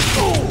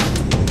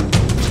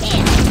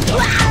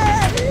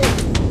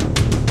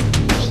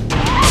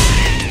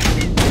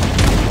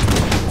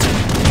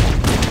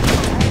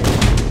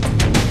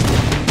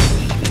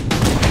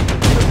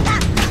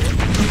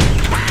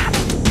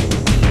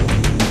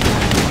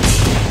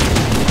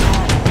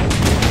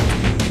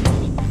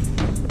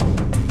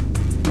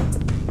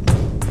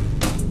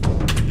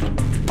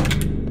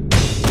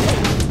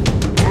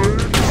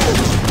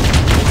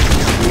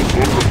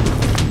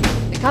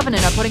 The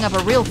Covenant are putting up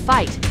a real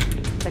fight.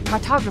 The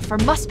cartographer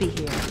must be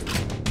here.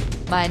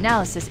 My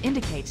analysis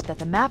indicates that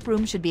the map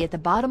room should be at the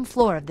bottom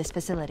floor of this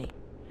facility.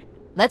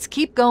 Let's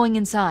keep going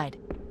inside.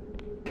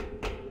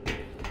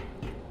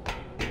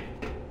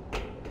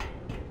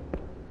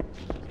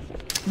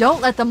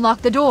 Don't let them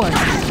lock the doors.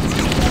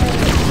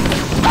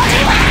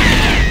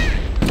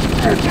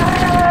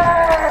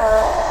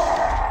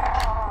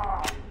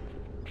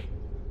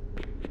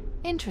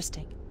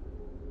 Interesting.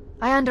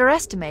 I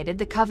underestimated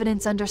the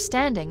Covenant's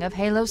understanding of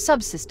Halo's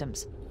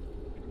subsystems.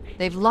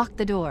 They've locked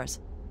the doors,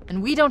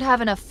 and we don't have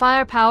enough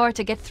firepower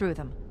to get through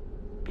them.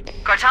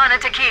 Cortana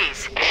to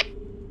Keys.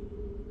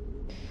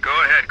 Go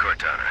ahead,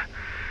 Cortana.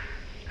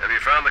 Have you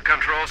found the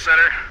control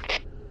center?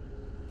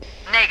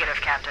 Negative,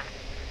 Captain.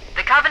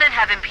 The Covenant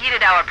have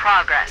impeded our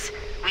progress.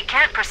 We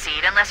can't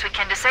proceed unless we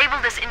can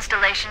disable this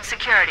installation's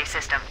security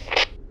system.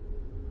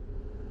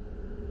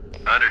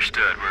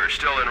 Understood. We're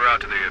still en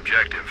route to the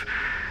objective.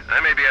 I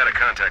may be out of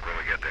contact when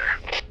we get there.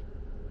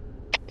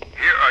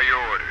 Here are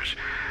your orders.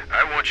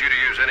 I want you to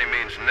use any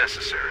means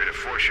necessary to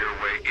force your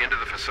way into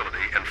the facility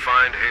and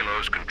find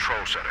Halo's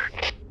control center.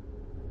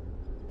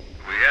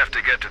 We have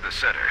to get to the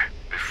center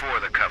before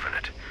the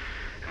Covenant.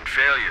 And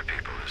failure,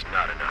 people, is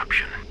not an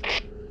option.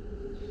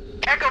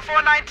 Echo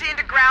 419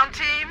 to ground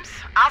teams.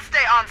 I'll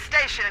stay on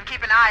station and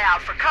keep an eye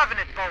out for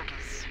Covenant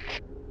bogies.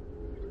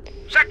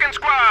 Second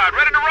squad,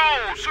 ready to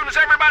roll as soon as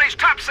everybody's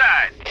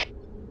topside.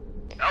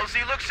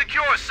 LZ looks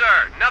secure,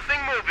 sir. Nothing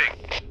moving.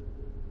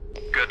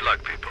 Good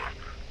luck, people.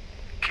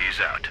 Keys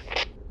out.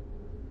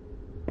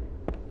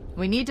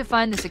 We need to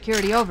find the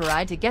security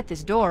override to get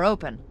this door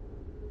open.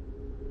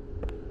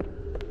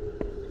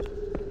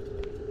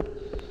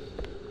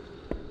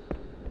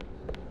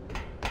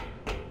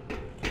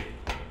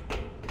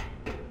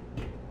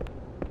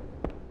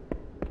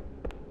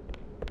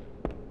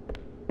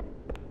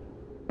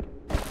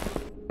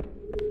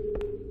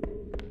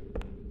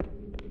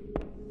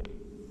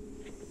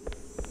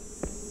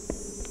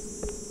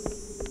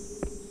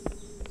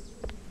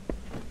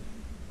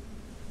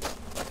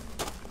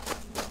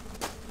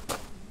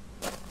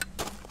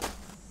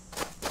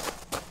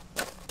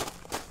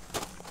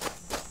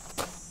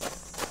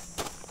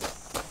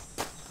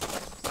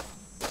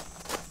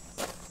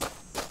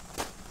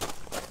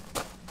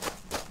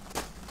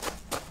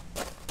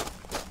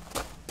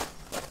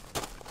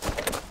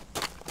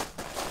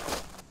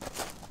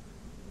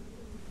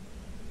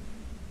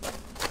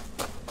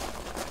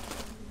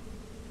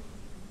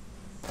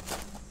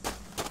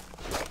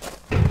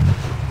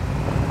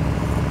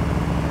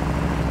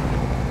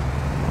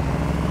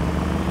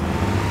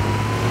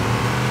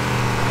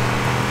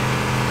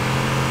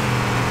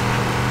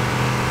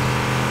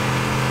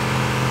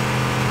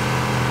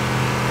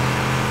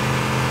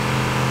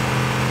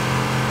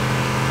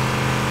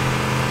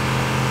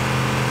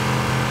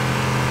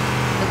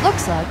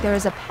 Looks like there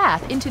is a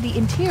path into the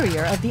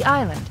interior of the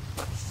island.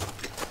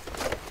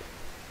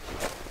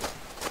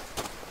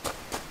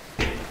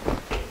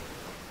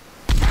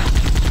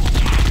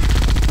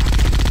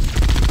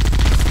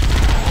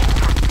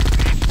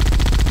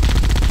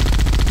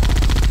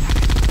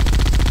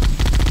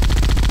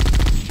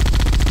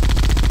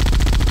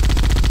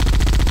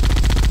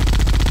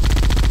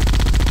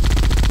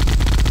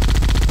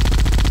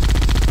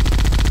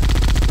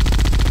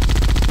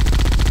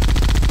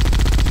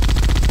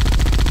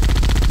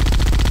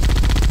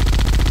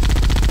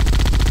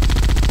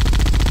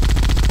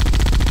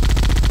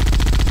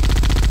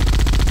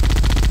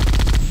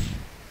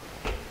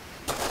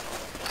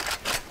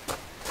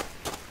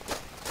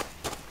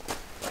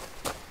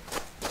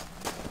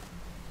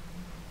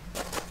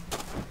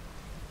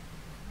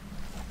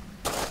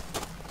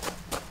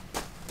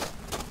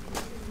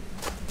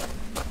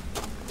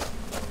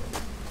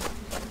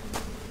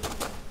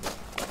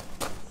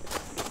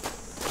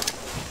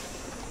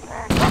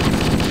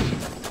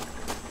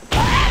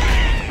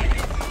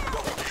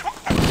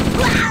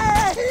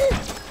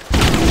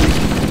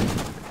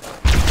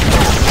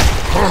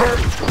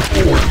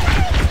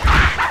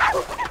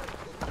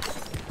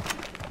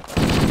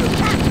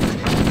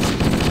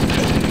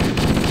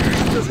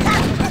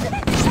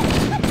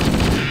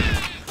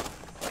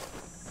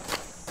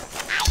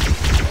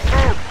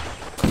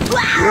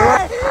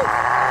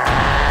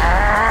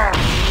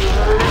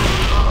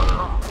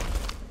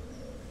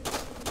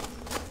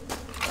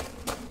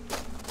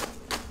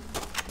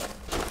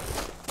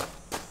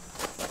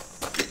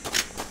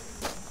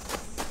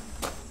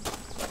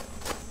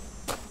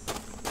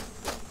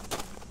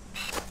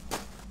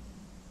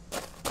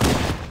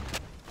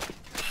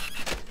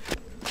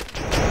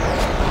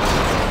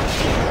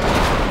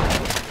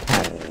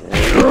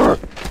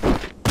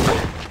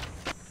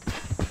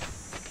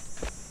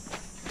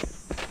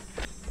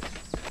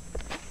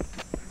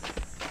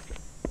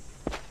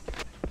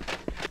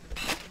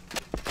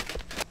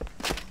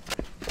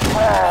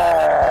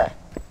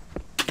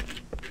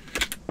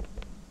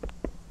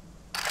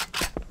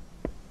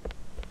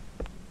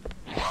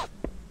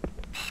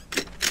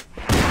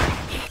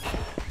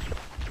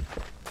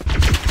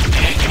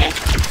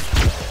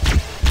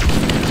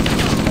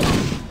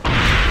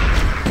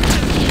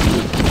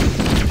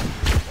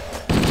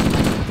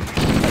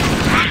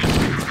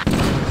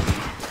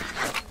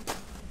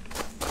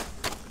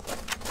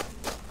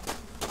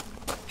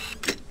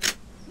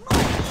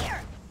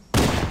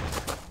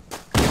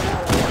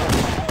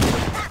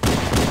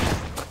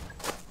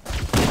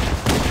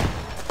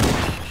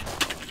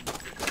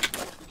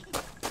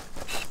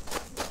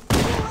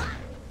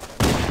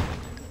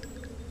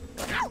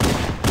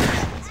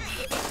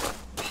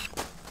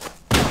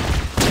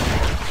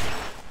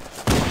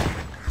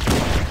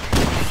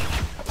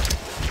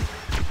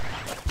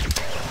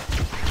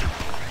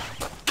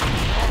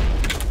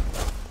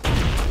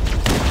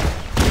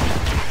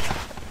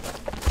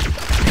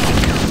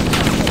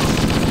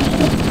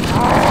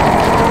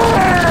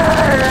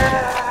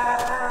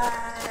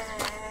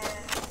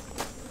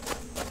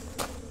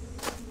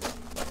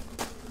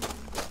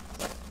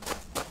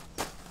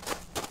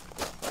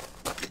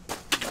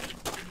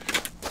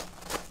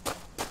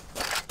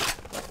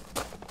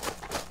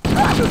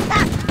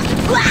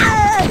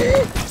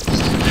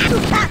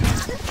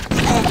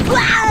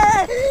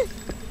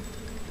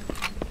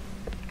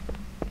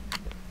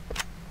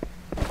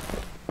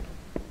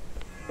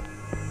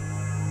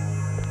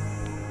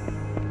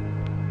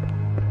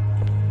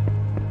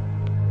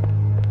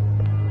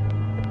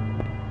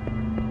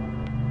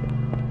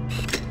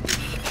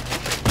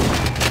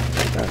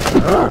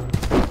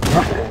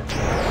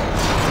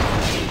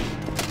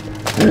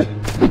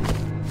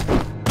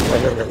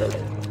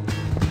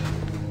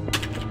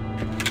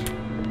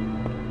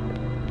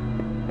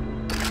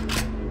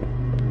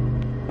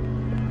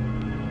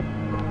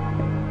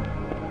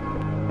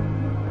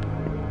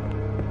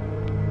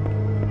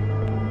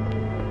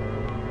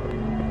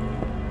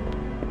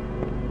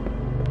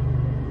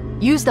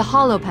 Use the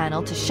holo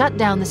panel to shut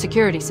down the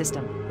security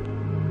system.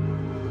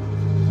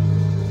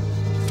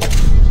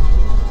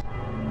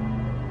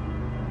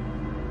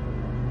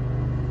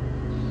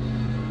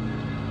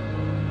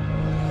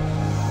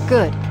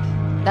 Good.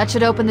 That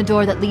should open the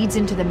door that leads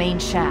into the main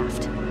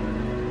shaft.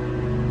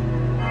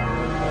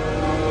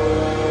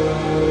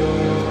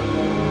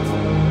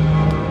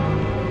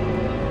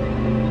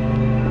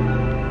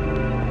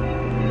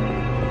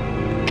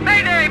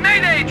 Mayday!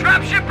 Mayday!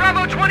 Dropship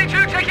Bravo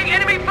 22 taking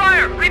enemy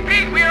fire!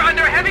 Repeat, we are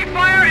under heavy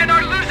fire and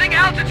are losing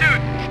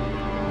altitude!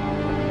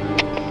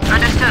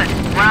 Understood.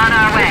 We're on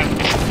our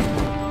way.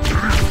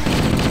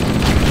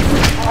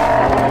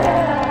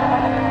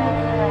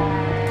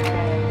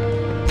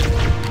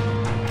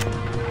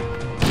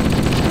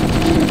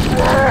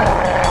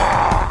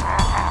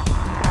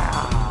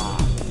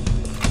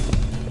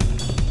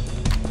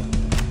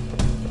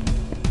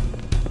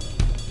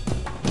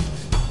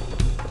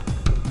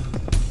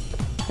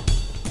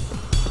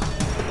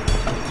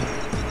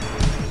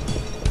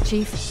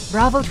 Chief,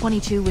 Bravo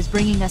 22 was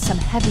bringing us some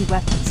heavy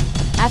weapons.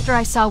 After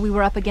I saw we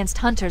were up against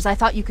hunters, I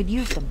thought you could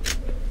use them.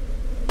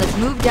 Let's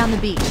move down the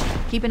beach.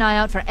 Keep an eye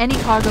out for any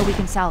cargo we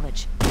can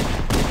salvage.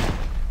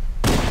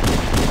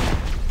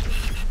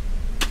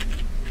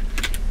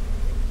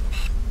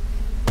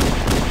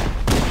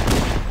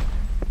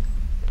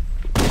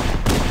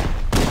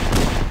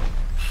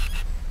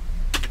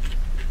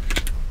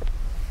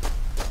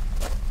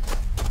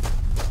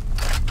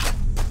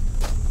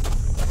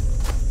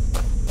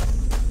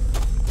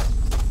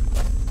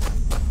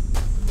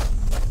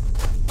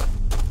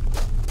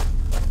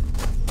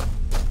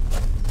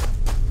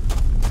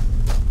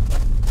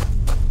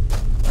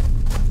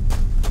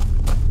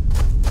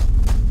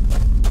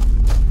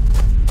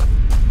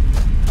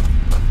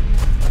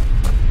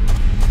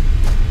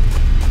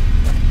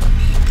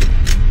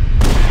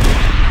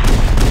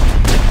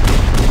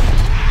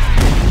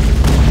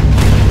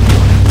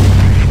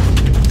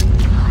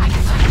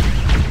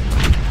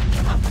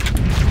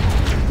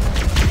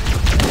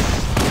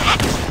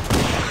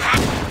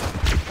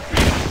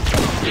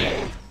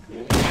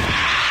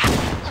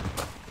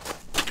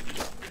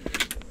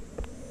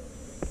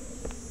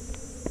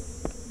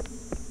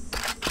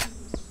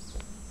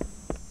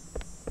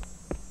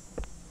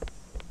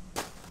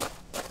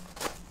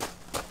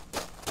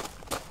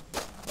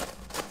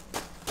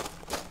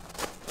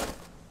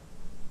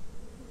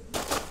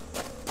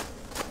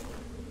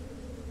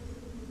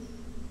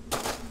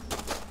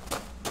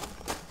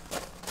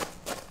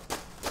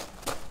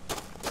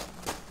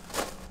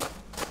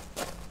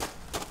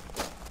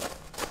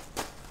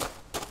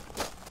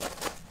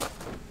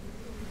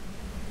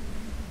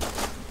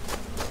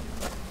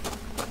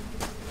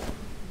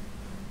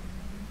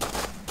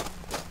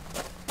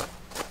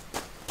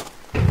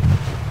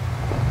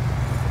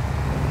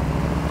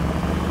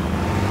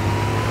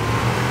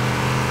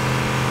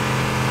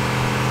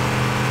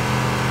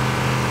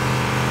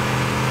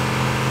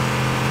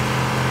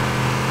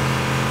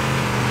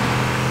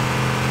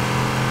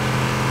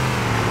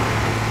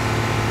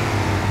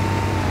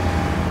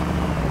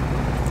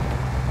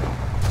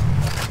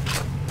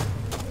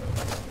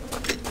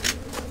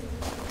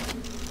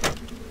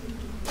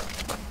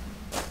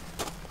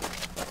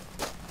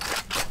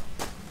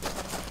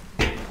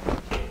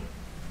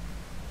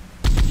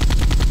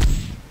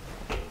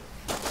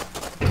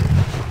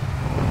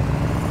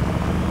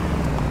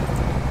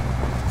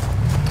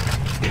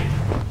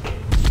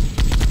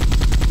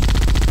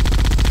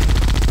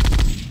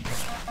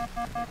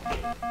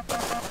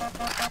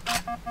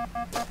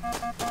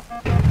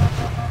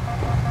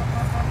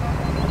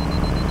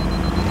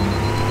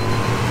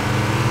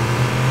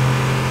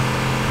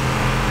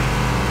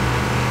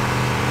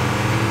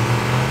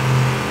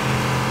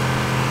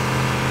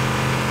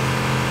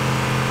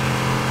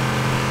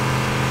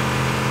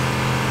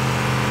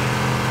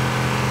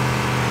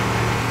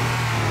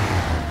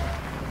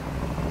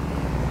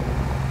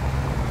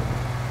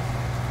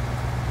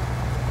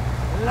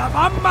 ¡La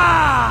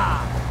Bamba!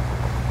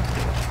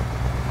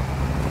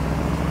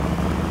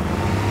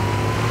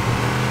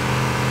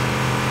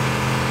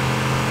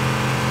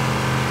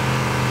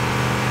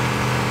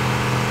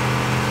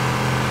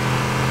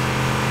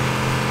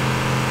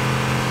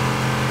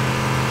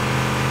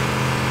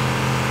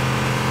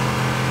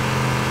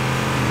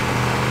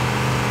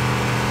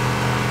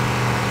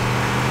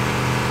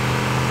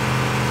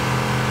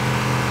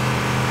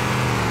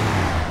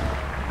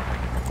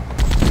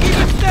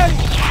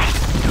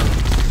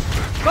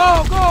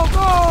 Go, go,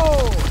 go!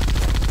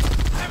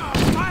 I'm on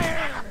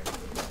fire!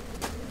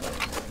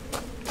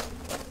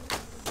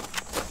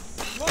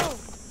 Whoa!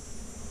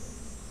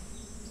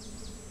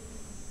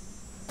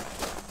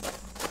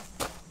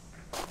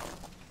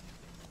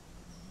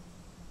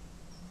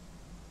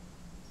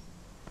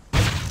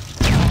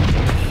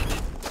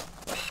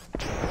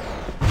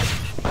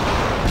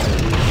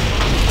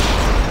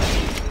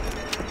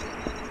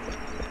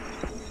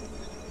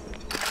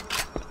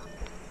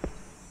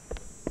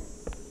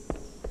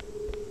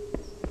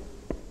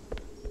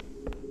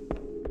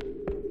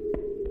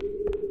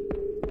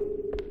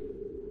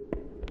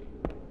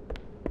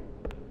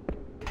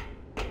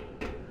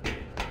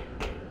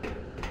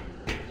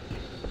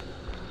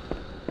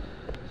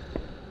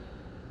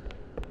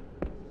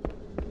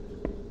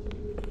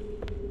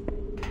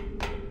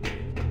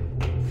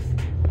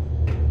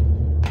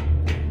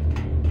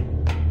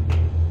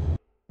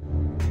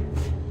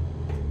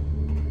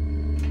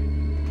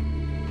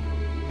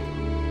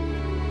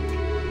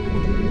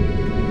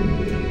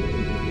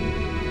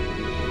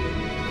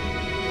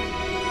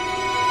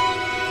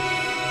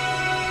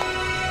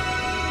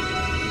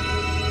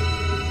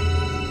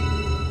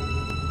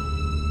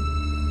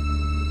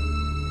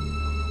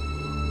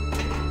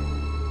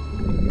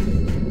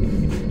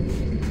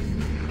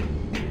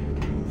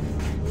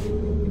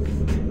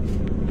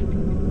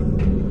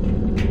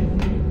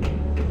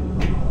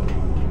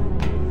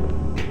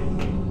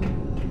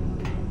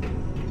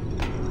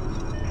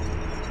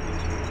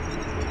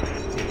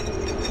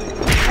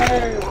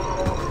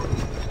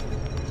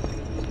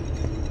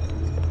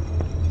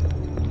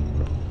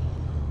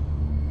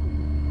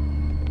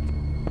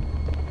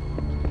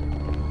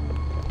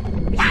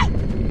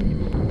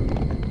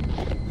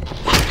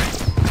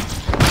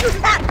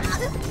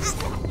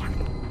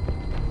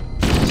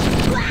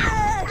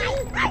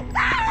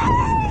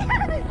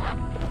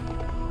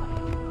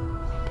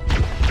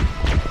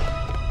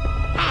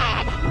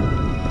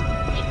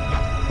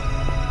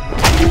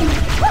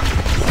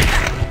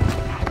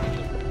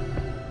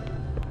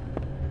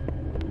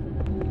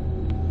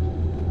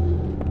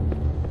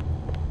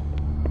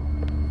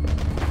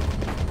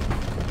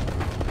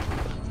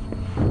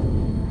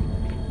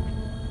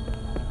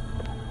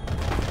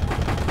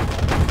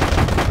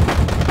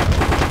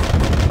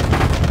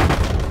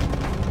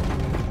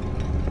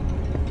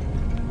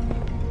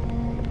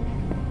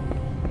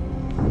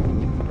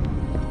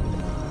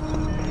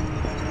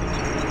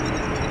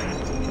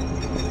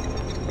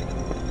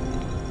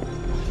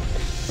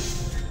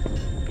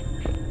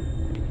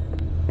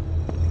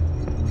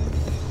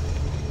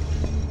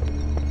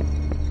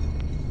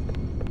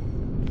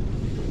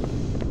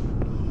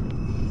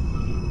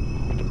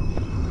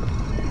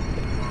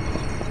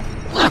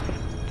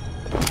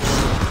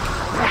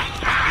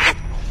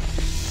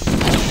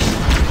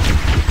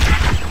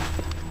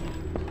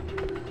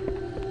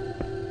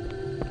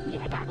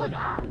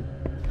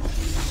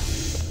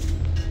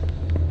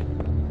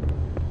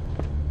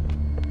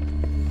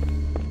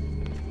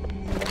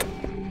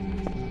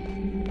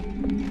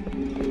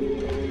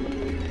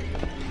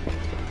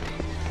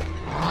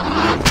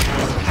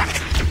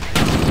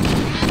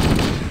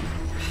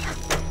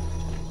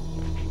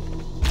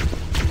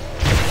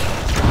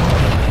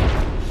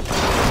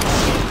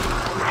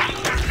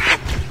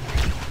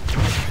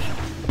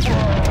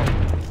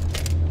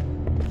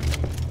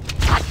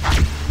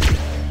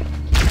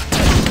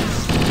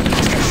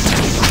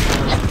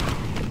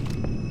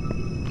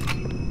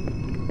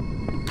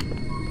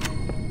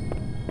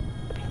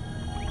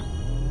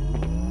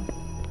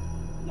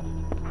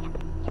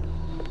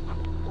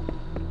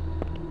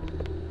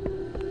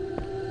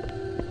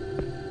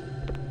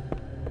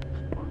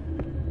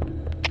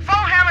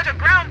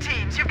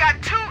 teams. You've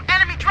got 2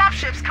 enemy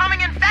dropships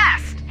coming in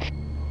fast.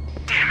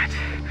 Damn it.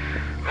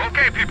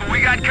 Okay, people,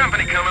 we got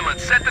company coming.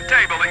 Let's set the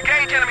table.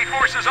 Engage enemy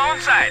forces on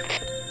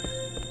site.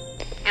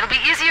 It'll be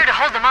easier to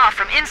hold them off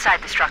from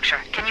inside the structure.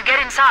 Can you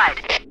get inside?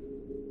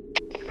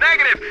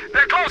 Negative.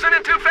 They're closing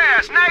in too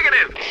fast.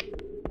 Negative.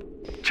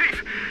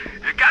 Chief,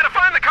 you gotta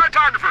find the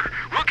cartographer.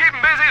 We'll keep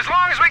him busy as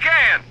long as we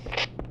can.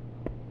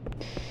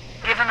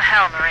 Give him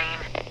hell,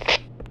 Marine.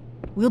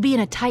 We'll be in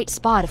a tight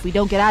spot if we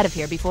don't get out of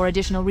here before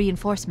additional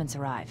reinforcements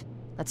arrive.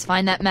 Let's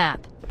find that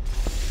map.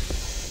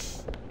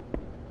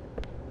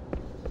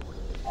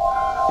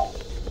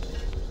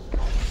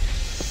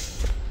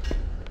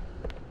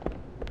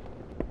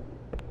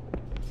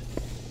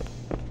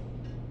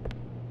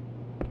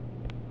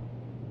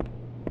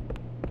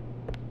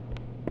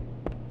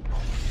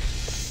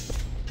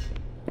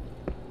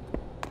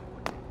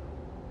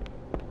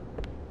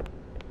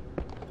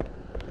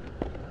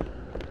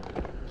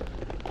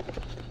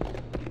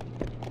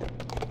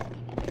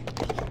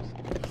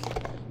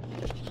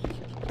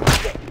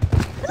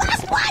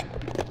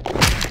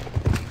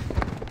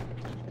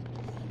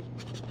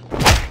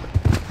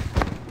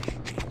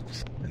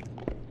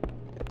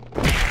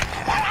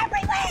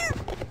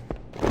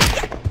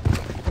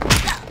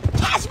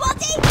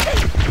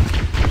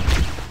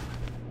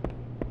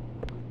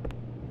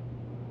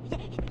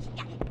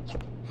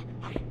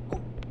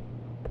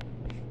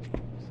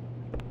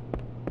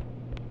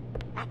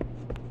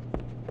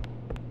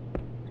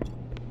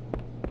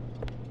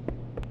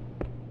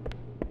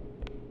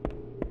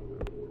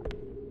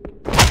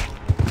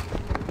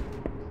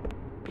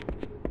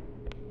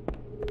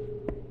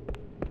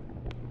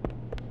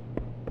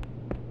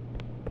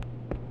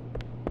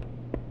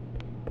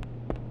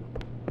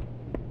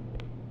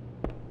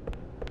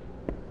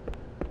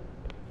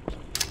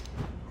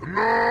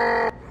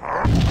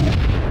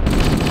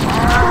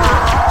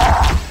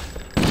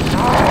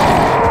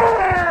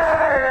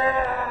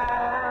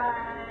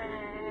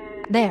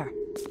 There.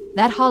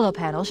 That holo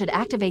panel should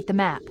activate the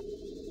map.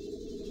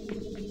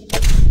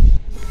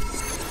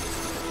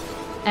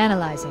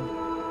 Analyzing.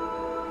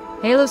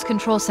 Halo's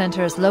control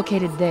center is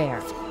located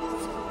there.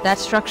 That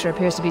structure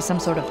appears to be some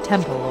sort of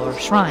temple or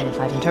shrine,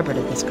 if I've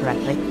interpreted this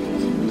correctly.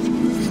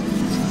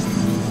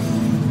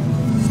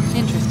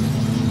 Interesting.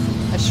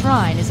 A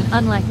shrine is an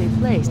unlikely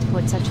place to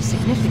put such a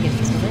significant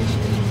installation.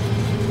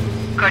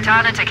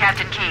 Cortana to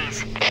Captain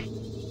Keyes.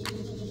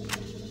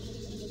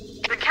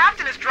 The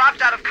captain has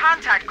dropped out of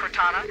contact,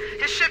 Cortana.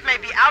 His ship may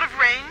be out of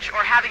range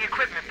or having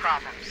equipment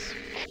problems.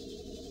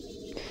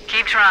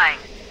 Keep trying.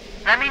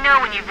 Let me know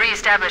when you've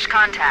re-established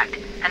contact,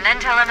 and then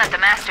tell him that the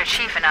Master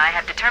Chief and I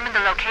have determined the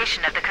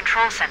location of the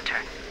control center.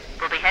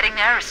 We'll be heading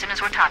there as soon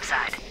as we're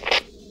topside.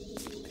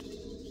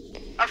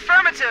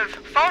 Affirmative.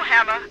 Phone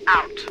hammer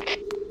out.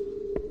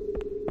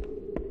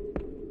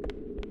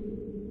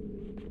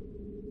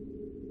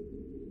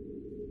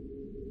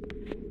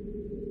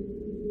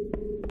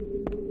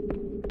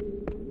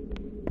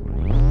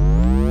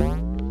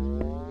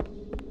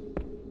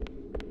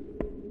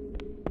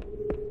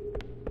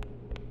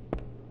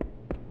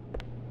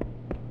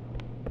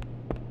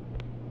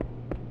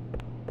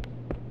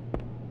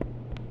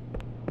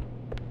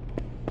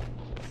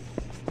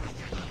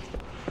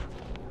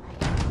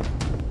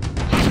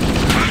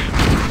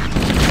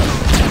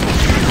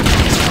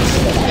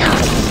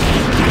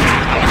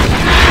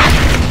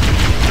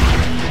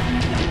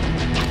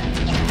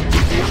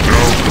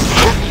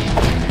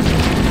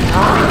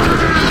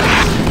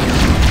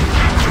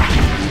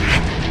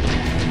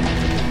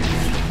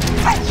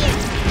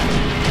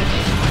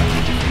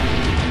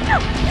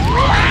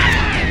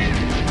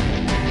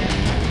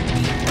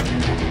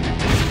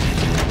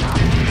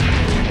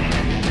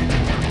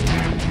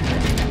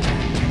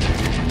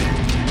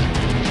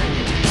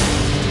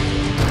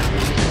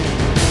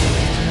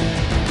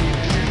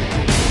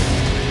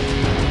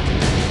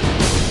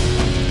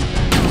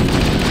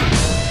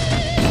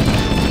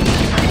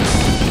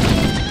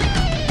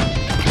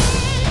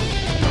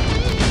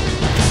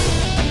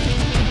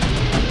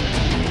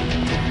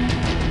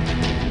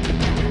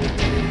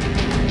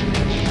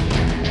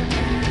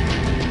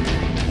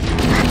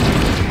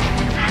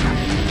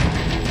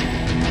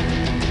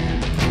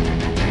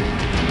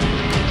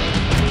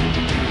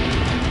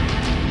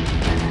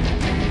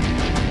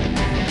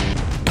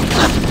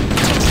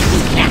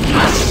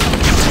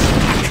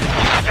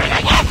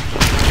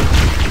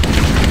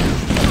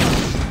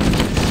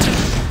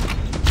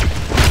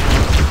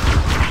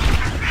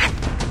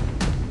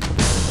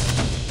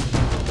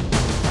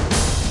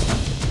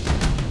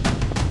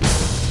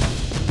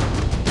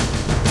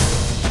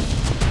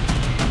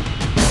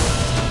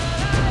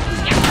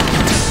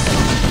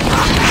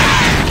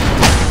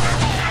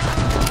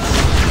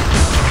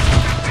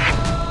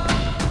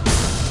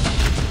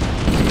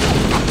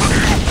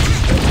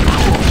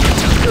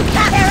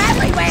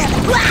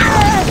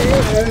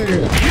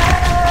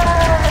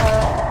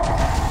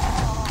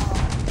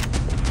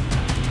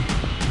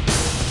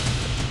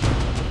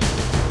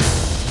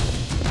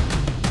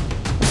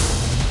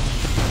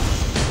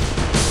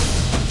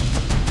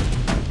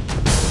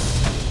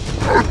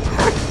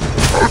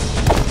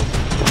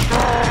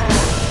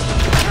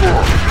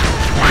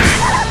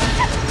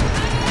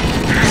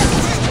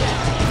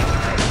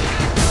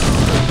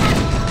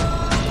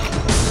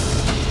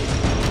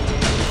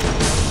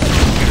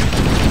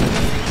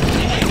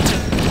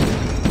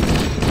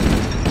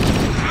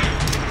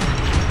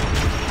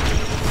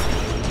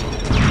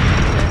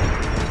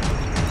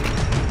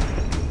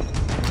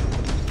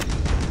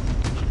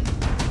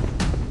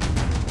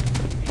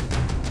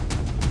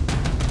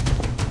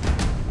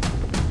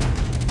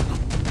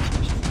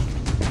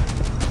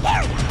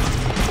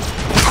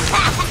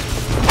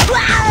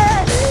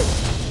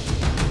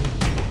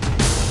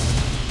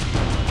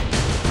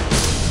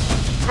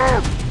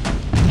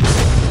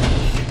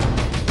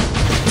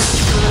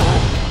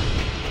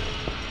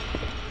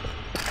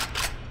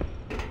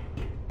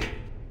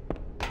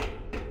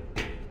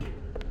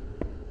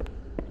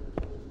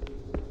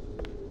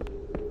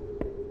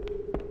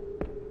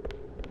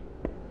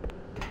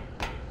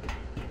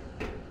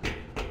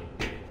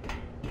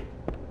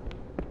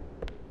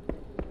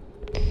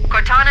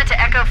 Cortana to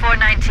Echo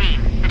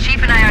 419. The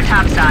Chief and I are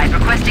topside,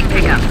 requesting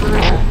pickup.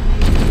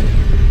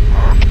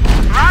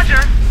 Roger.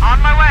 On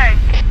my way.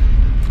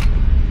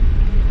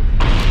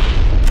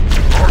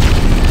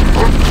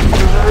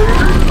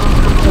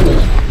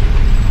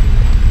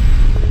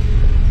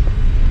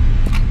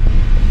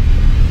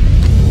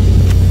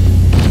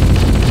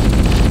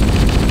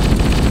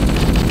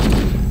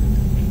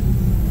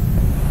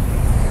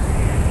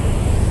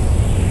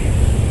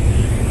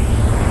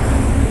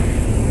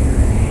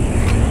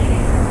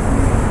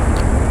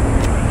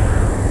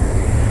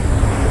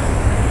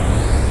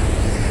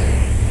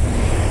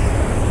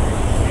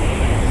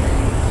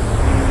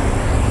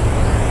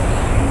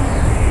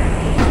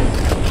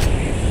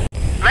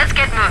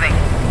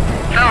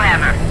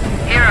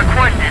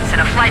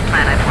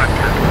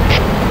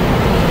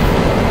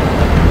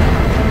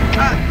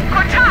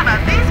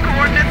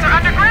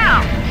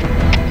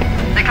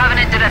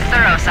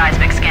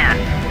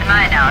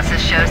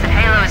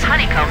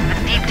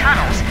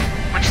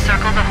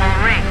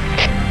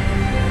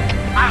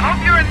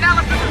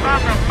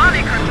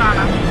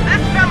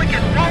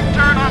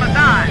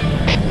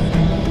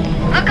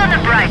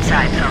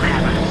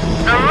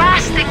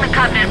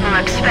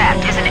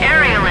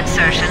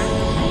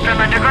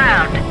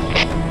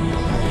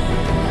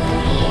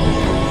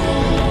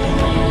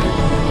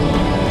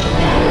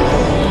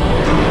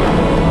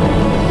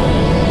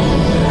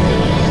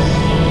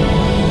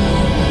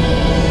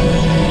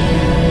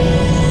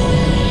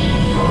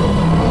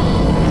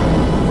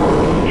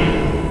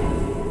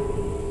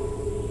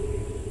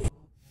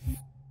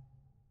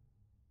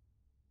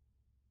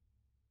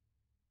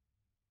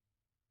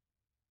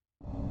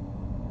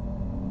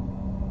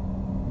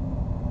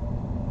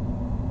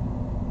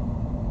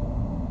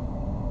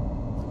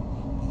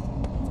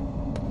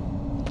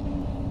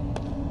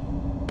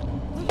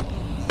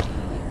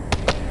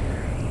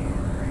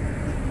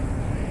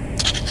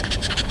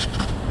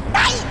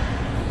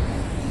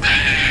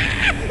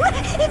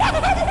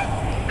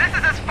 This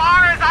is as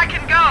far as I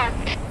can go.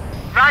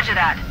 Roger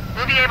that.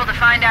 We'll be able to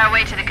find our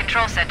way to the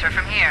control center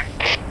from here.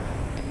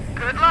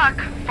 Good luck.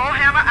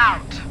 Foehammer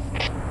out.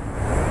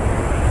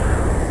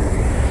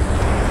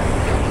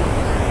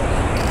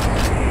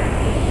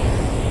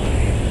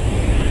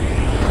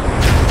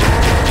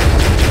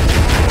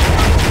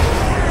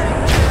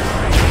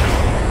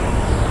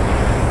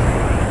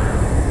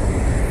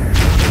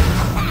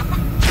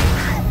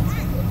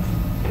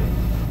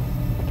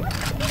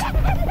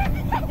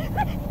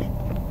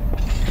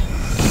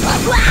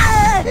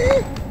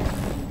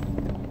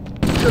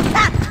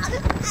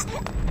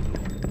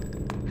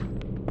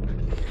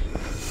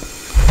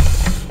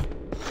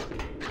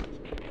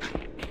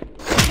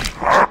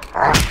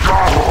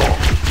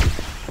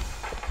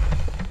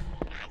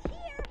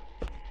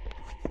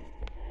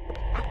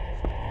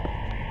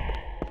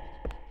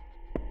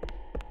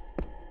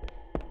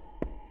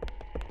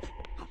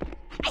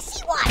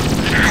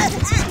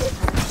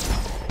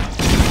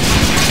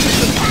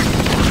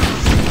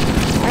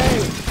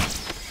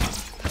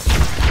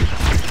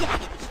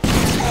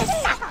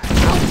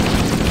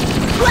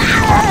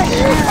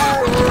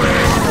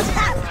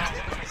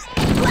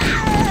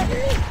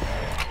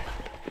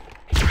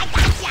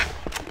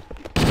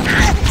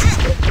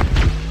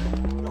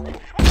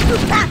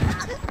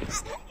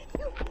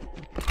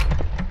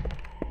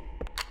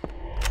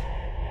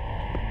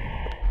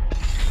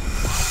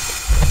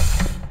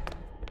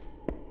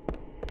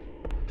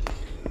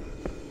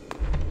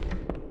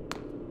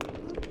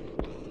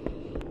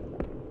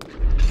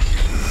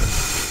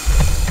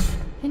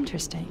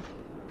 Interesting.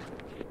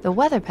 The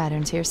weather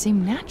patterns here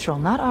seem natural,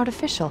 not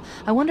artificial.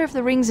 I wonder if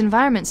the ring's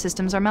environment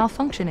systems are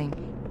malfunctioning,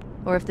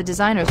 or if the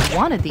designers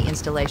wanted the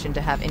installation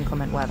to have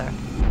inclement weather.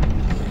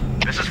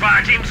 This is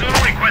Fire Team Zulu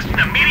requesting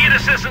immediate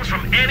assistance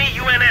from any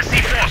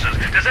UNSC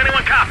forces. Does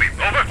anyone copy?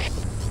 Over.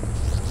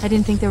 I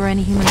didn't think there were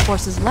any human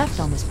forces left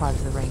on this part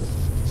of the ring.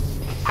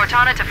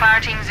 Cortana to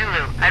Fire Team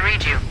Zulu. I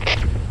read you.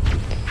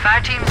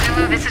 Fire Team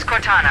Zulu, this is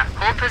Cortana.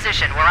 Hold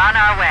position. We're on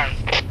our way.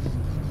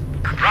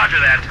 Roger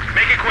that.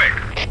 Make it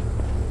quick.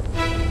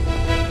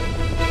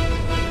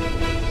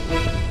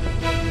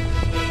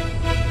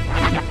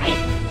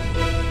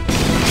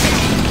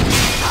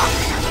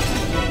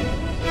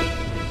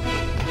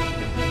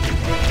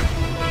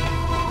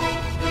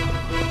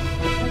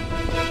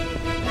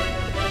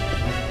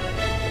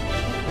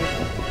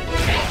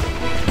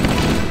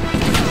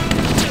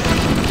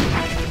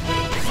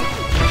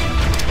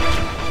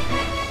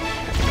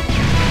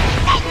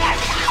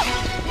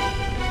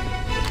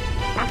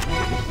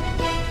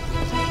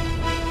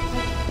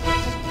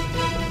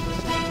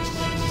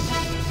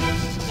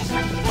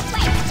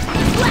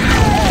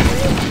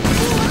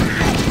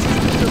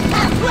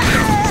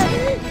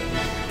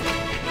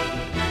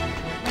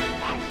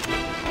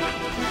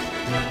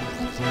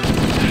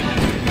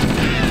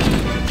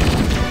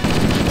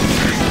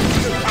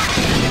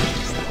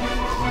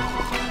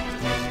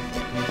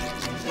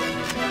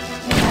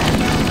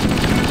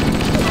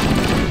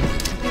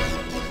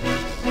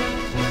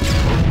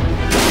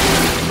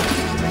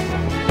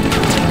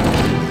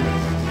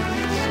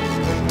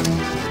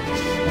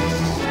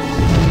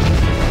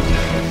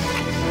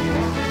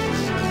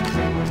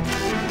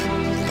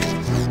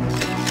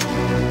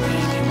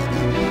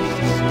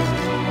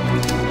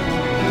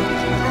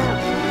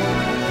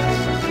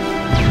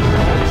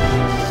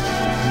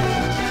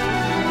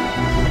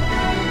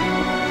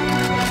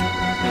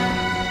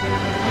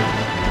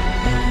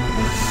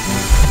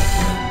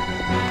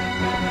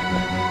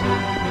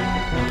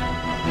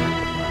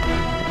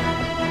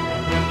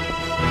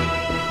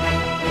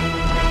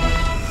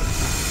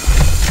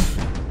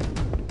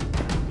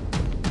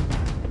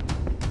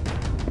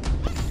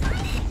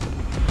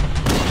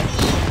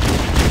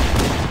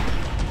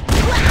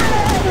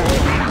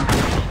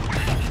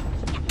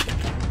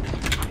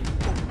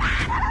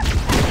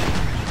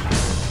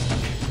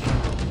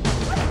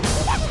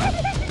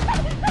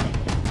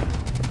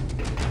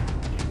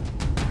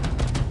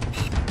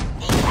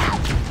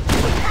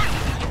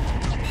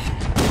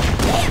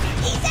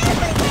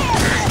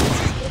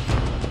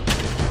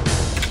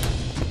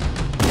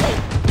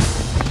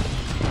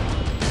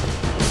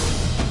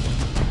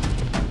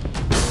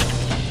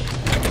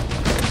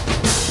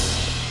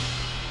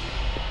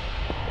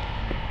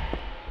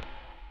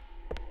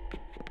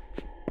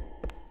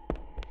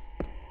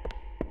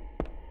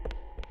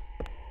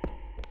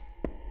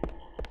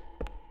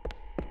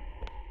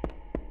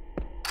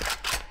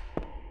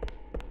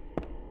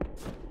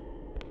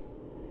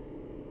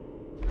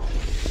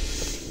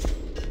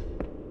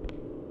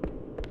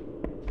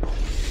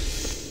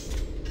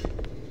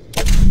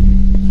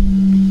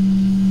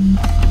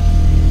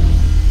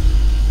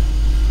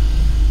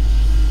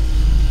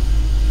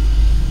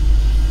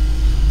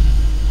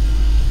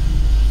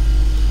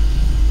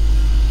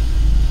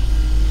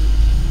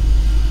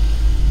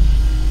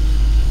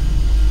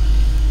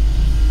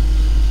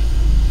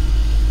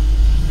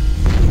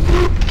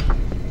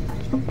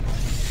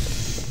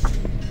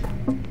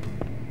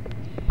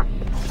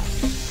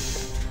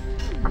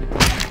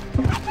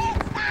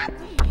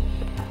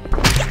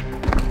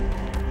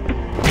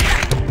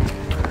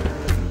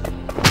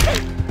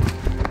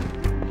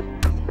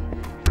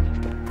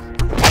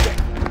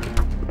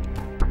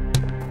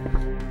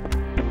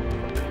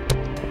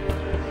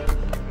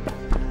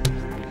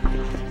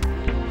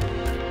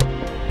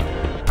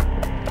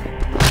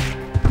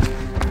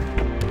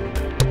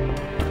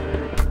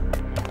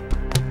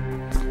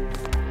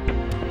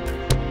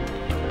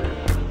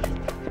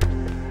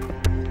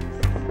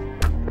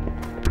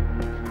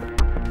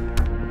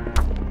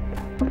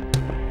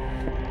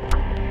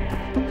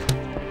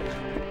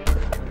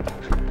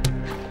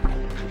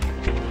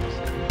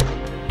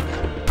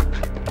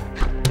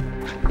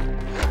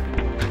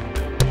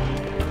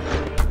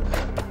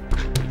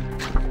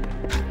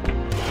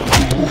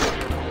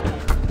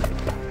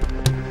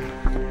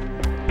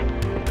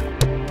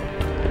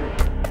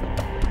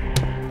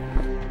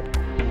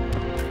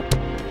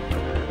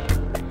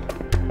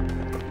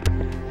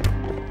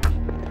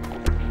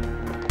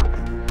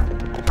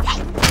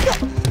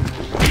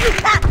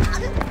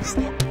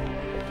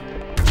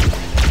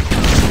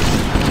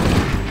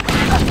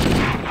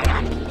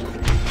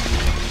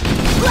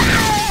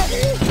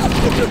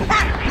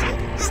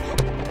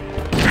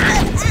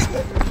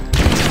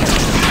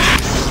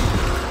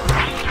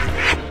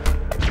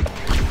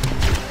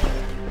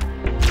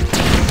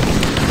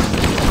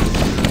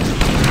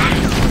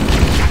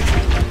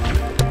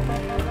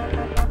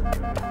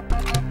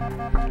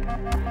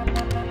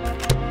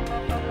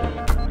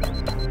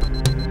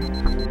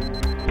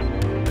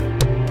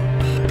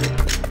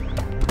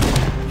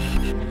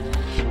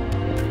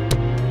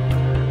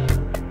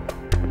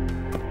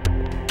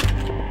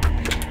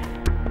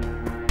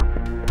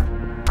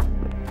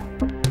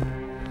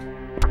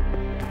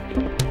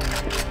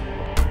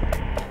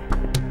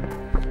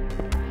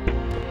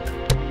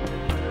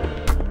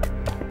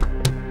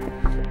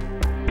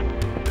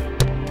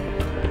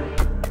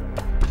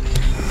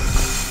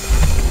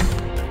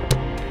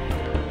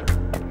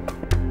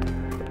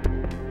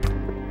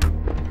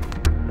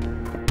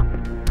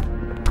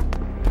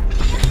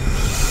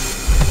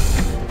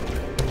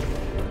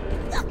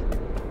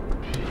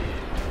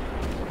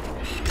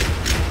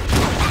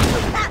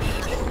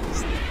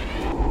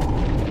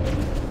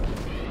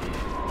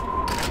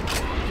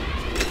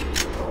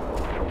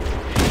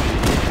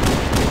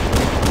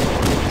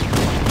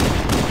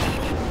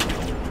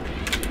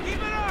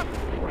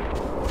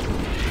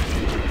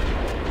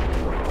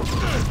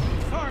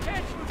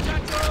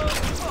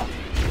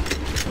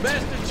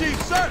 Master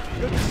Chief, sir!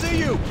 Good to see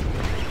you!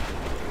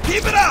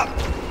 Keep it up!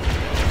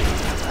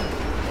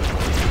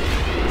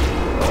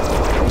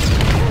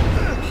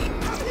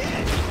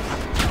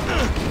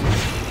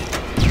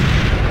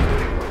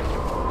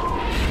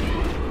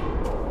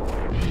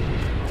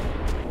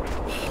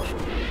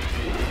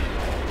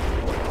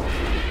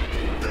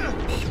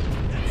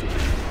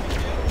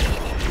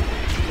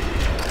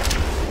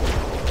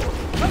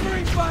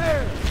 Covering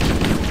fire!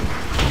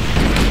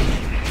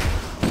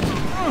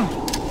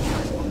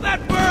 That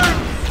burns!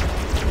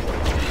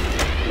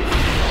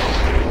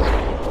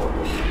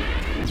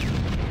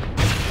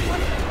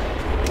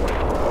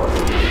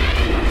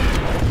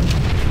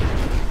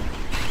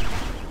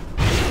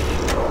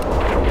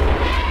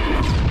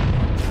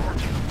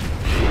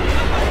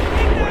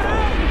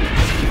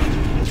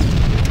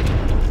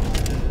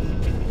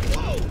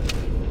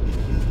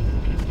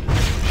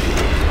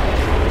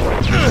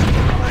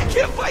 I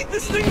can't fight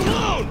this thing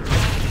alone!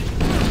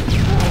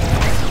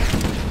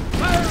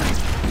 Firing!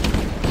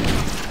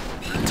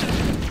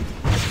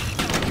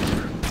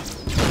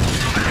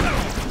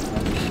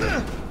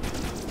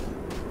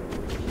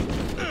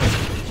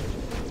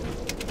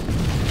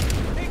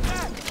 Take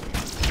that!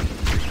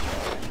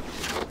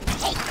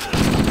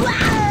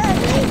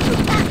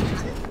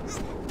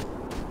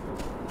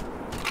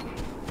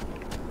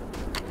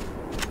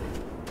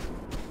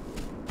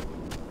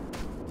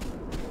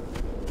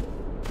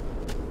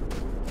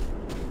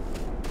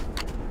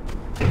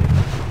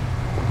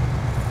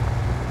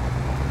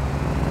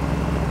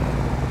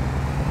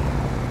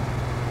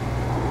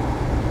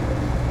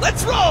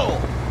 Let's roll!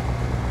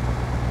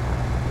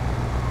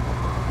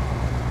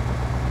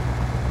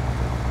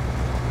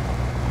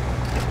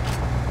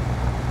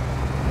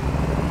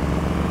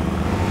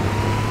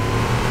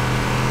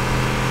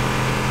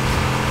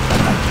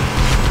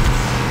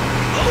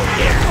 Oh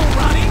yeah!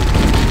 Ronnie!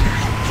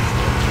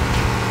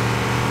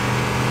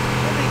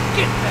 Let me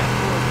get that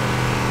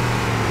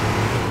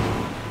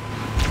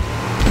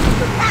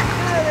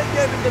They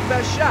gave it the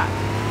best shot,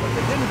 but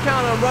they didn't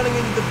count on running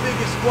into the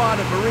biggest squad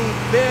of Marine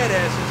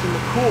badasses in the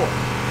Corps.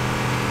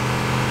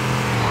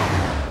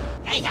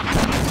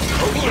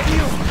 Oh yeah!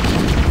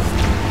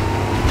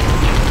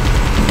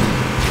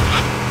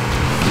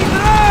 Keep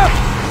it up!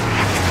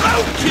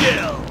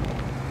 Roadkill!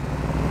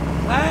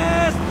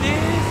 Class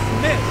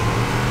dismissed!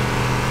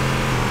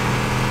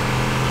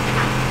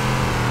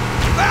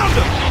 Found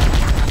him!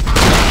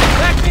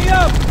 Back me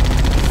up!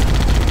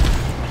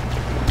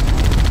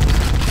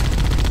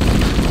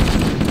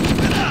 Keep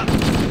it up!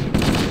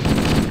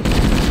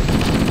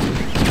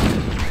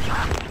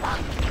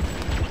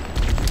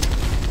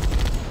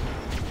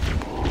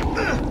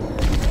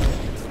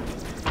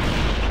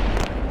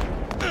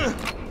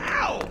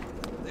 Ow!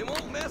 They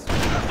won't mess with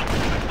us.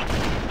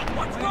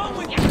 What's wrong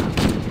with you?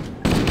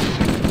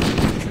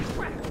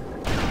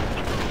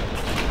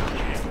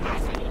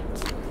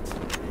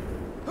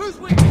 Who's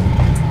with you?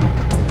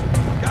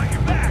 Got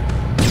your back!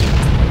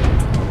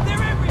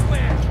 They're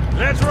everywhere!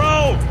 Let's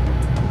roll!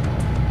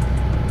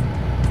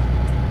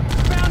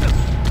 Found him!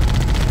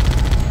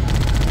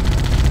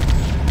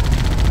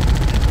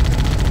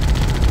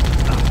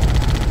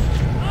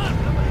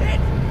 I'm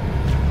hit!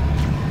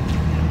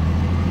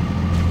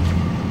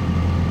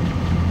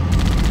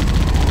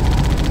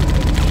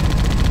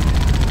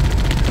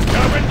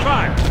 Covering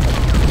fire!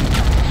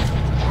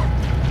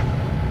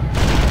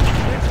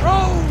 Let's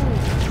roll!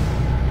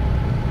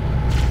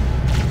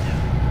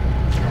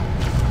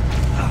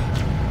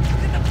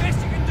 Did the best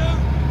you can do!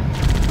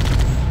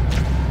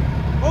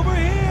 Over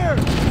here!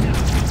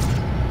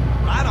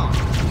 Right on.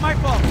 My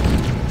fault!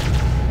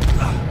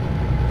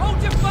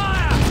 Hold your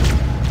fire!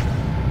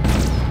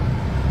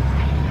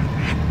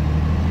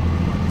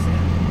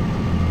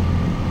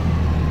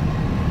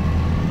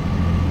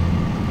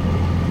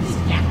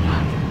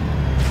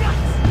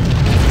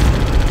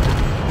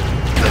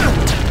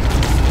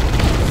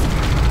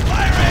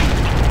 Firing!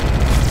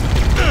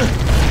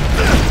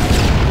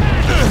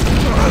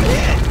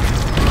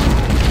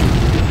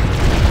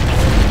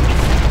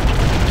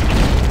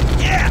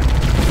 Yeah!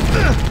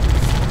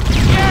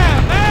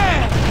 Yeah,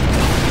 man!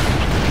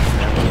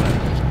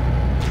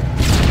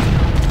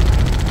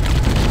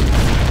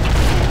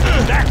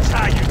 That's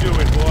how you do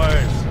it,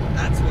 boys.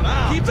 That's what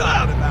I'm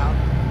talking about.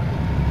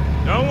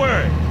 Don't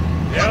worry.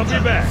 They'll be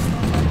back.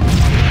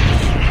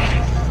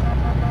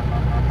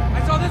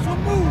 I saw this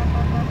one move!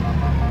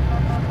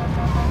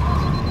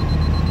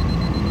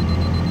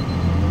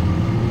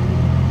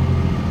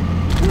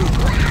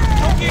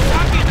 Don't get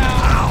cocky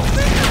now!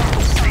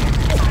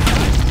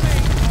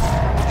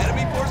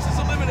 Enemy forces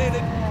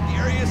eliminated. The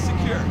area is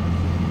secure.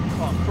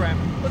 Oh, crap.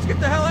 Let's get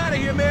the hell out of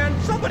here, man!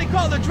 Somebody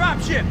call the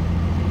dropship!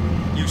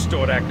 You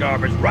store that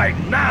garbage right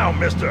now,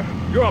 mister.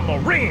 You're a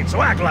Marine,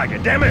 so act like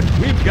it, damn it.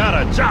 We've got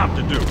a job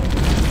to do.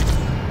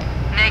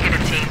 Negative,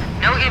 team.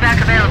 No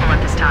evac available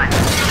at this time.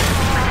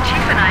 But the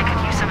chief and I could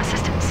use some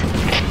assistance.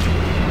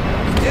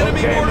 Enemy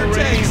Okay, mortar Marines.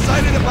 tank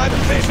sighted at my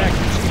position.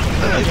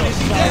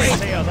 Busy day.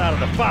 Tails out of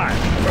the fire.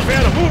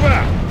 Prepare to move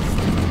out.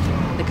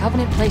 The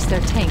Covenant placed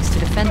their tanks to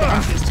defend the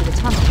entrance to the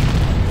tunnel.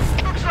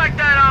 Looks like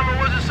that armor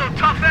wasn't so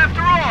tough after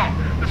all.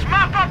 Let's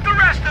mop up the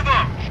rest of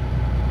them.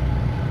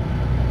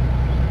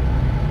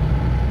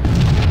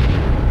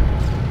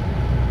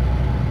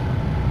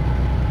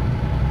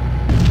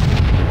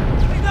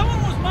 Hey, that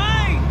one was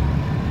mine!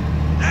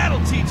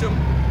 That'll teach them.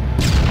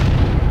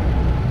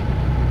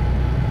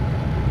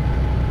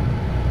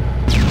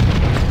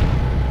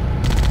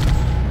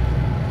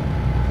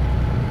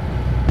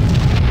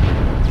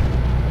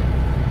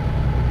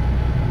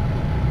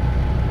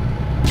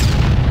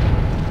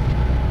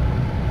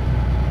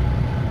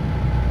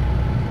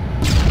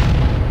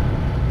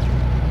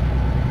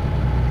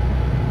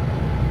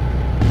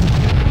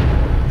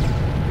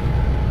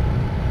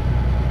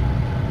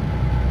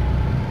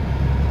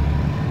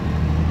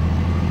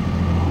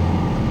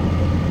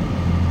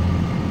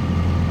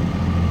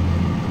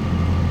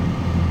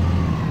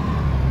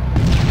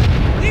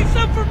 Leave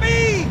some for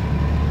me!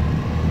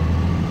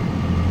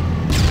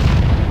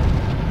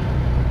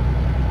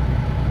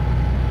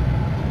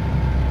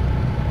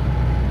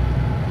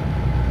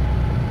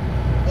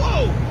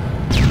 Whoa!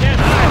 Can't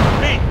hide from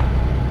me.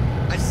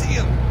 I see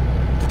him.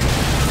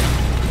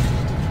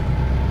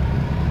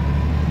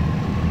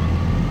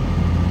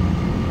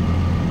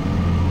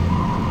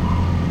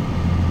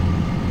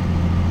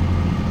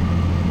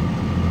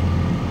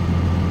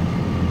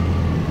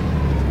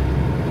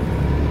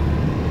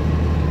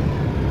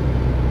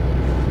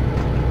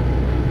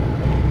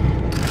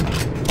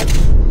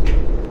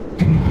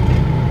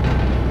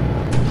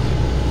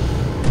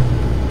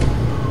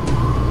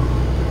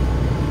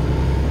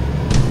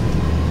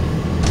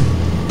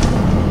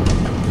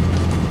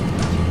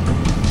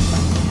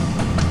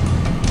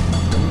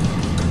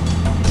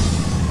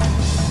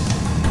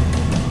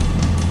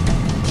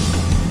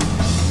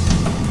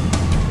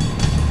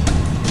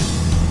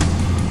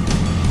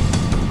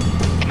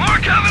 More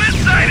Covenant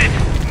sighted!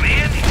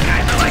 Man, these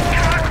guys are like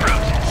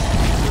cockroaches.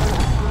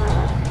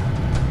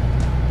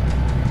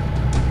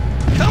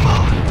 Come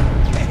on!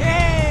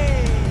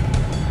 Hey!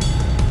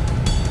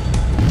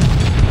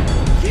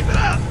 Keep it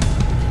up!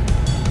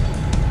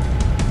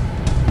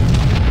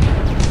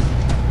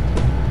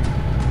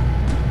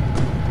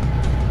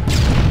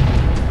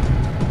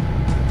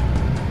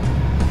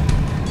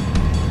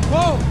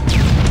 Whoa!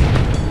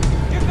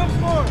 Here comes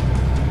more!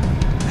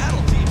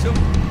 That'll teach them.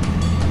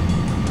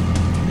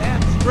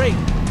 Damn straight!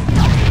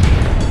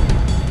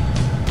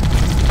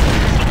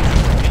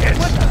 Yes.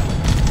 What the?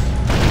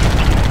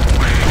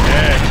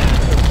 Dead.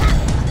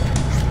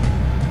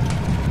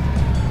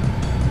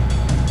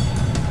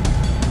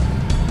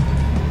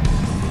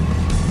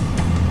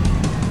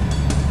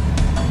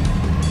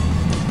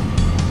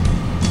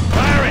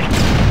 Firing!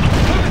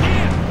 Over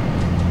here!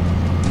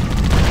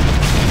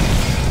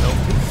 No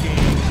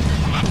peeking.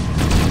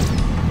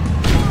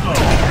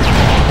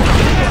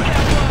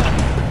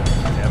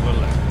 Never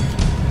left.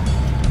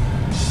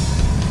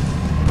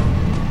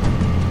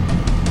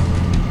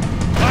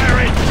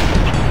 Firing!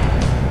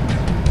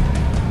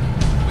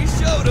 We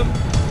showed him.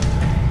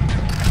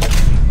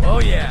 Oh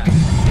yeah!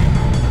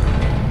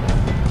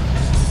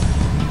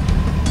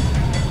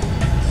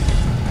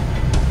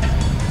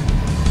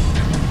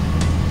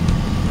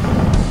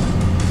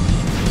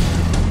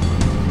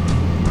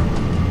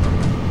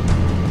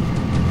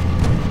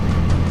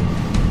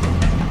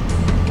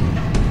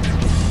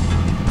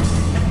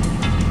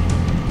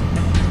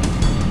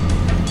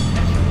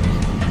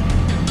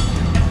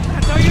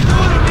 That's how you do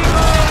it,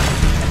 amigo!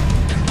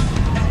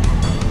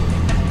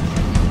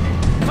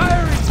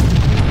 Firing!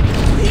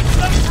 Need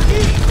some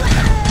speed!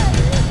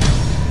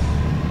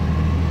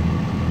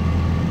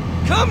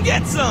 Come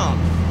get some!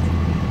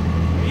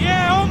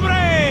 Yeah,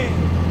 hombre!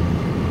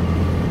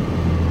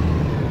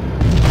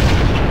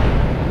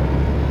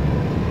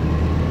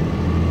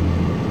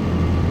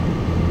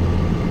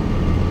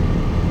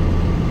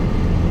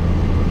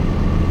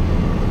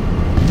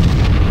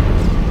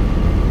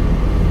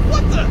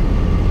 What the?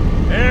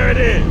 There it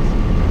is.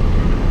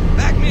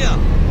 Back me up.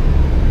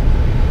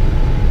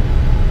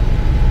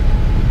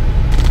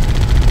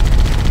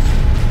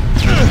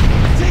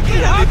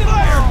 Taking heavy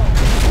fire!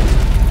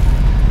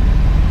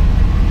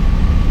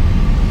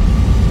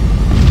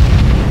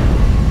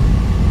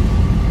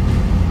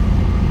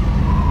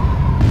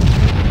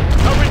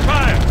 Covering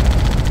fire.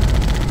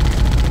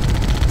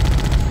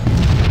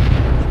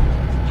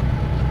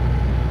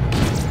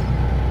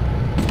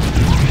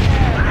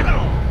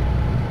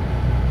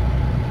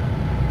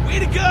 Way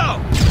to go!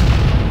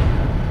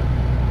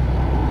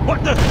 What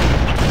the?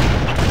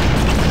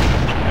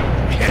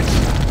 Yes.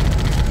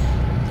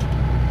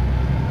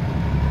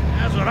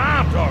 That's what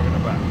I'm talking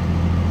about.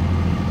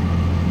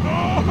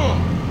 Oh.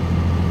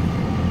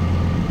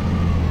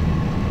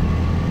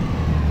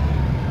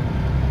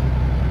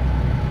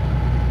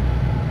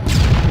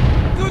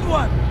 Good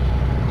one!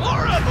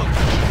 More of them!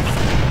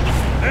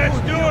 Let's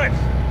do it.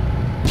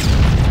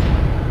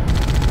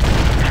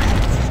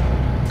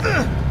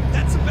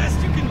 That's the best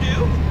you can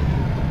do?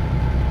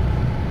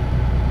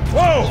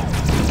 Whoa!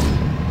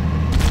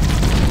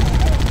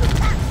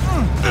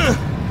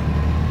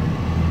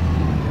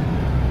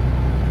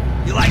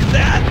 You like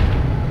that?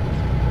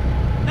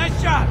 Nice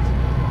Nice shot!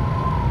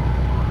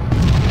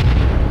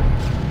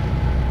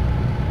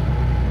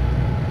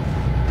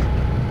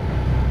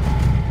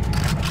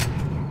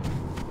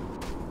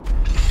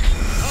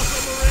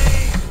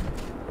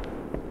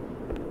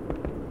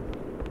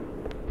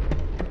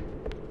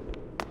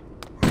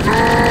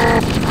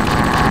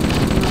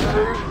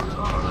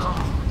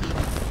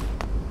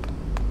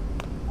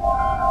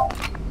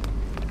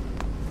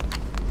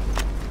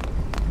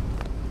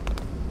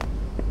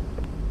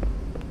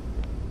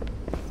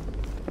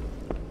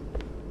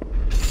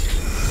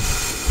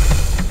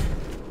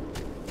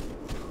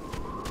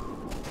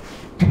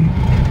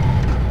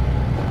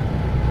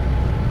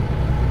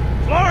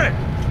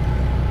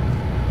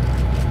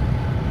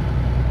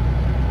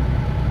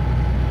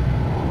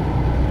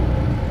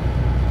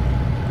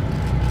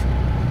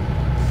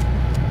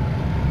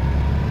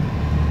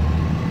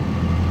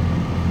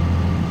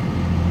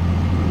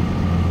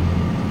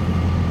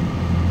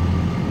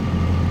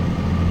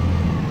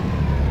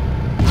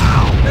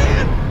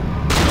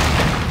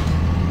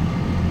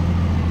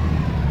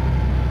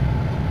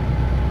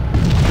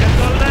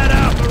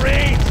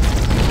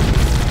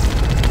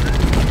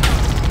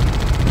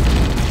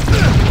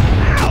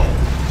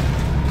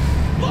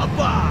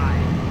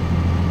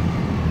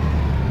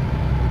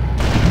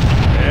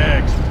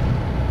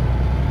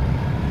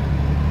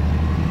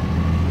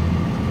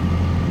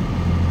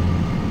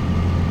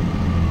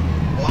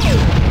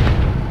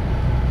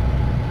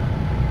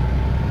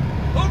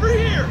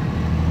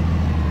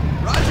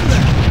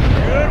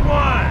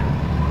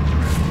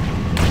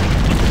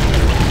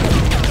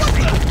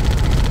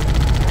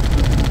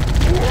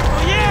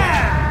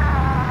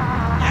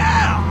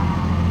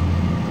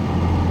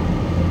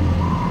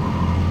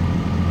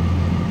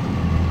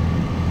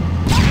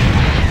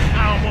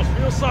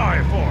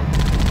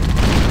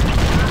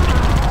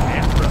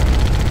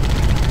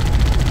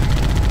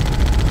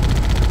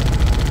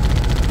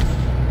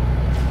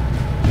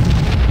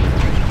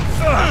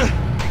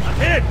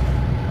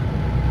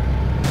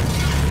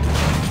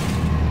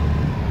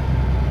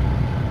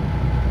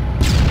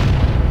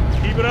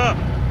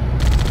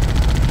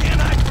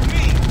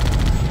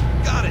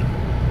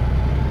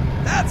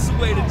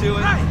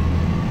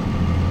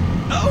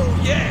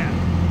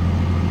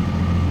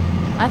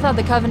 I thought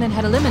the Covenant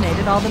had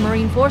eliminated all the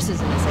Marine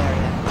forces in this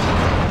area.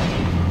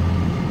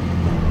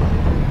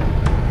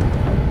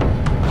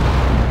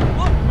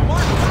 Look, a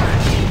marked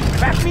crash!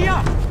 Back me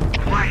up!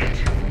 Quiet.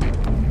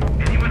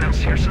 Anyone else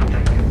hear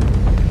something?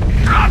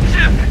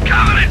 Dropship!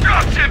 Covenant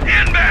dropship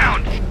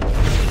inbound!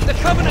 The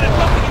Covenant is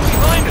bumping in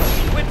behind us!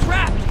 We're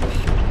trapped!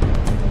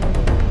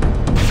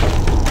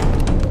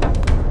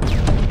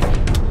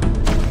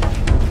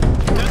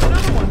 There's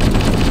another one!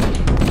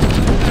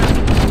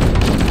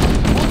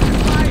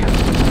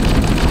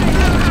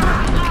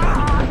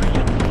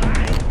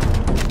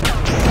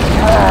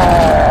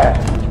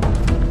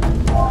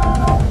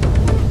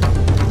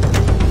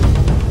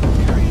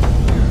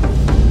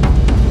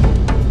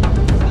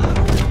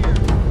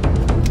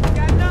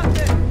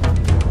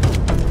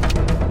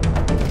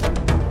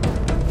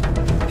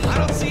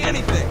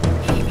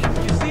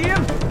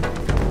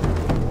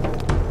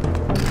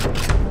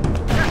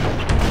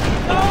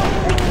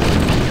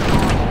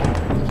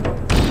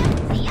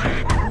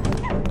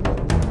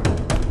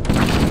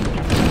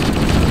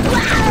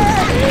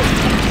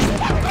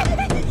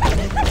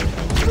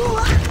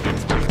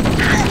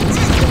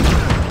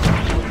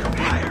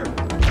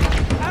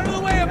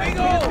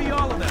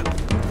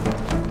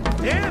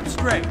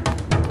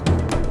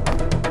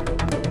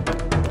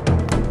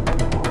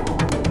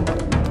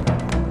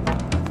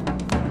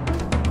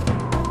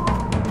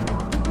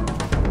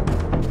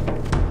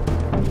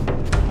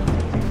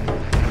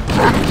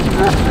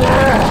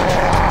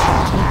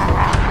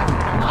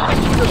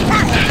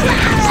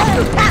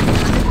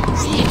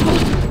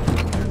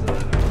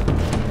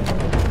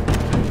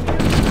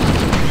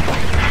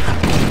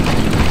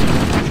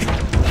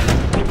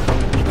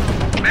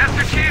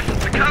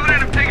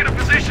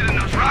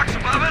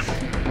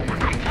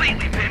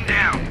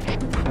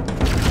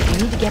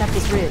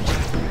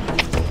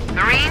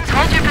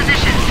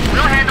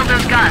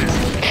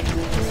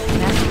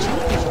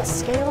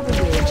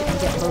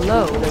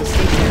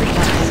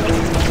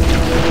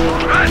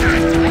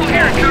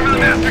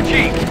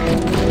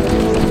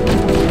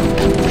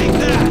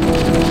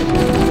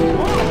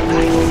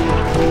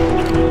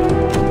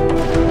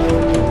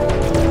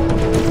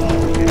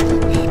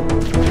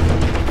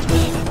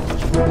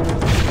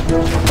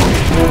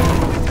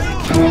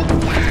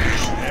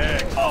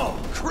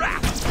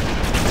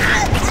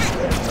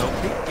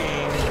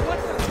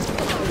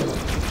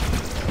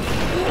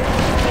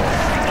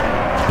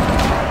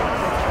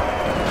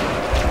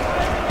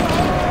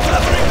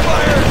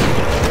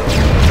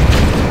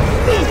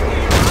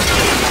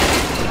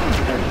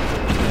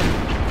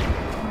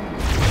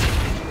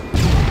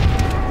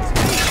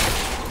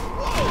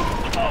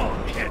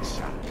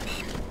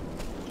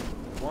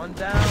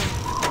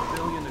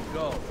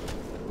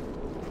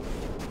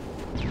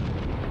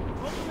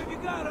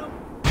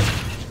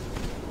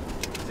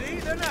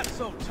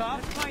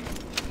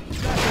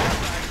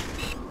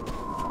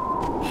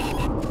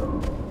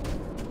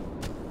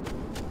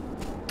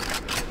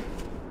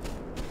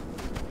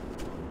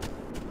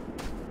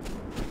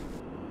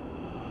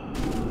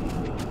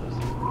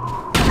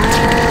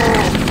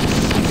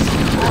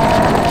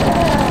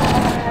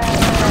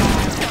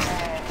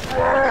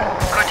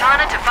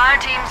 Fire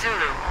Team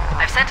Zulu.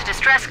 I've sent a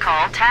distress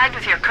call tagged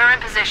with your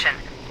current position.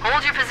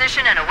 Hold your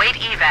position and await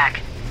evac.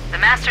 The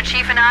Master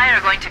Chief and I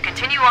are going to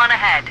continue on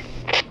ahead.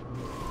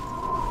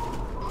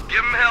 Give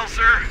him hell,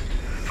 sir.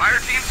 Fire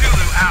Team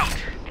Zulu out.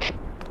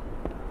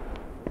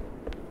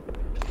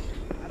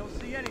 I don't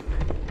see anything.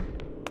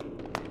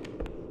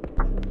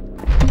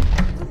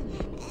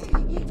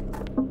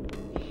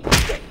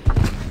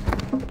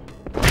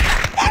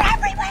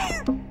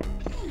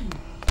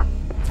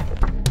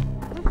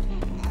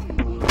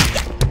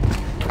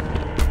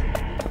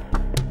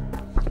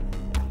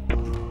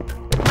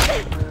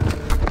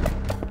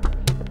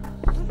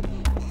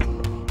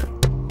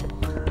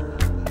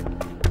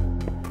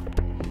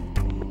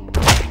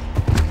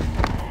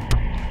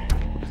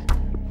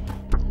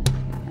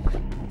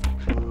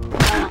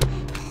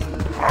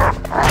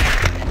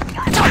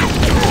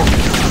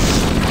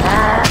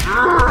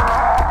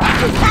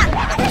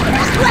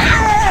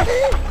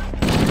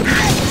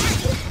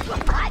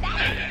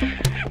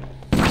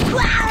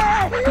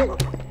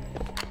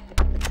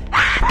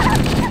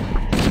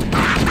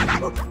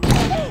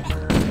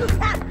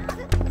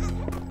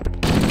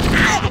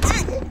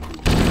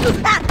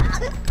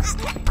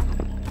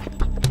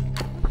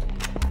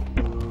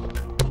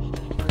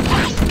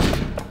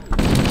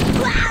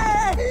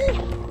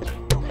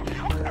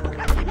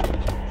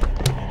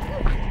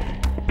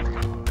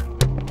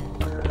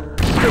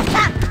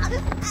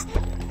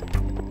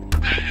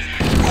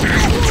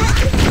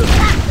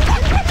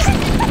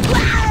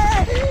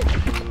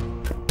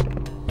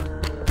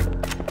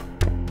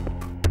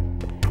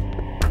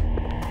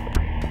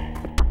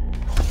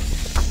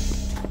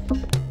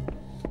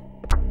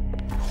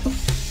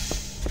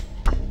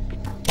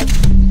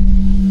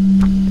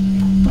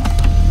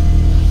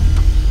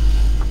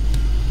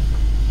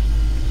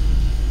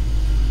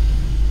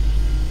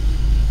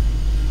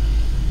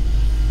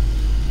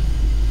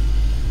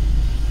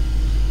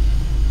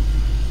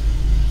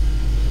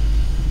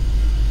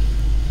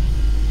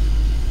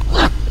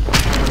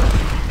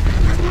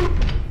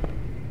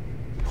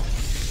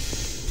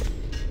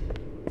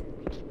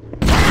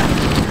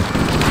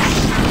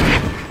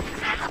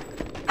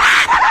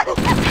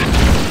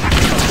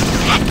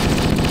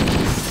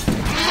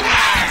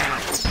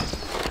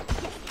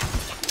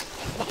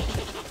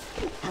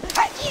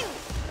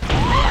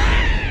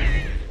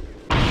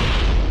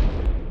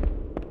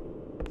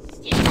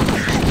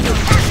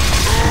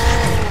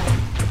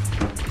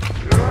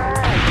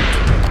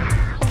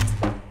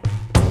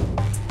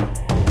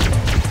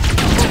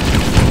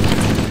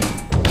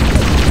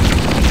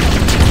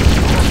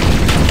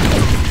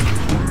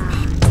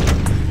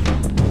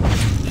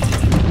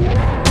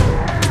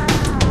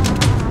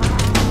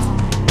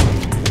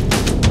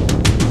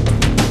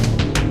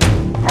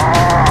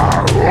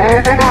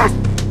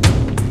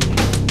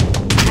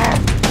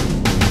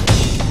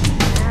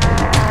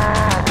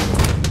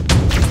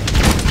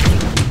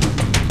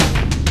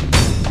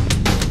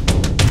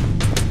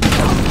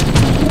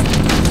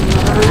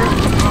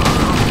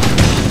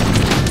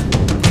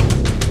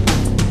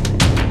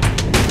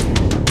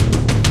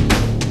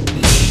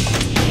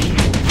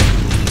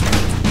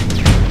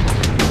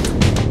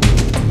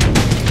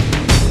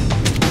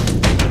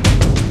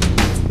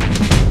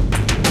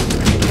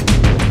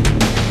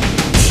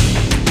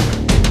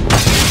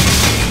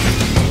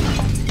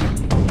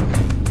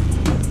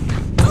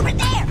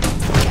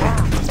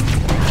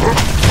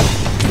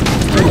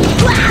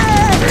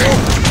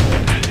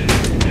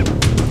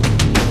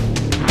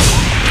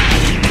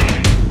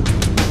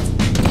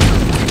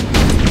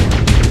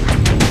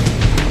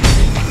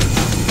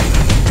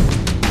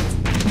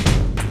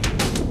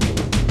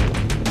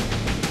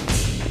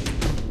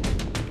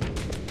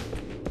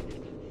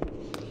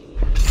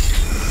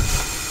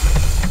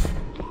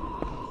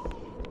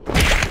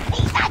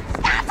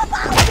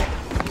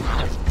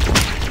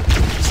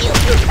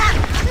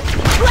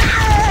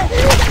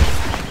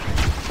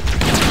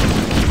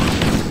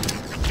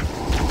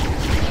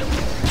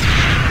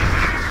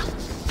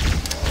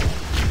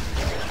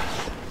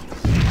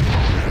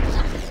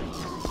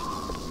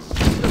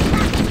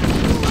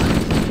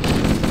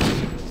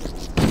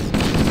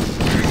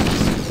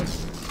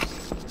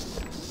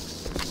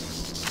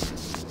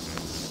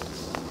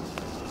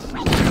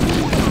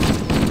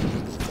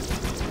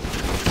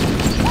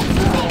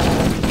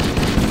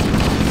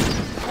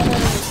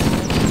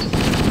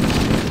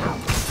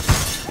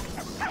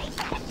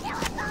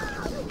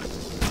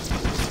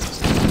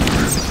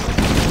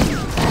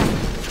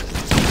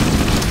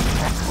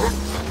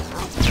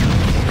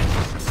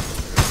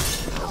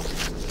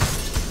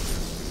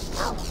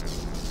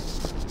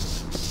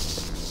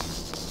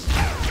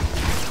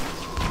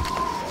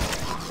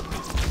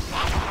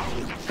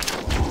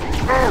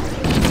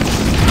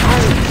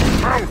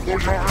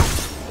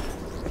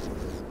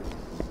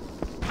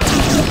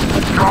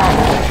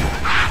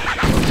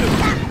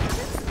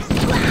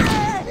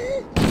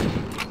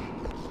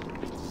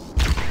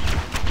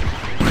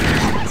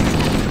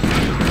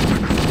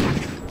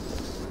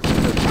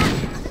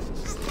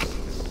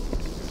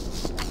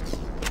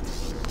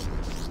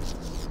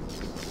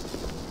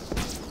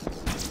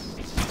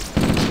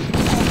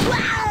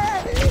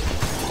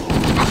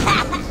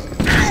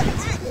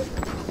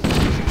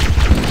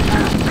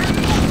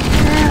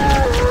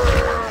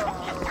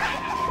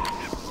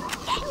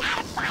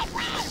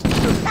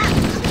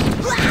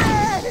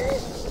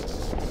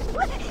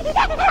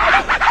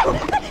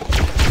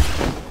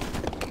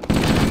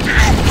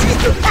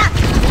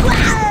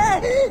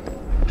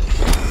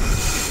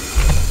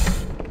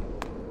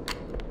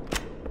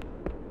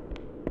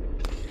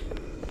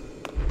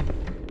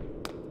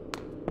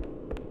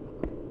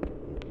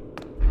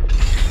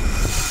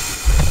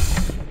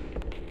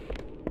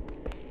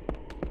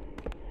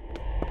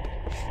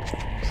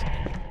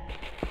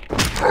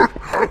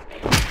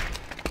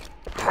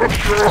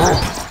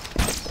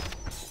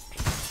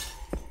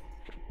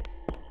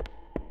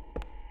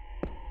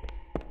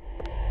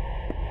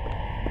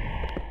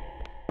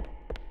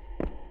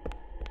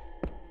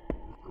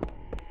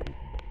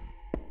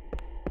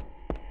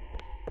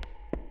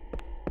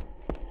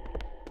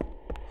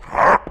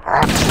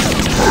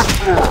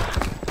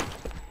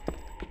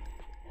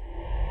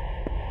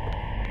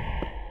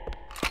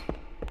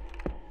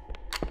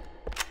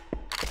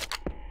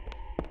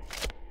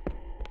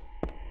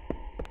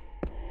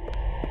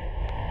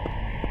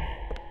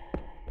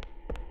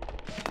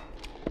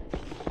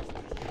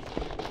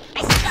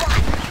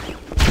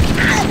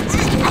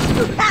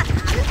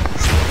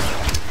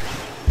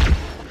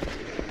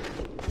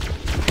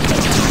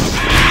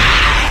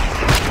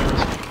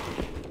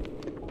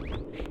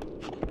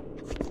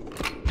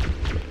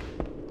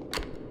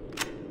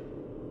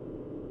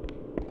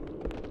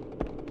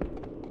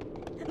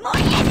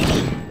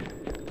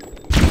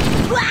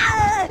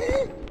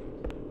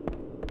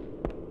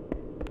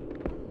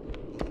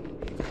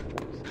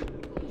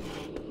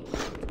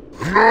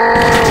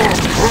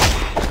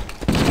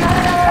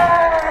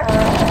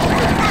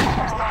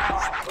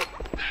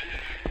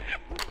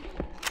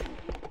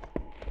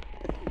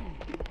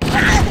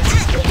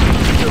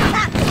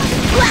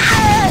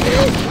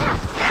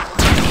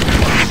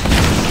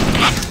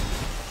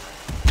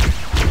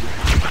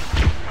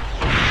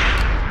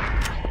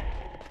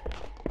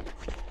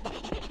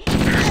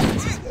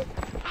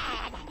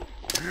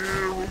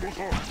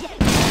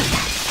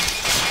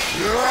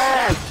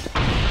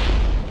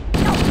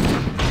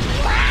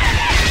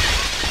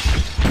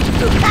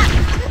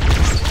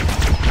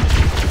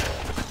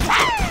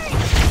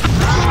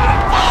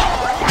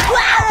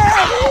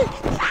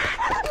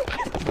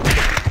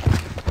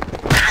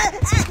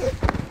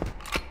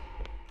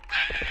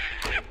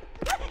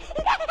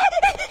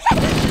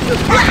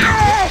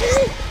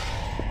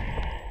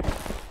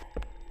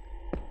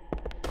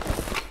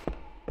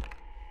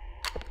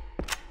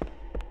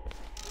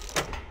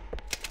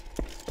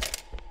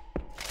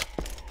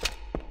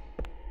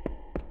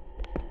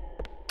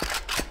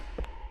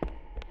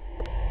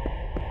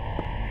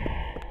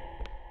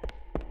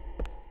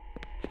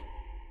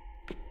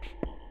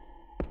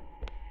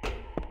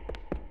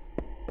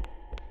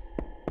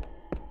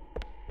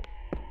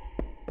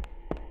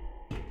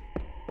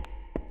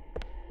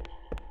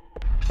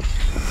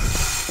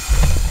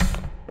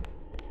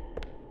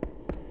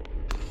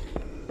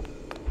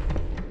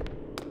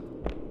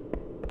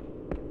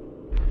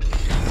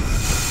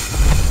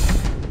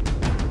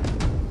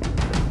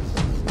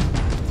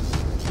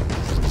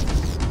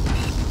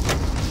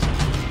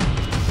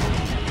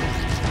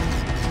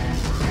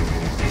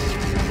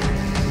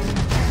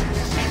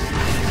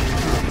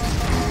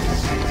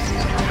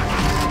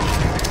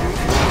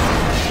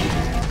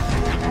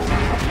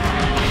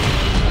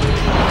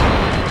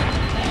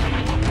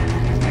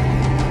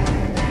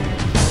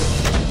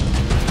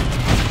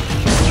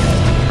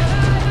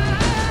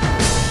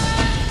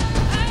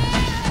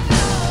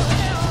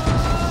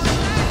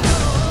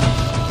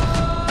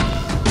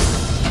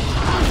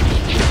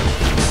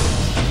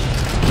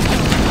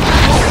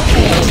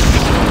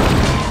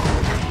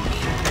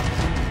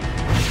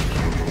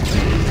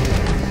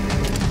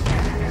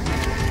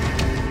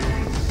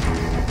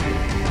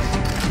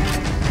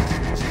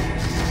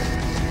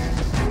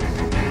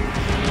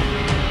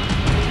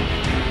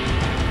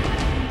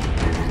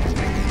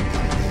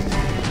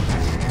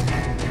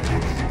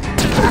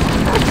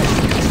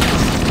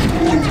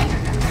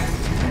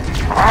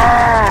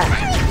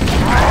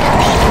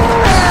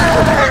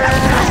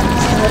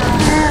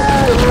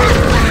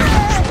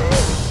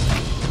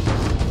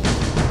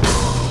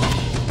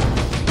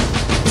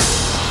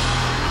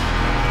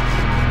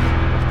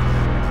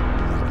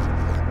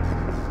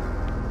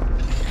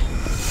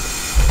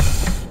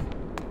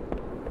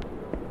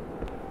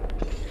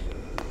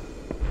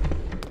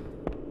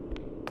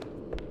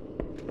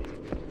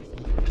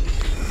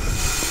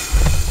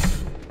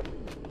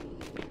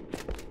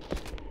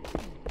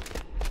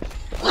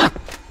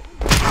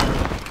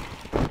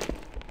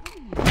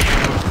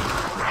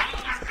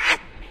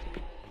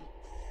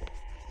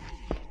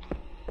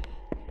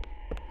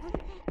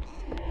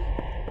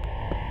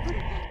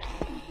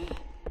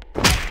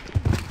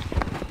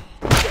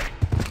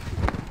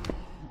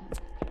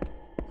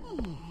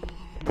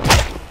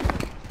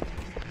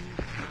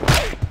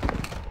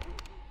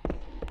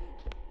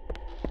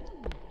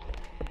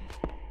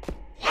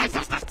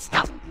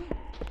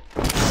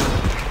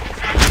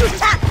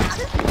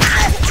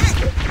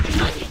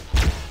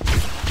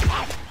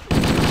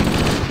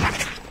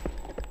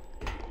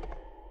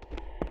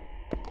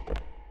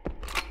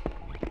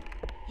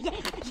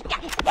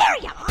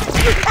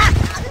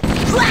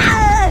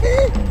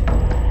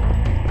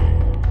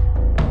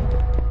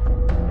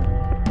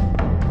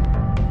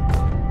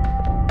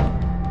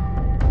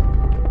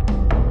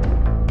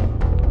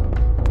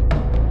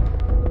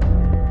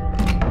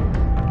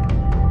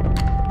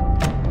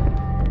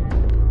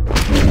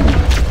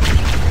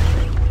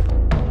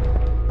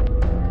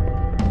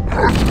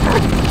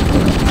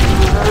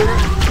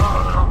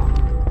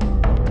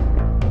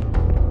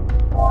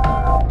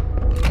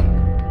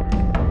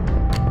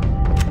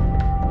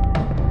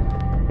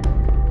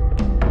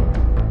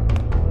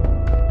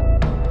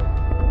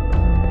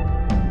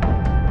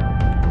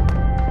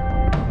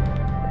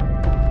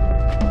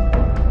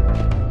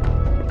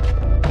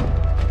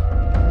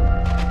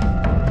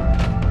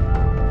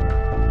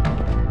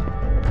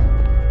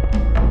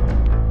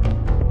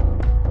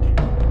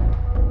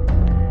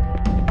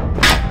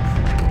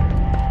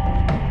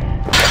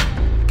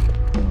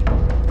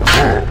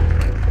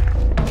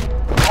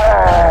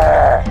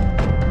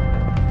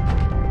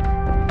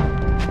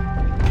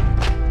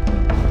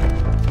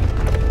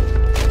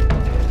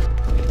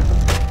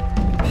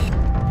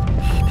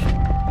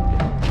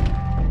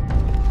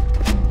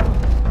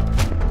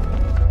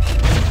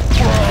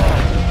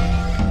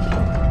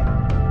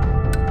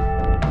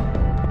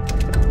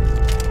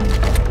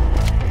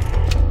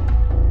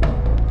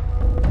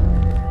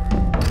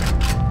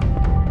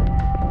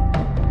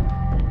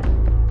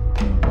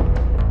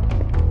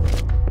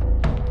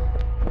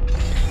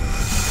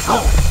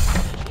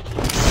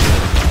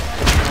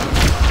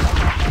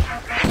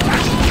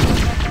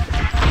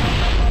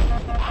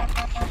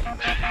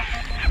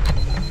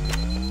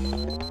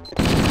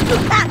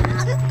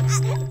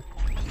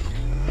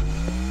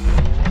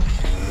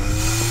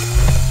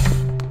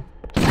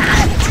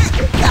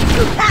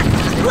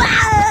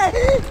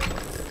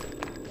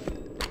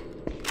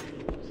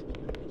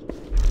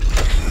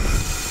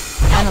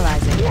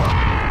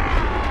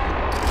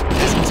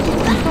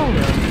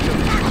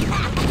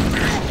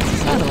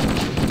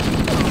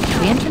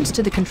 entrance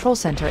to the control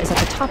center is at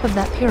the top of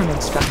that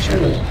pyramid structure.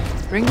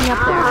 Bring me up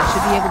there, and I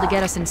should be able to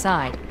get us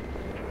inside.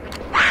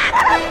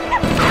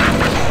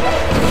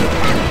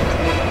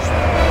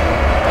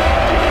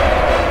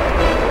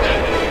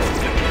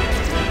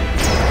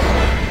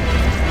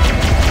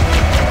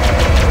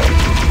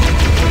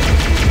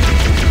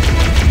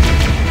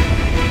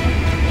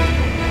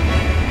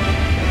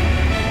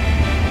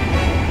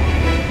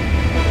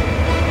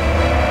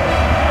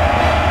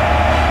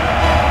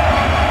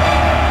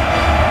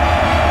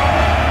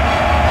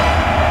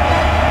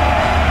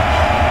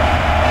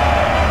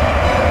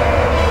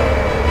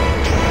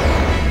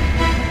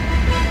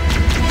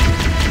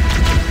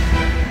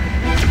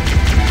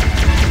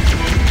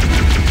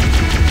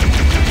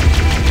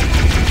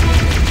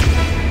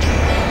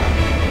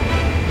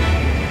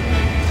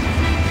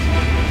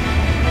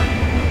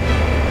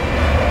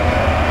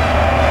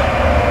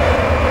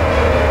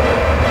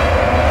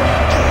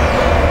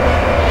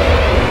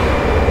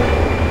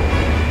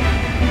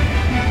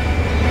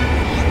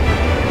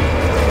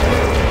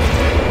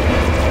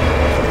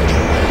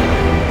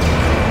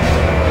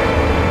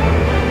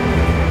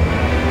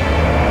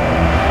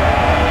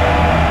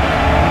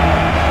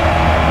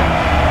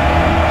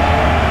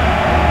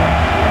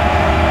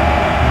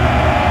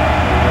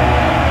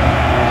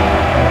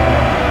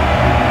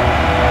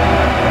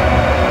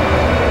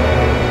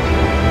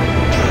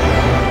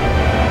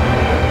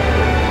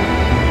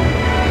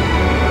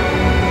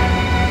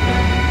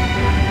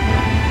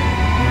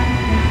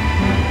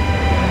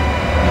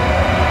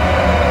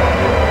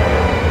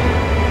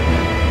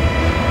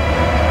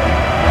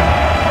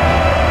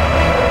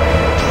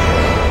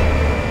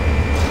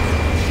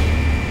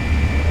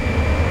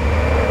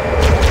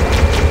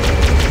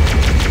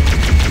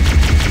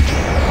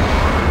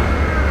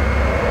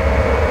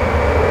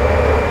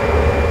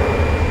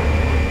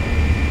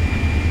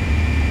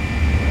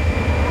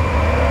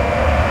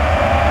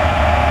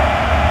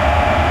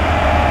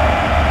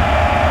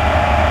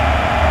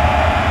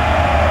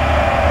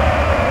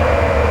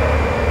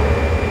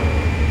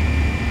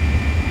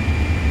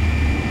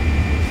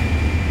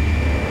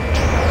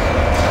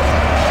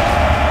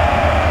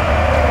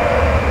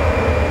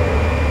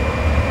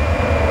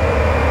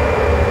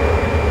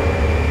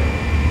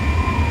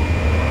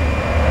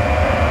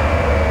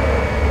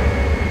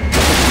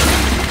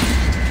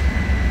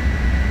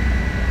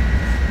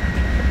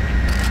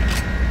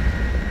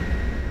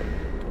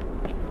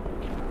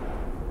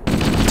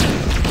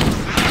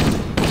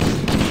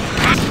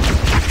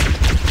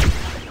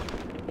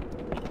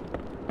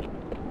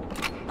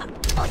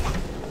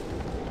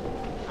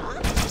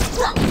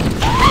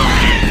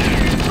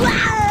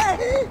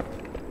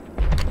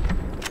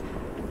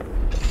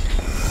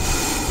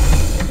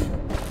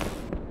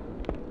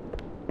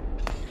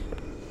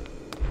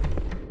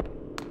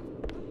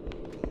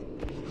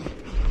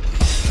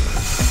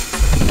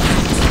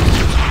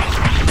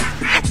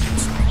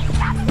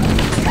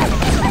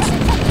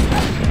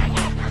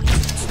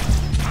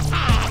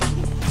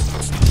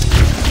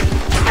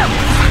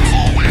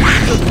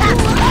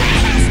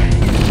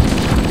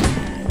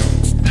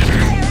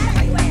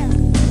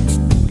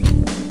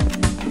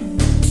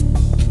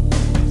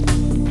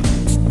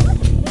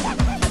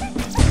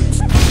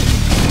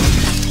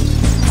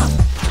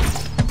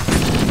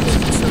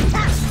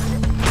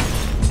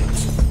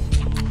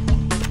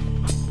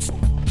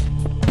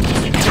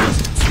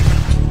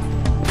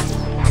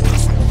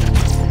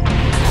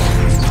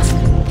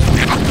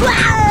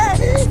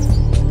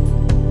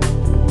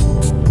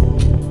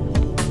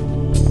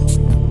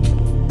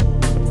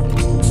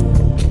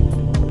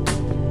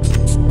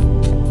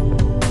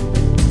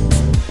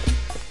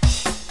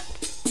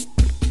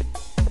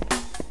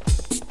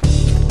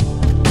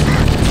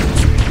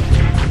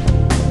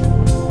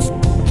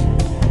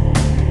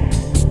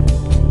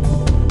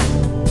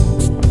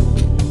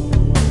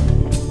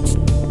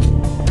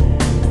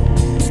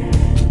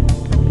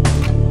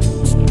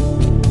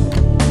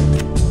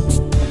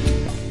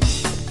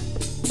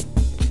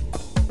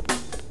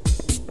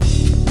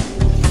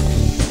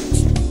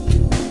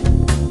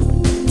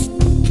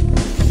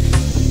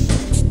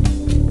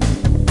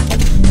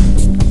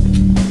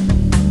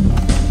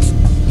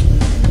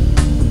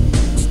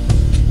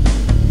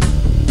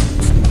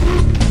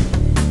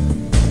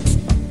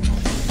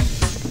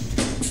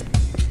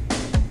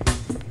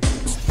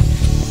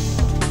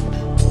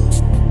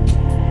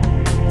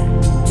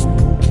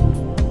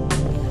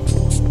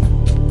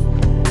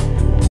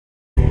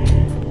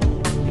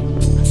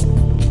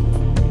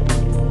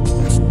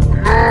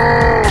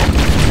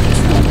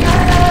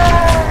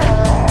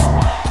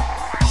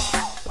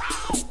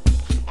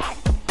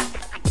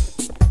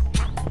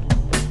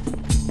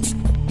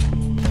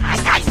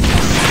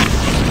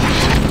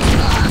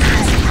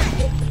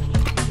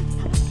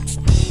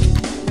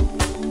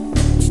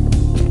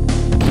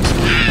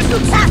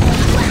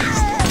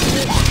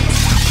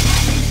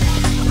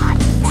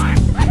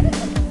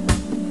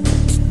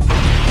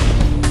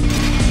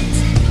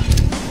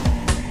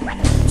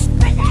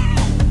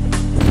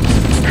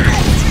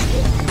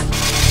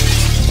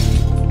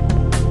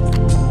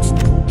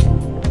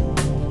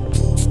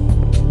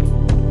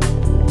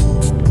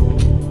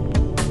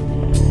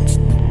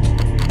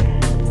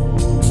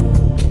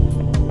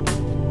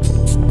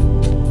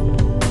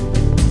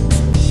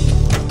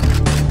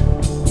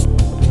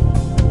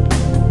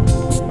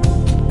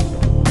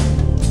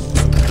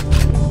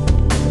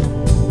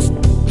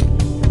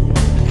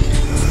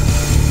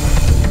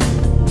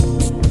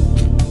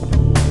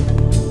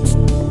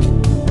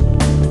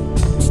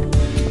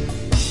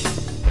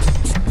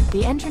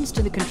 entrance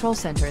to the control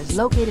center is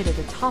located at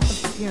the top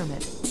of the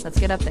pyramid. Let's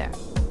get up there.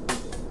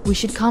 We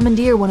should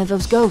commandeer one of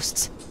those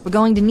ghosts. We're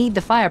going to need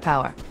the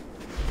firepower.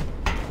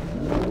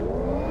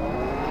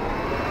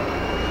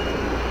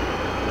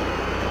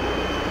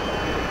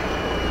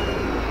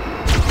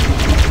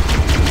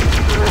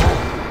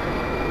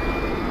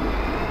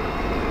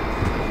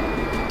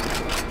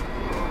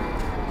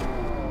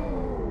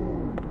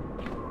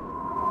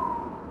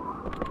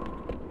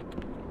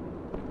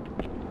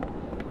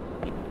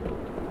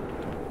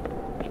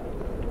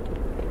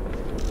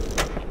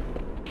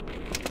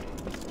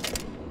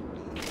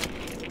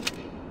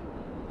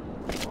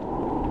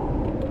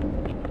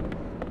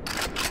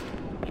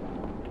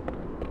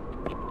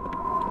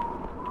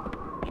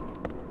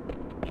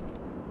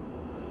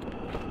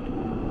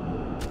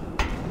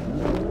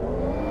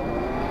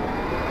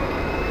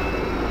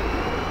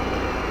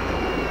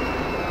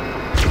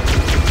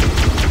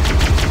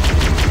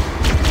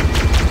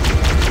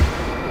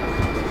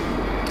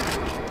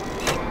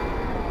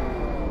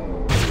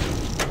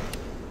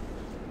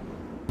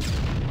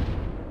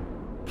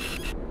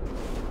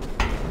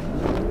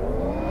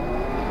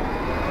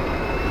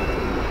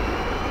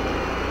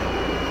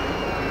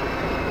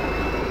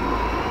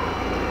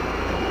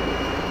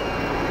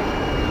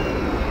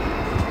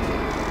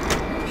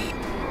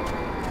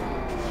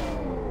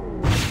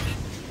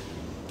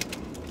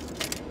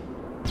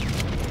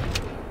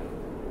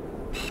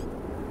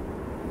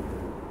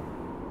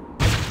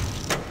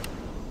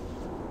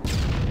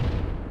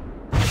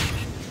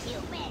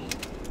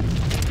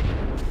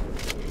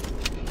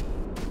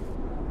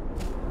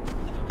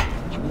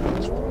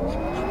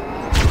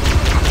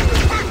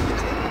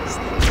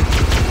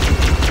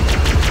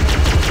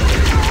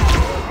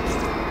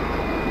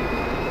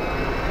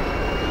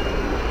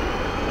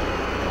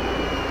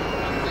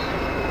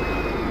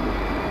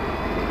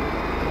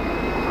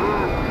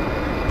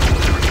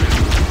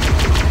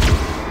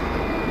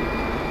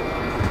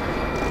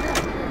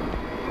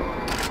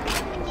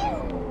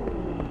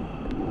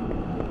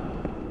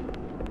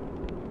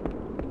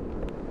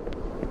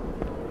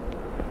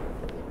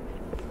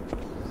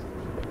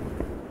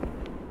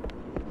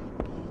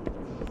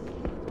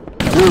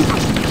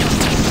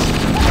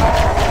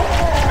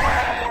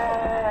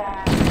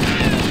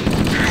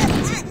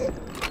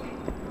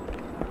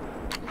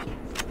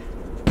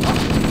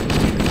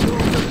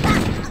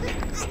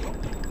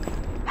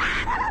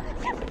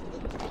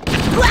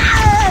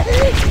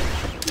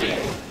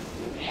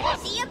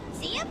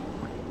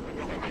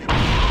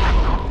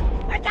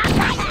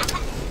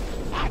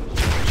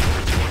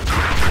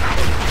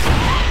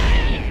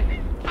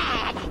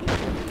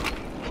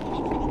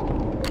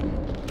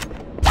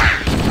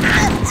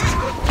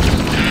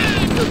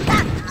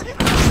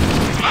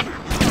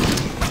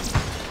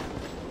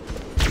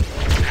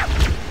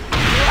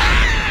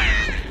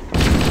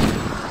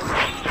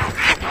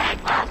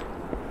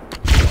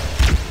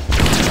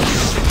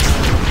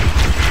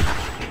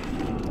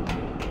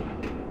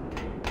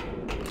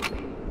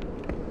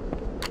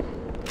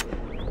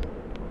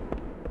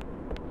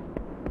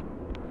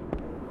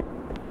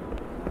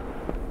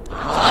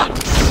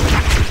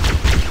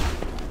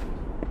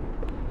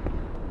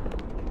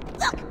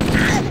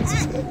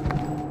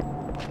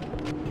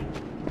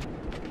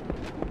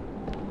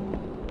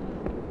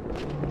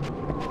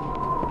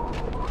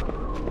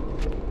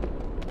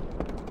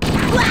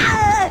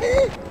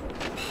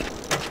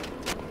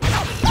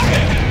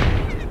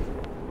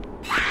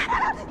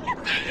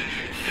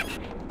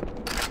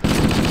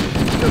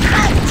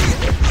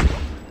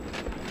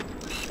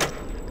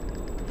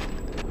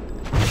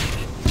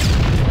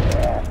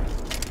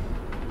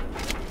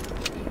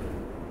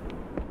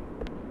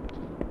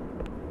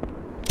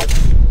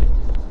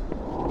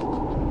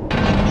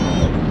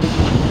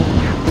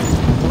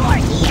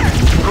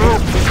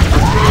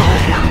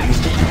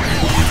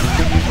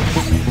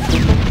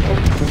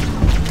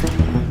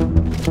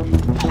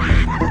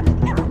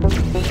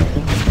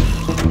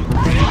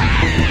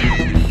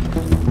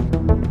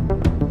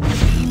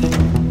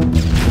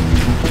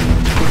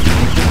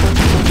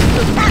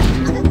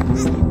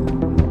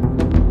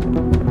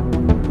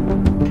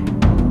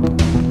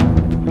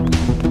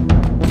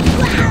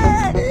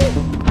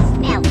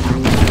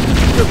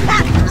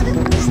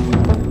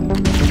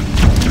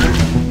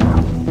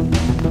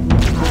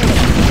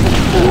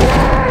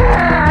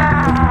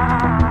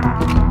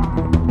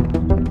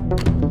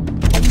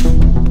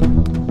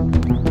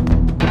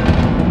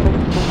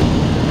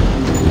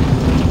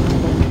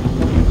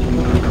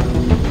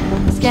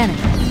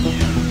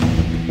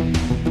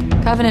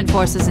 Covenant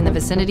forces in the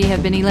vicinity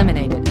have been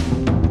eliminated.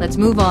 Let's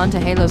move on to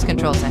Halo's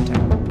control center.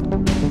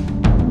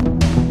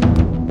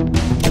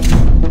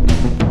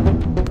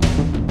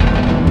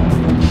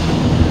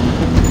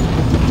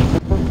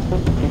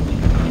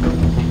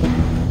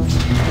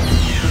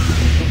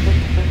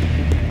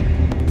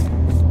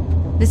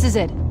 This is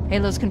it,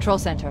 Halo's control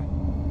center.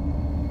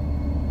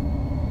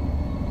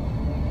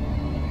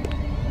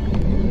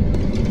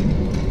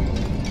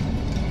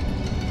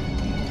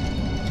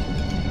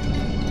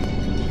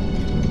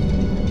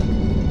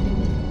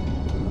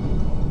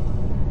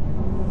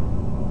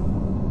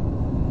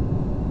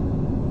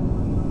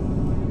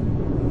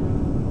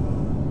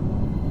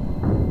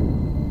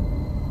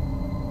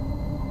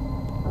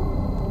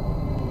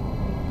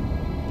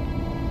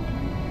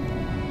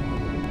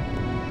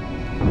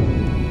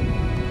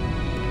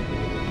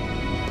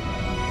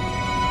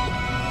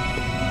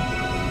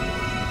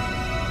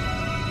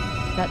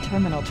 that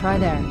terminal. Try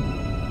there.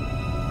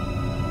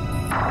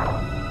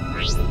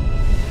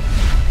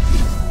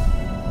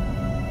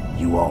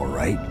 You all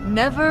right?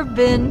 Never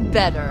been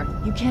better.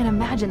 You can't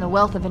imagine the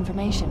wealth of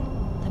information.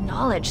 The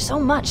knowledge, so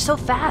much, so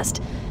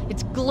fast.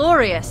 It's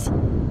glorious.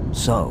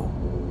 So,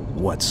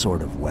 what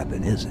sort of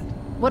weapon is it?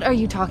 What are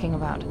you talking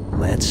about?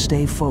 Let's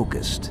stay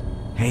focused.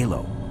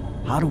 Halo,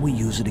 how do we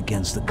use it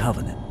against the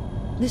Covenant?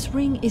 This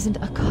ring isn't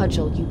a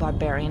cudgel, you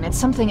barbarian. It's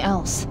something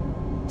else.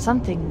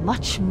 Something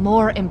much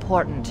more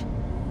important.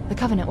 The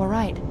Covenant were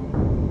right.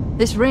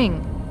 This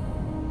ring...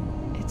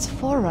 it's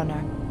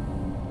Forerunner.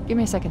 Give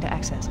me a second to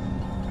access.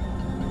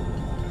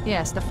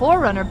 Yes, the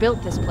Forerunner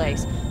built this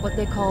place, what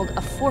they called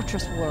a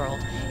fortress world,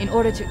 in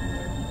order to...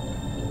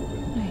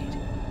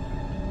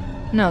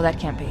 Wait. No, that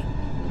can't be.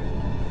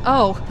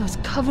 Oh, those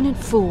Covenant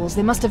fools.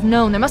 They must have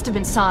known. There must have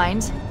been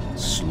signs.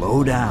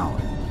 Slow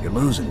down. You're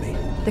losing me.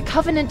 The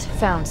Covenant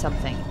found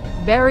something.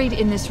 Buried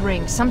in this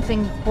ring.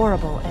 Something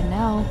horrible. And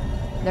now,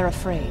 they're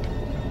afraid.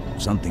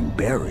 Something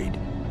buried?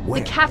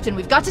 Where? The captain.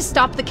 We've got to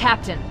stop the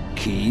captain.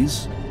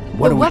 Keys?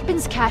 The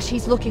weapons cache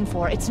he's looking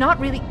for. It's not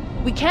really...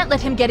 We can't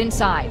let him get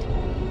inside.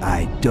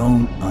 I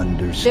don't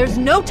understand. There's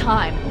no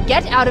time.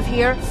 Get out of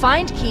here,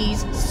 find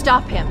keys,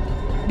 stop him.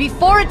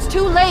 Before it's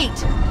too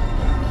late!